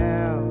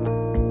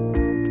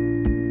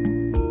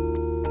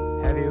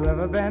 Have you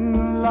ever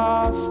been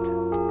lost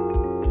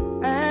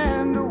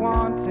and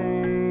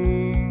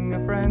wanting a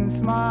friend's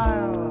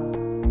smile?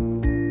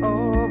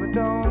 Oh, but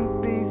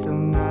don't be so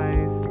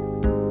nice.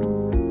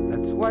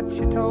 That's what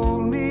she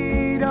told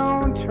me.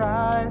 Don't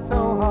try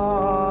so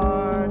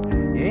hard.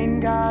 You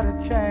ain't got a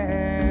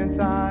chance.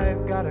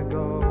 I've gotta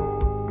go.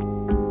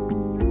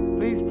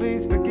 Please,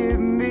 please forgive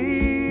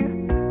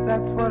me.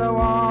 That's what I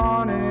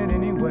wanted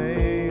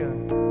anyway.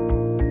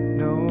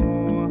 No,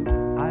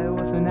 I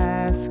wasn't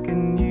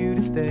asking you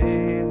to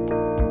stay.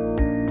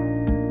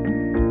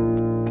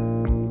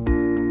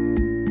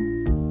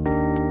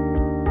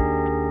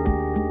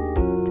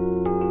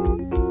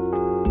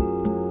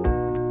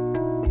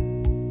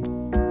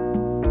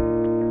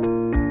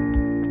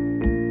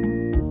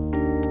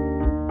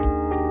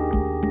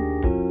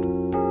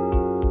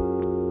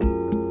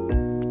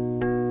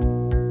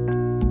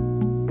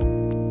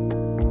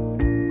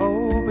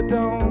 Oh, but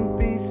don't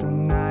be so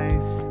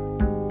nice.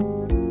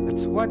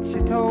 That's what she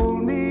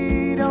told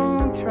me.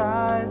 Don't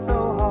try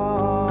so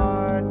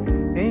hard.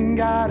 Ain't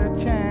got a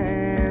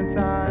chance.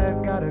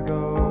 I've gotta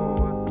go.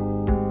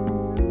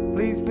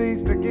 Please,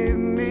 please forgive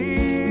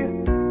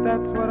me.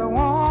 That's what I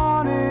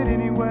wanted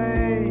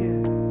anyway.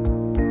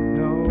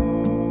 No,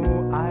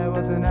 I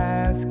wasn't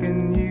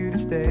asking you to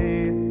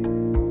stay.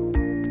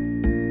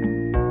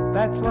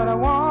 That's what I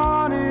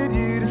wanted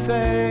you to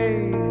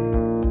say.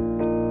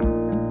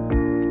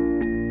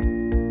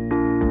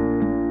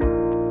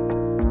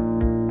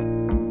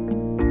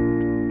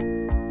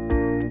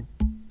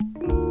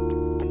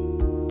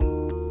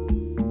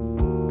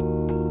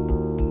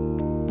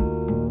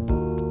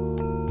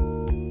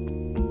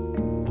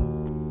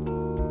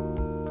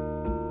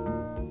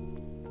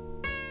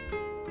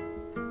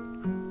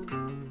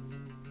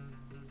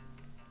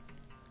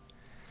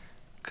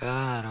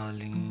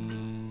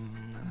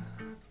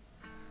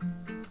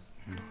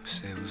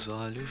 seus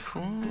olhos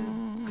fundos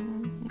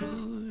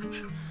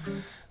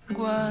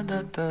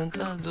guarda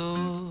tanta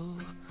dor,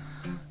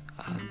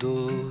 a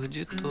dor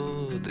de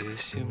todo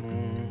este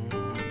mundo.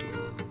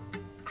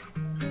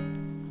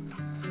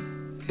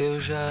 Eu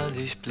já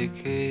lhe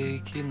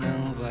expliquei que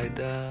não vai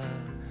dar,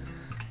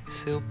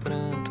 seu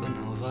pranto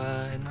não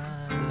vai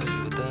nada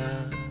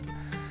ajudar.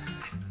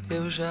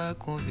 Eu já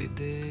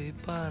convidei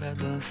para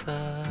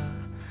dançar,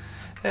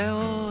 é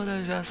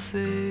hora, já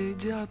sei,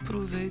 de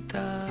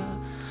aproveitar.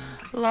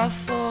 Lá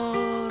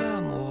fora,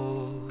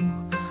 amor,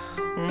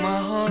 uma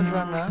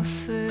rosa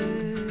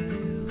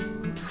nasceu,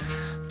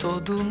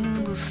 todo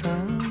mundo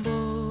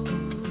sambou,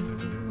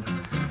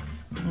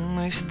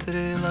 uma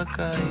estrela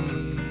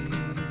caiu.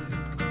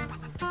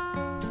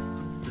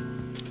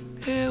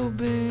 Eu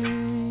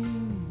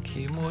bem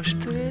que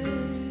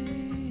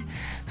mostrei,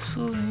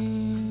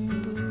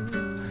 sorrindo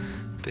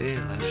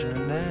pela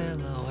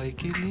janela, olha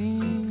que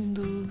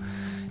lindo,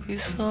 e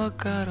só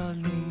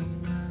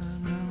Carolina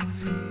não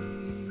vi.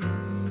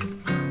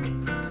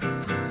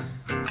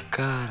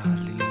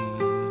 Carolina,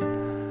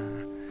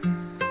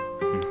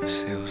 nos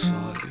seus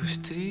olhos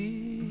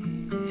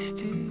tristes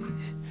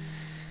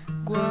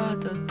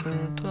guarda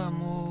tanto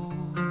amor,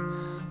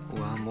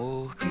 o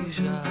amor que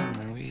já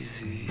não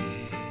existe.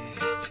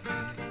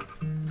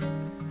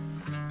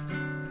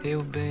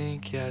 Eu bem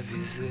que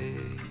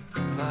avisei,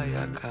 vai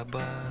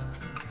acabar,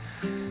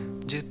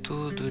 de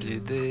tudo lhe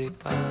dei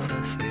para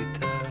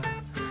aceitar,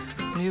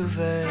 1000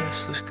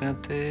 versos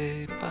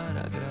cantei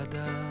para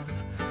agradar.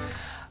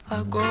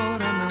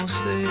 Agora não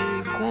sei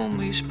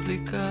como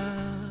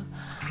explicar,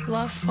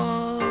 lá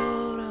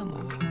fora,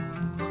 amor,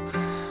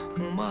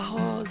 uma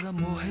rosa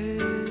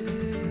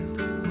morreu,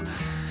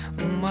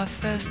 uma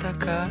festa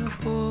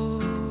acabou,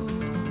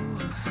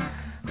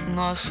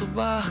 nosso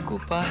barco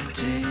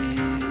partiu.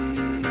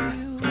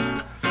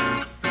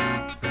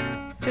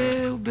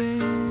 Eu bem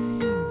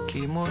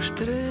que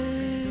mostrei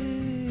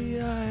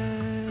a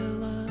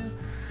ela,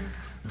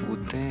 o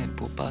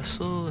tempo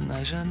passou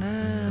na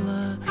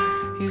janela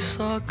e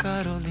só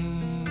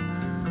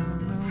Carolina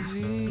não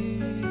vi.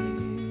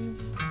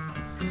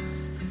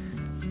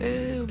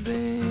 Eu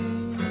bem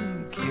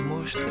que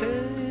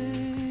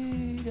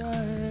mostrei a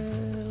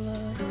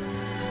ela,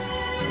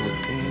 o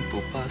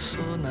tempo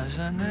passou na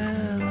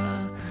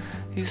janela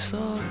e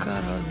só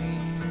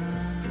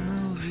Carolina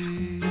não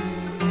vi.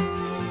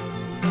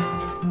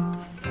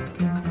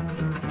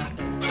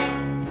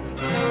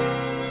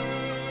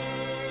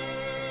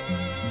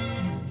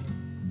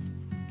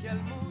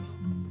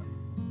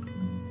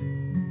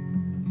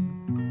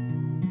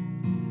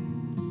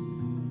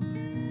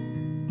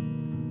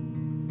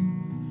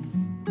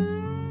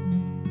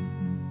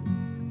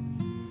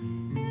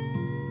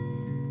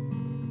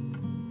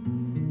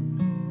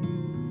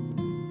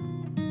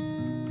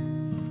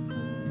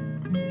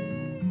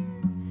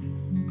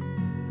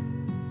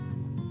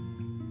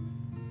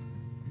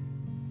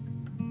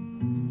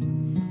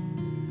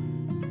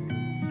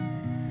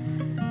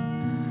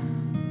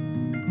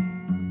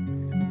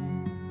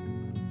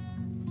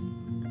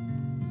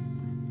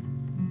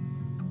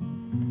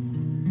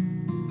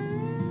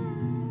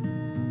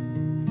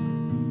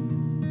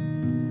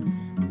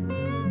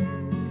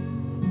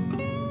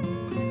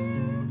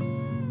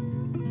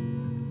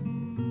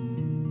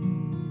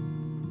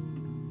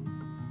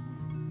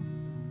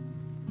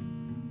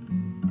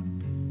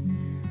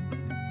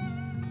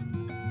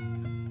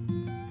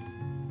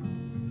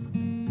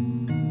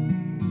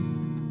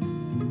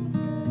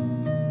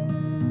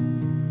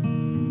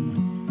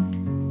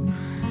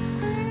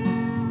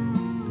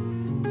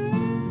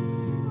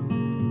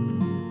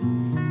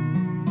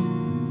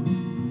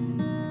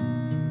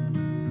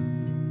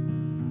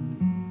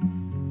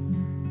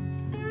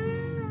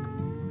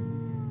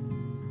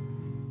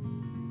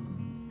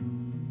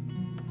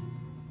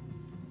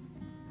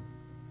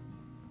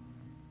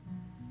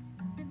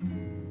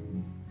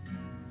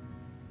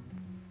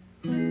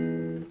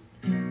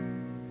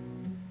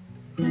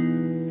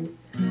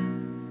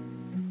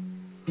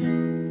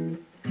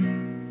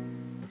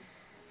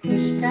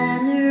 This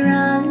time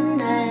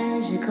around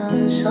eyes have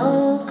gone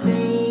so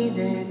grey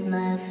that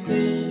my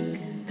feet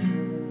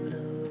can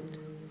hold.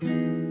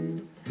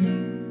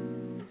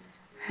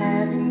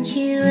 Haven't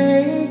you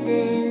heard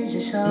there's a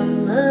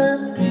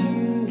summer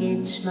wind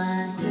gets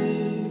my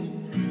head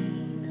in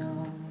green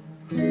on.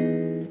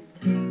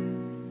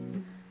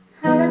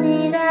 I'll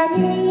be that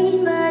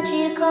name but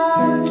you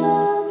come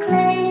to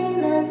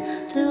claim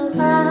it too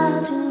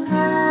hard, too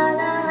hard.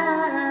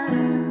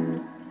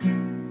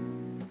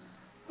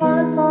 All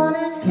upon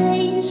a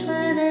face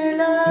where they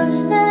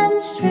lost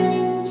and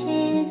strange,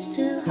 it's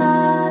too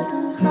hard,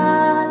 too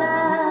hard.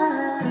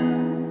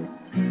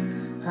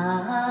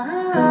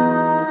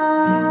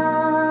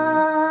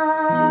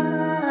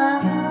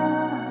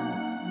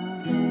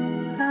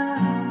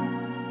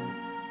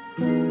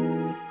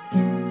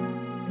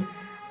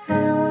 I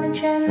don't wanna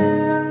travel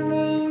along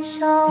these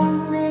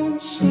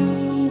songs,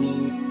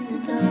 singing the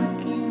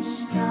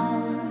darkest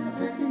hour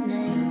of the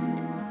night.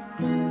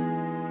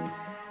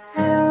 I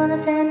don't wanna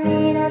find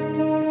me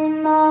nothing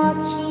in more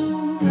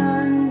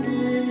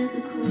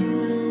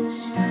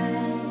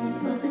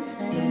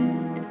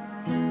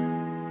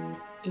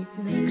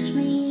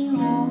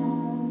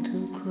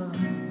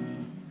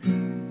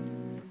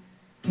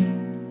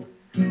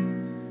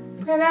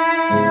that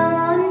I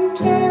won't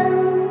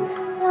tell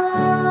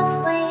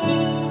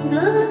halfway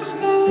blues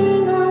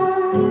hang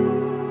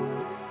on.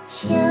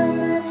 She'll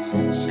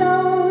never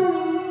show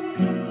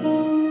me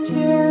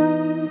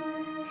angel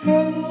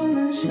heading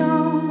a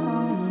song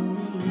on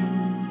me.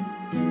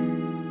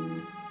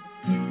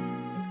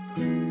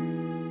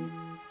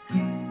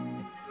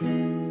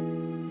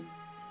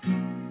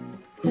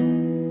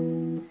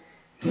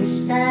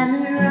 This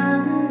time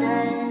around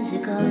has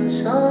gone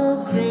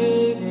so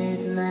great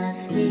that my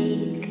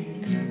feet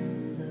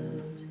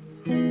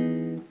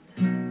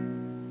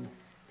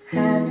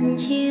haven't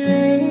you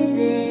heard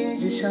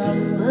there's a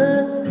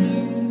somber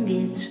wind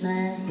gets my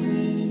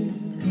head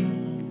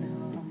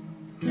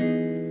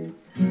on.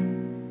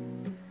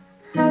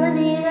 I'll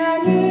be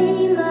that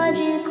name, but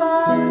you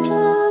come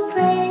to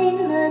pray,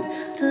 not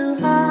too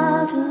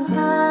hard to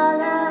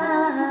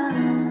holler.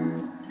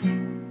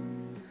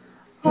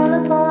 All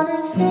upon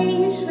a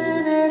face with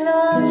a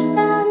lost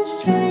and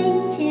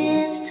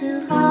strangers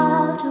too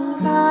hard to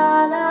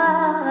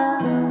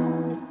holler.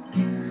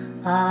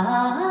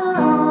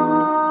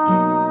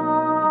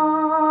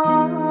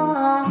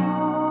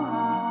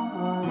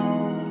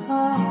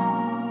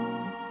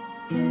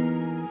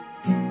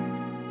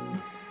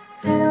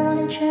 I don't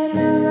wanna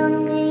tremble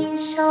on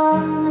these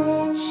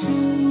songs,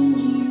 sing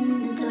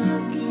in the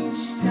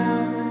darkest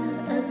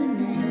hour of the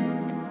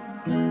night.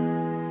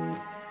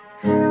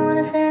 I don't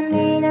wanna find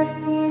me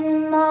nothing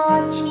in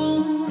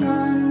marching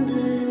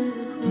under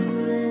the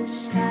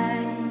cruelest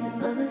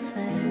side of the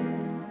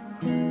fight.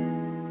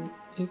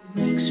 It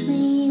makes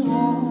me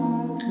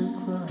want to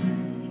cry,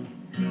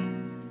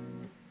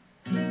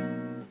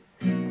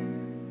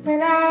 but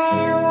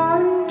I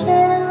won't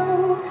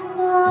tell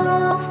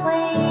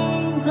halfway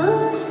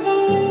blues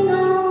hang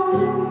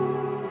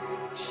on.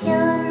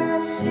 She'll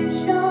never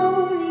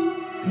show me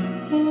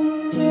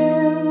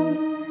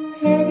angel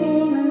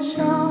heading a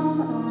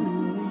song on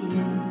me.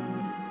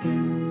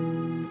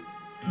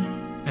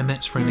 And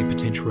that's Friendly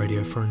Potential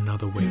Radio for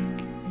another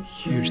week.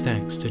 Huge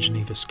thanks to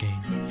Geneva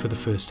Skene for the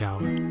first hour,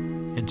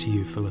 and to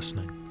you for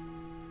listening.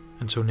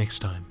 Until next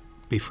time,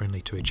 be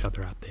friendly to each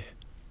other out there.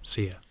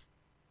 See ya.